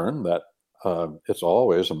 we learn that it's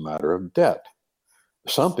always a matter of debt.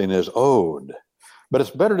 Something is owed. But it's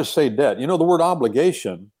better to say debt. You know, the word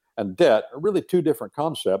obligation and debt are really two different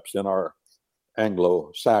concepts in our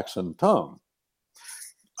Anglo-Saxon tongue.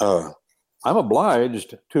 I'm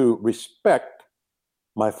obliged to respect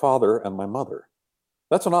my father and my mother.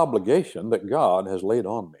 That's an obligation that God has laid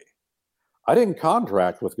on me. I didn't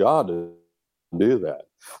contract with God to do that.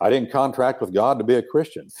 I didn't contract with God to be a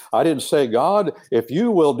Christian. I didn't say, God, if you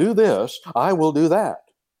will do this, I will do that.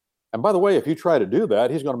 And by the way, if you try to do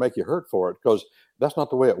that, he's going to make you hurt for it, because that's not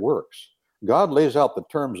the way it works. God lays out the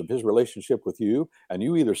terms of his relationship with you, and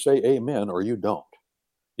you either say amen or you don't.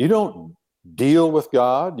 You don't deal with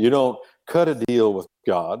God. You don't cut a deal with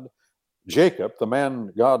God. Jacob, the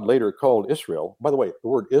man God later called Israel, by the way, the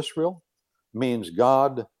word Israel means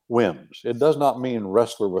God wins. It does not mean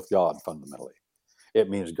wrestler with God fundamentally. It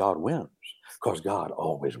means God wins, because God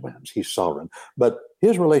always wins. He's sovereign. But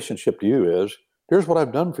his relationship to you is, here's what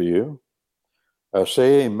I've done for you.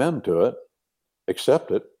 Say amen to it.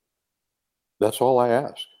 Accept it. That's all I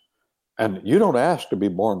ask. And you don't ask to be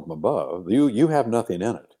born from above. You have nothing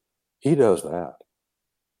in it. He does that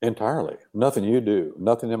entirely. Nothing you do.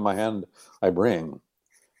 Nothing in my hand I bring.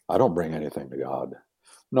 I don't bring anything to God.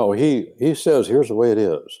 No, he says, here's the way it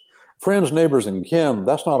is. Friends, neighbors, and kin,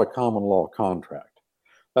 that's not a common law contract.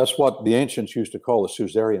 That's what the ancients used to call a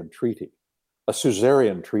suzerain treaty. A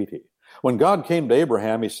suzerain treaty. When God came to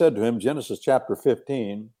Abraham, he said to him, Genesis chapter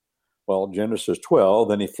 15, well, Genesis 12,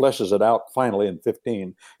 then he fleshes it out finally in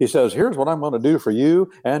 15. He says, here's what I'm going to do for you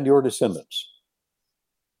and your descendants.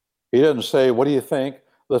 He didn't say, what do you think?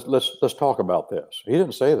 Let's talk about this. He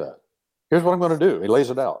didn't say that. Here's what I'm going to do. He lays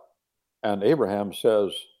it out. And Abraham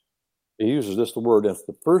says, he uses the word, it's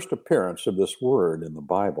the first appearance of this word in the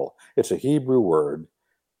Bible. It's a Hebrew word.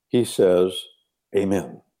 He says,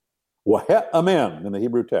 amen. Wahet amen in the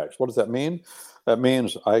Hebrew text. What does that mean? That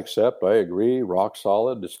means I accept, I agree, rock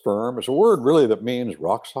solid, it's firm. It's a word really that means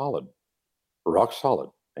rock solid. Rock solid.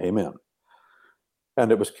 Amen.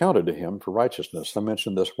 And it was counted to him for righteousness. I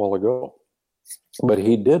mentioned this a while ago. But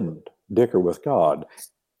he didn't dicker with God.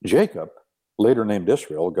 Jacob, later named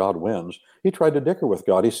Israel, God wins, he tried to dicker with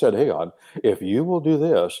God. He said, hey, God, if you will do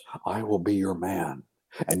this, I will be your man,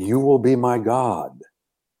 and you will be my God.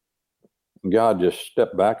 And God just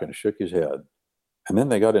stepped back and shook his head. And then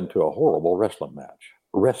they got into a horrible wrestling match.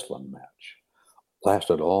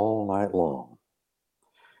 Lasted all night long.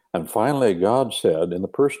 And finally, God said, in the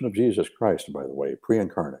person of Jesus Christ, by the way,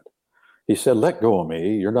 pre-incarnate, he said, let go of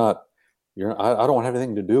me. I don't have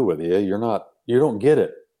anything to do with you. You don't get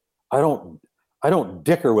it. I don't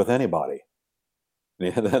dicker with anybody.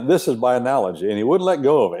 This is by analogy. And he wouldn't let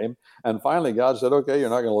go of him. And finally, God said, okay, you're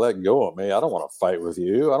not going to let go of me. I don't want to fight with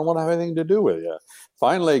you. I don't want to have anything to do with you.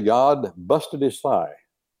 Finally, God busted his thigh,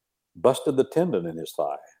 busted the tendon in his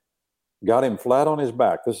thigh, got him flat on his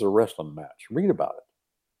back. This is a wrestling match. Read about it.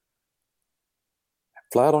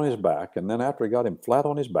 Flat on his back. And then after he got him flat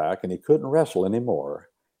on his back and he couldn't wrestle anymore,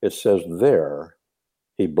 it says there,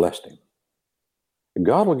 he blessed him.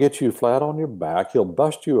 God will get you flat on your back. He'll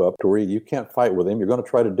bust you up to where you can't fight with him. You're going to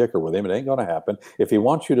try to dicker with him. It ain't going to happen. If he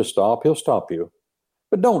wants you to stop, he'll stop you.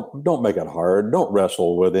 But don't make it hard. Don't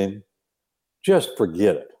wrestle with him. Just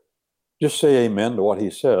forget it. Just say amen to what he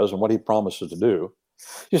says and what he promises to do.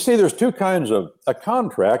 You see, there's two kinds of, a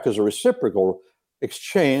contract is a reciprocal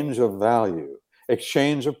exchange of value,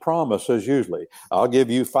 exchange of promises usually. I'll give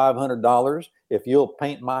you $500 if you'll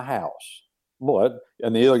paint my house. What?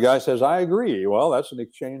 And the other guy says, I agree. Well, that's an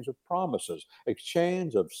exchange of promises,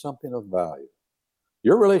 exchange of something of value.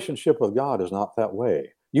 Your relationship with God is not that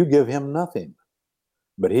way. You give him nothing,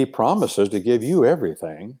 but he promises to give you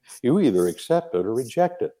everything. You either accept it or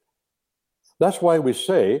reject it. That's why we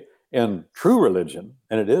say in true religion,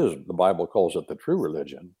 and it is, the Bible calls it the true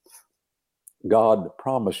religion, God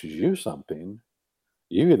promises you something.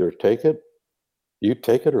 You either take it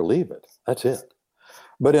or leave it. That's it.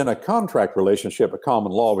 But in a contract relationship, a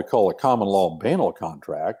common law, we call a common law banal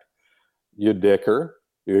contract. You dicker,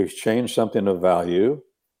 you exchange something of value,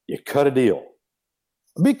 you cut a deal.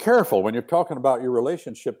 Be careful when you're talking about your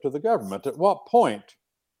relationship to the government. At what point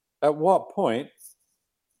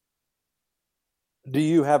do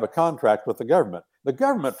you have a contract with the government? The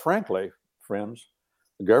government, frankly, friends,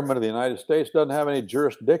 the government of the United States doesn't have any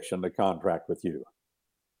jurisdiction to contract with you.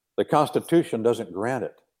 The Constitution doesn't grant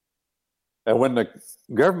it. And when the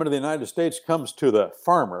government of the United States comes to the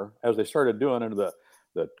farmer, as they started doing under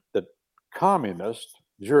the communist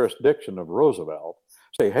jurisdiction of Roosevelt,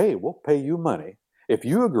 say, hey, we'll pay you money if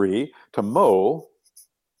you agree to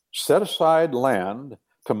set aside land,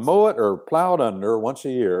 to mow it or plow it under once a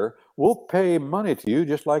year. we'll pay money to you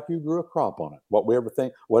just like you grew a crop on it.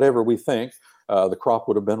 Whatever we think the crop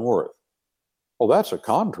would have been worth. Well, that's a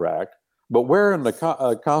contract. But where in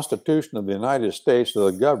the Constitution of the United States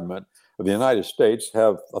does the government of the United States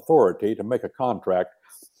have authority to make a contract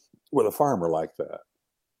with a farmer like that?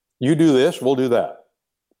 You do this, we'll do that.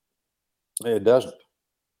 It doesn't.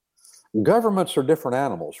 Governments are different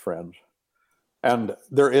animals, friends. And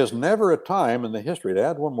there is never a time in the history, to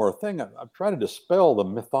add one more thing, I'm trying to dispel the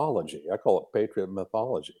mythology. I call it patriot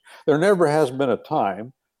mythology. There never has been a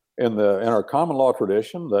time in our common law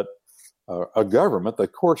tradition that a government, the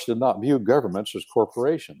courts did not view governments as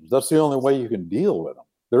corporations. That's the only way you can deal with them.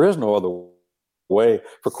 There is no other way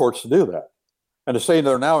for courts to do that. And to say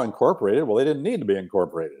they're now incorporated, well, they didn't need to be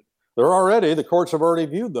incorporated. The courts have already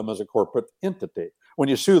viewed them as a corporate entity. When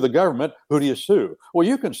you sue the government, who do you sue? Well,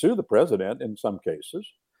 you can sue the president in some cases,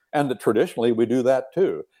 and traditionally we do that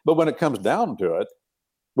too. But when it comes down to it,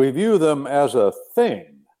 we view them as a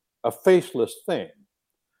thing, a faceless thing.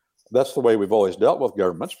 That's the way we've always dealt with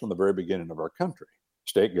governments from the very beginning of our country.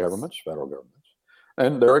 State governments, federal governments.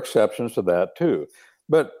 And there are exceptions to that too.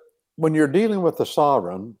 But when you're dealing with the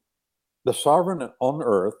sovereign on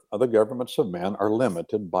earth, the governments of men are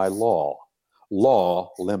limited by law.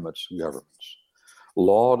 Law limits governments. The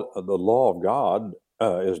law of God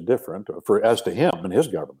is different as to him and his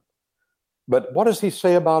government. But what does he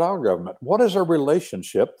say about our government? What is our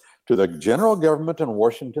relationship to the general government in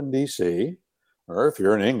Washington, D.C., or if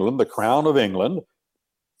you're in England, the Crown of England,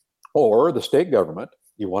 or the state government?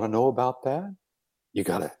 You want to know about that? You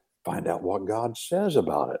got to find out what God says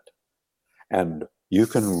about it. And you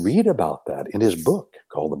can read about that in his book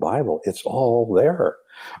called the Bible. It's all there.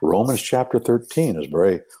 Romans chapter 13 is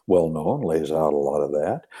very well known, lays out a lot of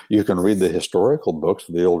that. You can read the historical books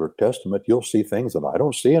of the Older Testament. You'll see things that I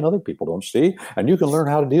don't see and other people don't see. And you can learn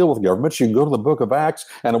how to deal with governments. You can go to the book of Acts,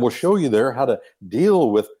 and it will show you there how to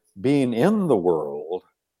deal with being in the world,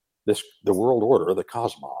 the world order, the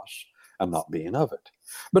cosmos, and not being of it.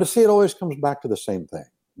 But see, it always comes back to the same thing,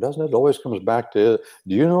 doesn't it? It always comes back to,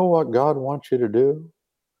 do you know what God wants you to do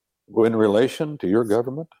in relation to your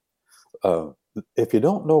government? If you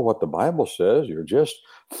don't know what the Bible says, you're just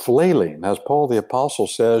flailing. As Paul the Apostle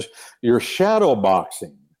says, you're shadow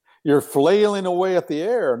boxing. You're flailing away at the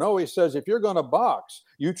air. No, he says, if you're going to box,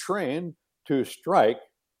 you train to strike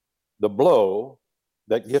the blow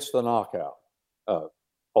that gets the knockout.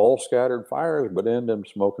 All scattered fires, but end in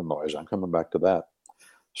smoke and noise. I'm coming back to that.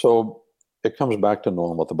 So it comes back to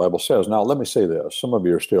knowing what the Bible says. Now, let me say this. Some of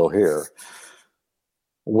you are still here.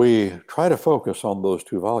 We try to focus on those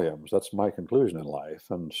two volumes. That's my conclusion in life.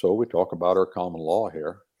 And so we talk about our common law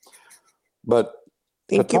here. But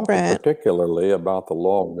Thank you, Brent. Particularly about the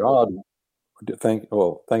law of God,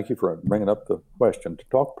 thank you for bringing up the question. To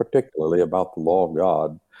talk particularly about the law of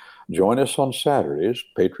God, join us on Saturdays,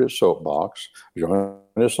 Patriot Soapbox. Join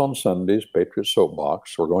us on Sundays, Patriot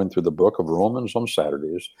Soapbox. We're going through the book of Romans on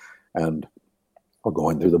Saturdays, and we're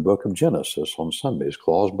going through the book of Genesis on Sundays,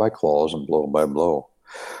 clause by clause and blow by blow.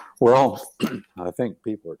 Well, I think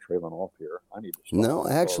people are trailing off here. I need to stop. No,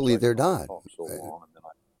 actually, they're not.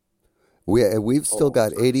 We've still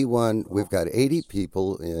got 81. We've got 80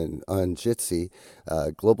 people on Jitsi.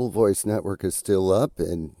 Global Voice Network is still up,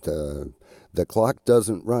 and the clock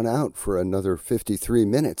doesn't run out for another 53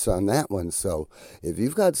 minutes on that one. So if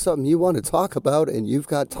you've got something you want to talk about and you've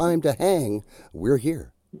got time to hang, we're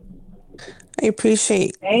here. I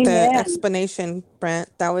appreciate the explanation, Brent.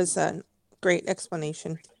 That was a great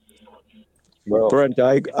explanation. Well, Brent,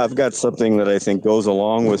 I've got something that I think goes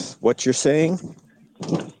along with what you're saying.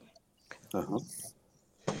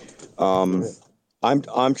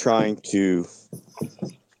 I'm trying to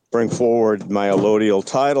bring forward my allodial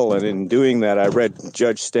title, and in doing that, I read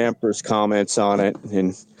Judge Stamper's comments on it.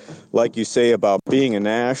 And like you say about being a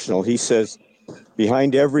national, he says,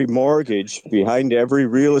 behind every mortgage, behind every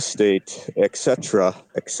real estate, etc.,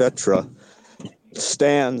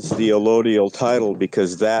 stands the allodial title,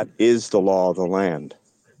 because that is the law of the land.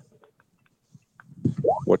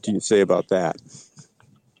 What do you say about that?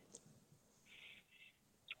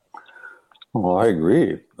 Well, I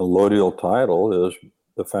agree. The allodial title is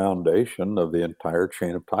the foundation of the entire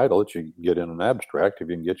chain of title that you can get in an abstract if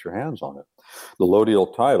you can get your hands on it. The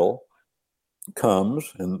allodial title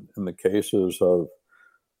comes in the cases of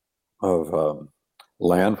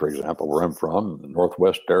land, for example, where I'm from, the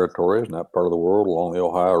Northwest Territories, and that part of the world along the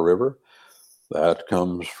Ohio River. That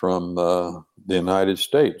comes from the United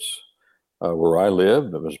States. Where I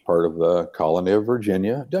lived, it was part of the colony of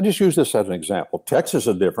Virginia. I just use this as an example. Texas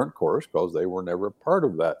is different, of course, because they were never part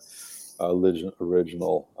of that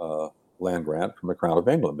original land grant from the Crown of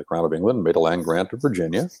England. The Crown of England made a land grant to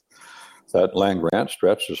Virginia. That land grant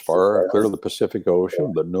stretched as far clear to the Pacific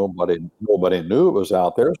Ocean, but nobody knew it was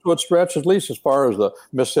out there. So it stretched at least as far as the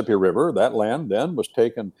Mississippi River. That land then was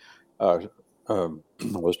taken,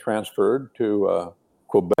 was transferred to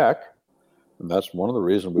Quebec, and that's one of the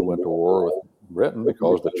reasons we went to war with Britain,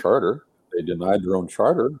 because the charter, they denied their own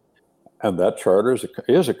charter, and that charter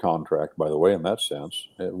is a contract, by the way, in that sense.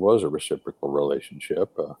 It was a reciprocal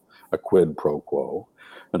relationship, a quid pro quo,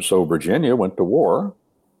 and so Virginia went to war.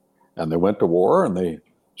 And they went to war, and they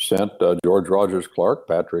sent George Rogers Clark,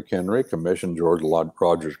 Patrick Henry, commissioned George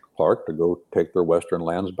Rogers Clark to go take their western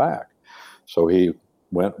lands back. So he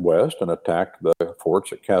went west and attacked the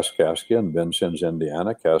forts at Kaskaskia and Vincennes,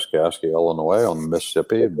 Indiana, Kaskaskia, Illinois, on the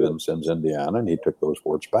Mississippi, Vincennes, Indiana, and he took those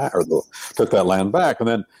forts back, or took that land back.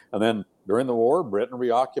 And then during the war, Britain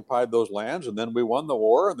reoccupied those lands, and then we won the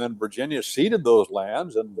war, and then Virginia ceded those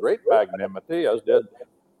lands in great magnanimity, as did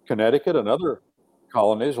Connecticut and other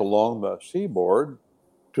colonies along the seaboard,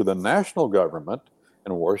 to the national government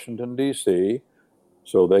in Washington, D.C.,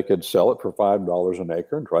 so they could sell it for $5 an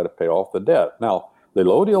acre and try to pay off the debt. Now, the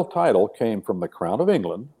allodial title came from the Crown of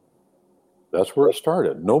England. That's where it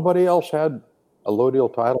started. Nobody else had a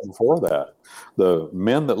allodial title before that. The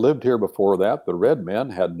men that lived here before that, the red men,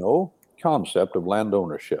 had no concept of land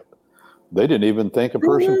ownership. They didn't even think a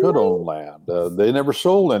person could own land. They never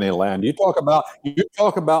sold any land. You talk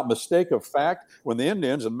about mistake of fact. When the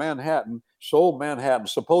Indians in Manhattan sold Manhattan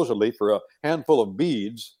supposedly for a handful of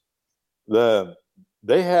beads,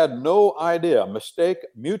 they had no idea.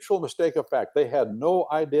 Mutual mistake of fact. They had no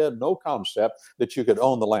idea, no concept that you could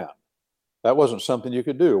own the land. That wasn't something you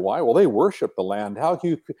could do. Why? Well, they worship the land. How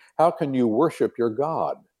can you worship your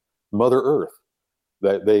God, Mother Earth?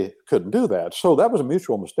 They couldn't do that. So that was a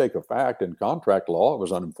mutual mistake of fact. In contract law, it was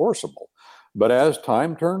unenforceable. But as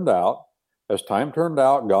time turned out,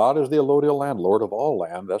 God is the allodial landlord of all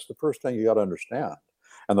land. That's the first thing you got to understand.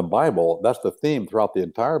 And the Bible, that's the theme throughout the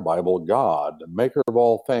entire Bible. God, the maker of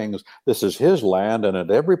all things, this is his land. And at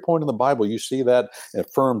every point in the Bible, you see that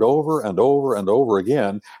affirmed over and over and over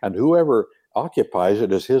again. And whoever occupies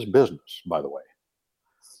it is his business, by the way.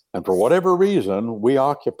 And for whatever reason, we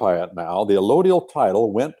occupy it now. The allodial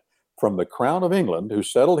title went from the Crown of England, who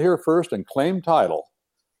settled here first and claimed title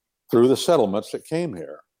through the settlements that came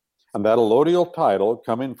here. And that allodial title,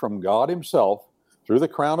 coming from God himself through the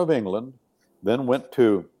Crown of England, then went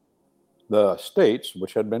to the states,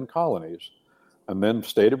 which had been colonies. And then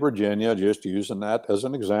state of Virginia, just using that as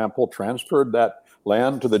an example, transferred that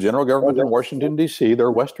land to the general government in Washington, D.C.,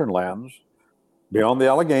 their western lands, beyond the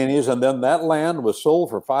Alleghenies, and then that land was sold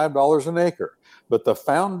for $5 an acre. But the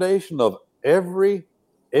foundation of every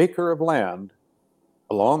acre of land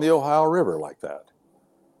along the Ohio River like that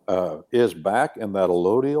is back in that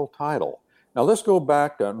allodial title. Now let's go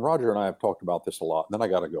back to, and Roger and I have talked about this a lot, and then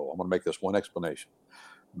I got to go. I'm going to make this one explanation.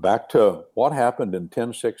 Back to what happened in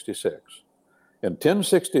 1066. In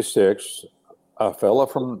 1066, a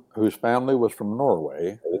fellow whose family was from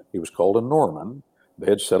Norway, he was called a Norman. They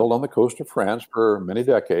had settled on the coast of France for many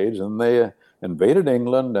decades, and they invaded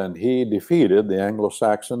England, and he defeated the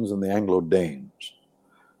Anglo-Saxons and the Anglo-Danes.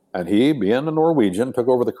 And he, being a Norwegian, took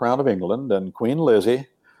over the Crown of England, and Queen Lizzie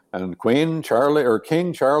and King Charlie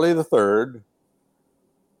III.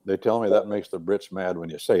 They tell me that makes the Brits mad when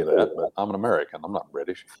you say that, but I'm an American. I'm not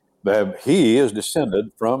British. But he is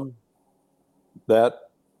descended from that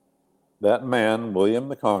man, William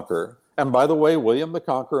the Conqueror. And by the way, William the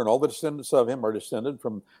Conqueror and all the descendants of him are descended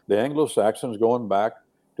from the Anglo-Saxons going back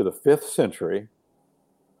to the 5th century.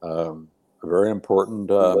 A very important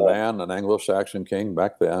man, an Anglo-Saxon king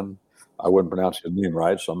back then. I wouldn't pronounce his name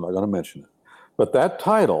right, so I'm not going to mention it. But that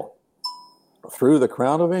title, through the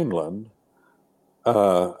Crown of England,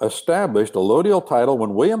 established a allodial title.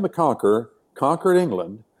 When William the Conqueror conquered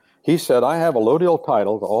England, he said, I have a allodial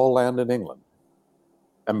title to all land in England.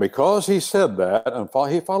 And because he said that, and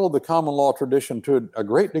he followed the common law tradition to a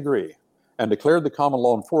great degree and declared the common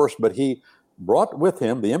law in force, but he brought with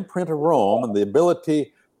him the imprint of Rome and the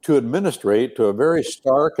ability to administrate to a very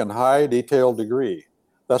stark and high detailed degree.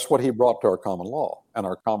 That's what he brought to our common law and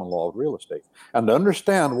our common law of real estate. And to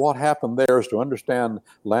understand what happened there is to understand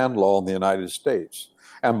land law in the United States.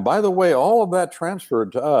 And by the way, all of that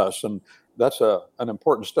transferred to us, and that's an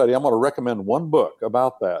important study. I'm going to recommend one book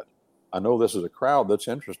about that. I know this is a crowd that's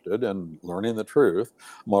interested in learning the truth.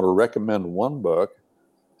 I'm going to recommend one book,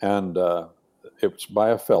 and it's by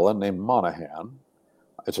a fella named Monahan.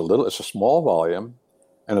 It's a small volume,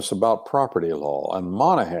 and it's about property law. And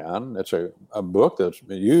Monahan, it's a book that's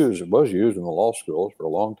was used in the law schools for a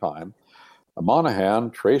long time.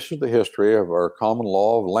 Monahan traces the history of our common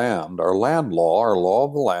law of land, our land law, our law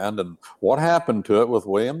of the land, and what happened to it with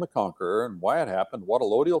William the Conqueror and why it happened, what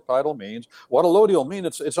allodial title means. What allodial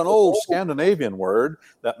means, it's an old Scandinavian word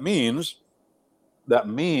that means that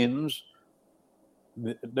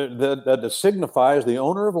it signifies the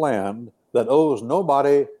owner of land that owes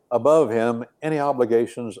nobody above him any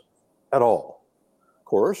obligations at all. Of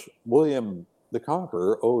course, William the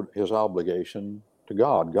Conqueror owed his obligation to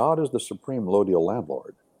God. God is the supreme allodial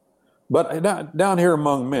landlord. But down here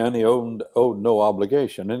among men, he owed no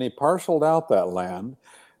obligation, and he parceled out that land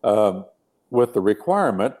with the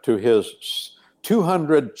requirement to his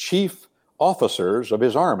 200 chief officers of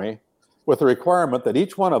his army, with the requirement that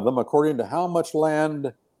each one of them, according to how much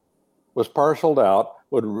land was parceled out,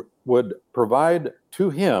 would provide to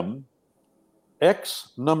him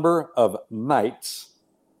X number of knights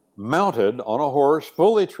mounted on a horse,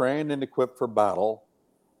 fully trained and equipped for battle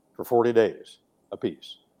for 40 days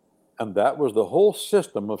apiece. And that was the whole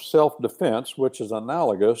system of self-defense, which is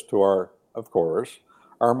analogous to our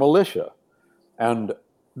militia. And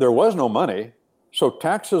there was no money, so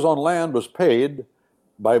taxes on land was paid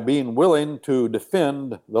by being willing to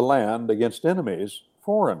defend the land against enemies,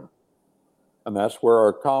 foreign. And that's where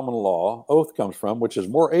our common law oath comes from, which is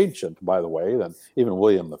more ancient, by the way, than even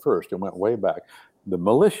William I. It went way back. The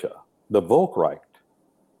militia, the Volksrecht,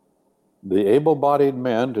 the able-bodied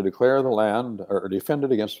men to declare the land or defend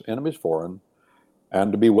it against enemies foreign,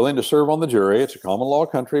 and to be willing to serve on the jury. It's a common law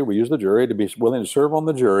country. We use the jury to be willing to serve on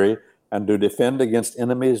the jury and to defend against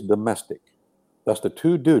enemies domestic. That's the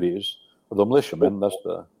two duties of the militiamen. That's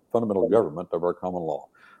the fundamental government of our common law.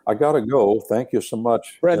 I got to go. Thank you so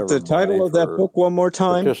much, Brent, the title of that book one more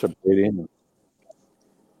time. Participating.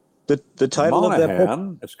 The title Monahan, of that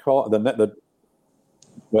book. It's called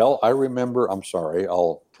Well, I remember. I'm sorry.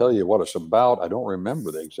 I'll tell you what it's about. I don't remember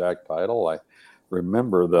the exact title. I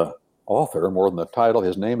remember the author more than the title.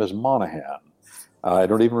 His name is Monahan. I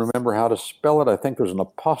don't even remember how to spell it. I think there's an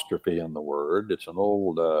apostrophe in the word. It's an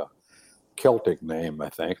old Celtic name, I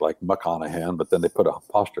think, like McConaughey, but then they put an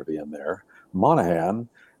apostrophe in there. Monahan.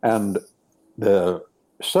 And the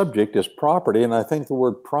subject is property, and I think the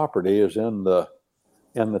word property is in the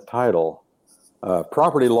title.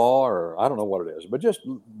 Property law, or I don't know what it is, but just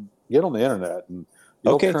get on the internet and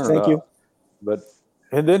you'll turn it up. You.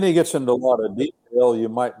 And then he gets into a lot of detail you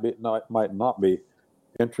might not be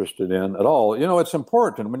interested in at all. You know, it's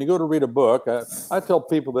important when you go to read a book. I tell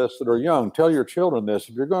people this that are young. Tell your children this: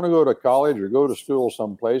 if you're going to go to college or go to school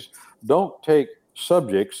someplace, don't take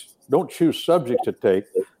subjects. Don't choose subjects to take.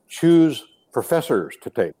 Choose professors to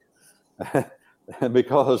take,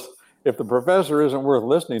 because if the professor isn't worth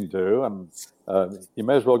listening to, and you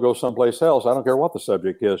may as well go someplace else. I don't care what the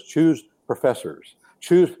subject is. Choose professors.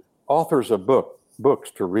 Choose authors of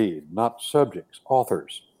books to read, not subjects,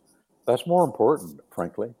 authors. That's more important,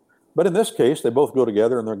 frankly. But in this case, they both go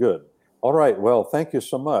together and they're good. All right, well, thank you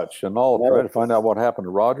so much. And I'll try to find out what happened to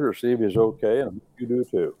Roger, see if he's okay, and you do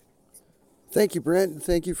too. Thank you, Brent, and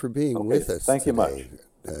thank you for being with us. Thank you much.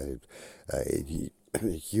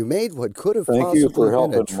 You made what could have Thank possibly you for been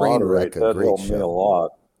helping a train wreck, moderate. a That great helped me a show.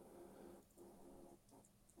 lot.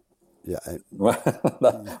 Yeah.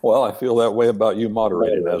 Well, I feel that way about you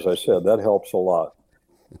moderating. As I said, that helps a lot.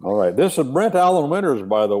 All right. This is Brent Allen Winters,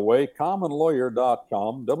 by the way,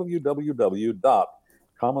 commonlawyer.com,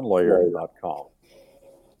 www.commonlawyer.com.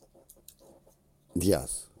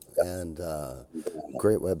 Yes. And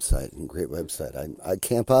great website. I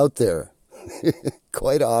camp out there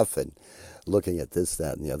quite often looking at this,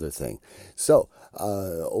 that, and the other thing. So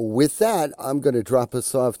with that, I'm going to drop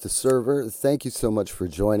us off the server. Thank you so much for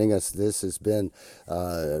joining us. This has been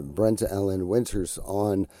Brent Allen Winters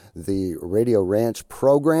on the Radio Ranch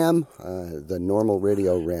program, the normal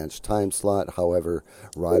Radio Ranch time slot. However,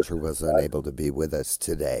 Roger was unable to be with us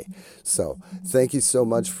today. So thank you so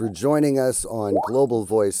much for joining us on Global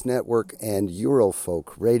Voice Network and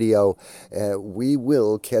Eurofolk Radio. We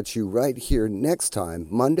will catch you right here next time,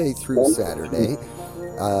 Monday through Saturday,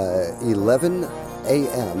 11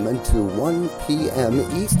 a.m. to 1 p.m.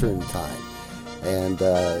 Eastern Time. And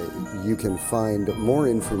you can find more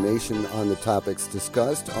information on the topics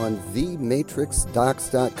discussed on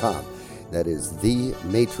thematrixdocs.com. That is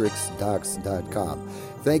thematrixdocs.com.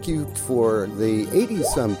 Thank you for the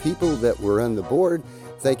 80-some people that were on the board.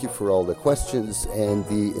 Thank you for all the questions and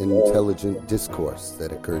the intelligent discourse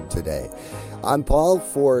that occurred today. I'm Paul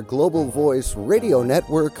for Global Voice Radio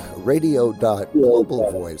Network,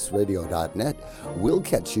 radio.globalvoiceradio.net. We'll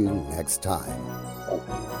catch you next time.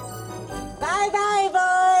 Bye-bye,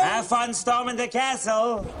 boys! Have fun storming the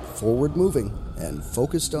castle! Forward moving and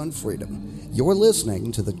focused on freedom. You're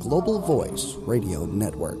listening to the Global Voice Radio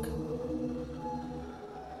Network.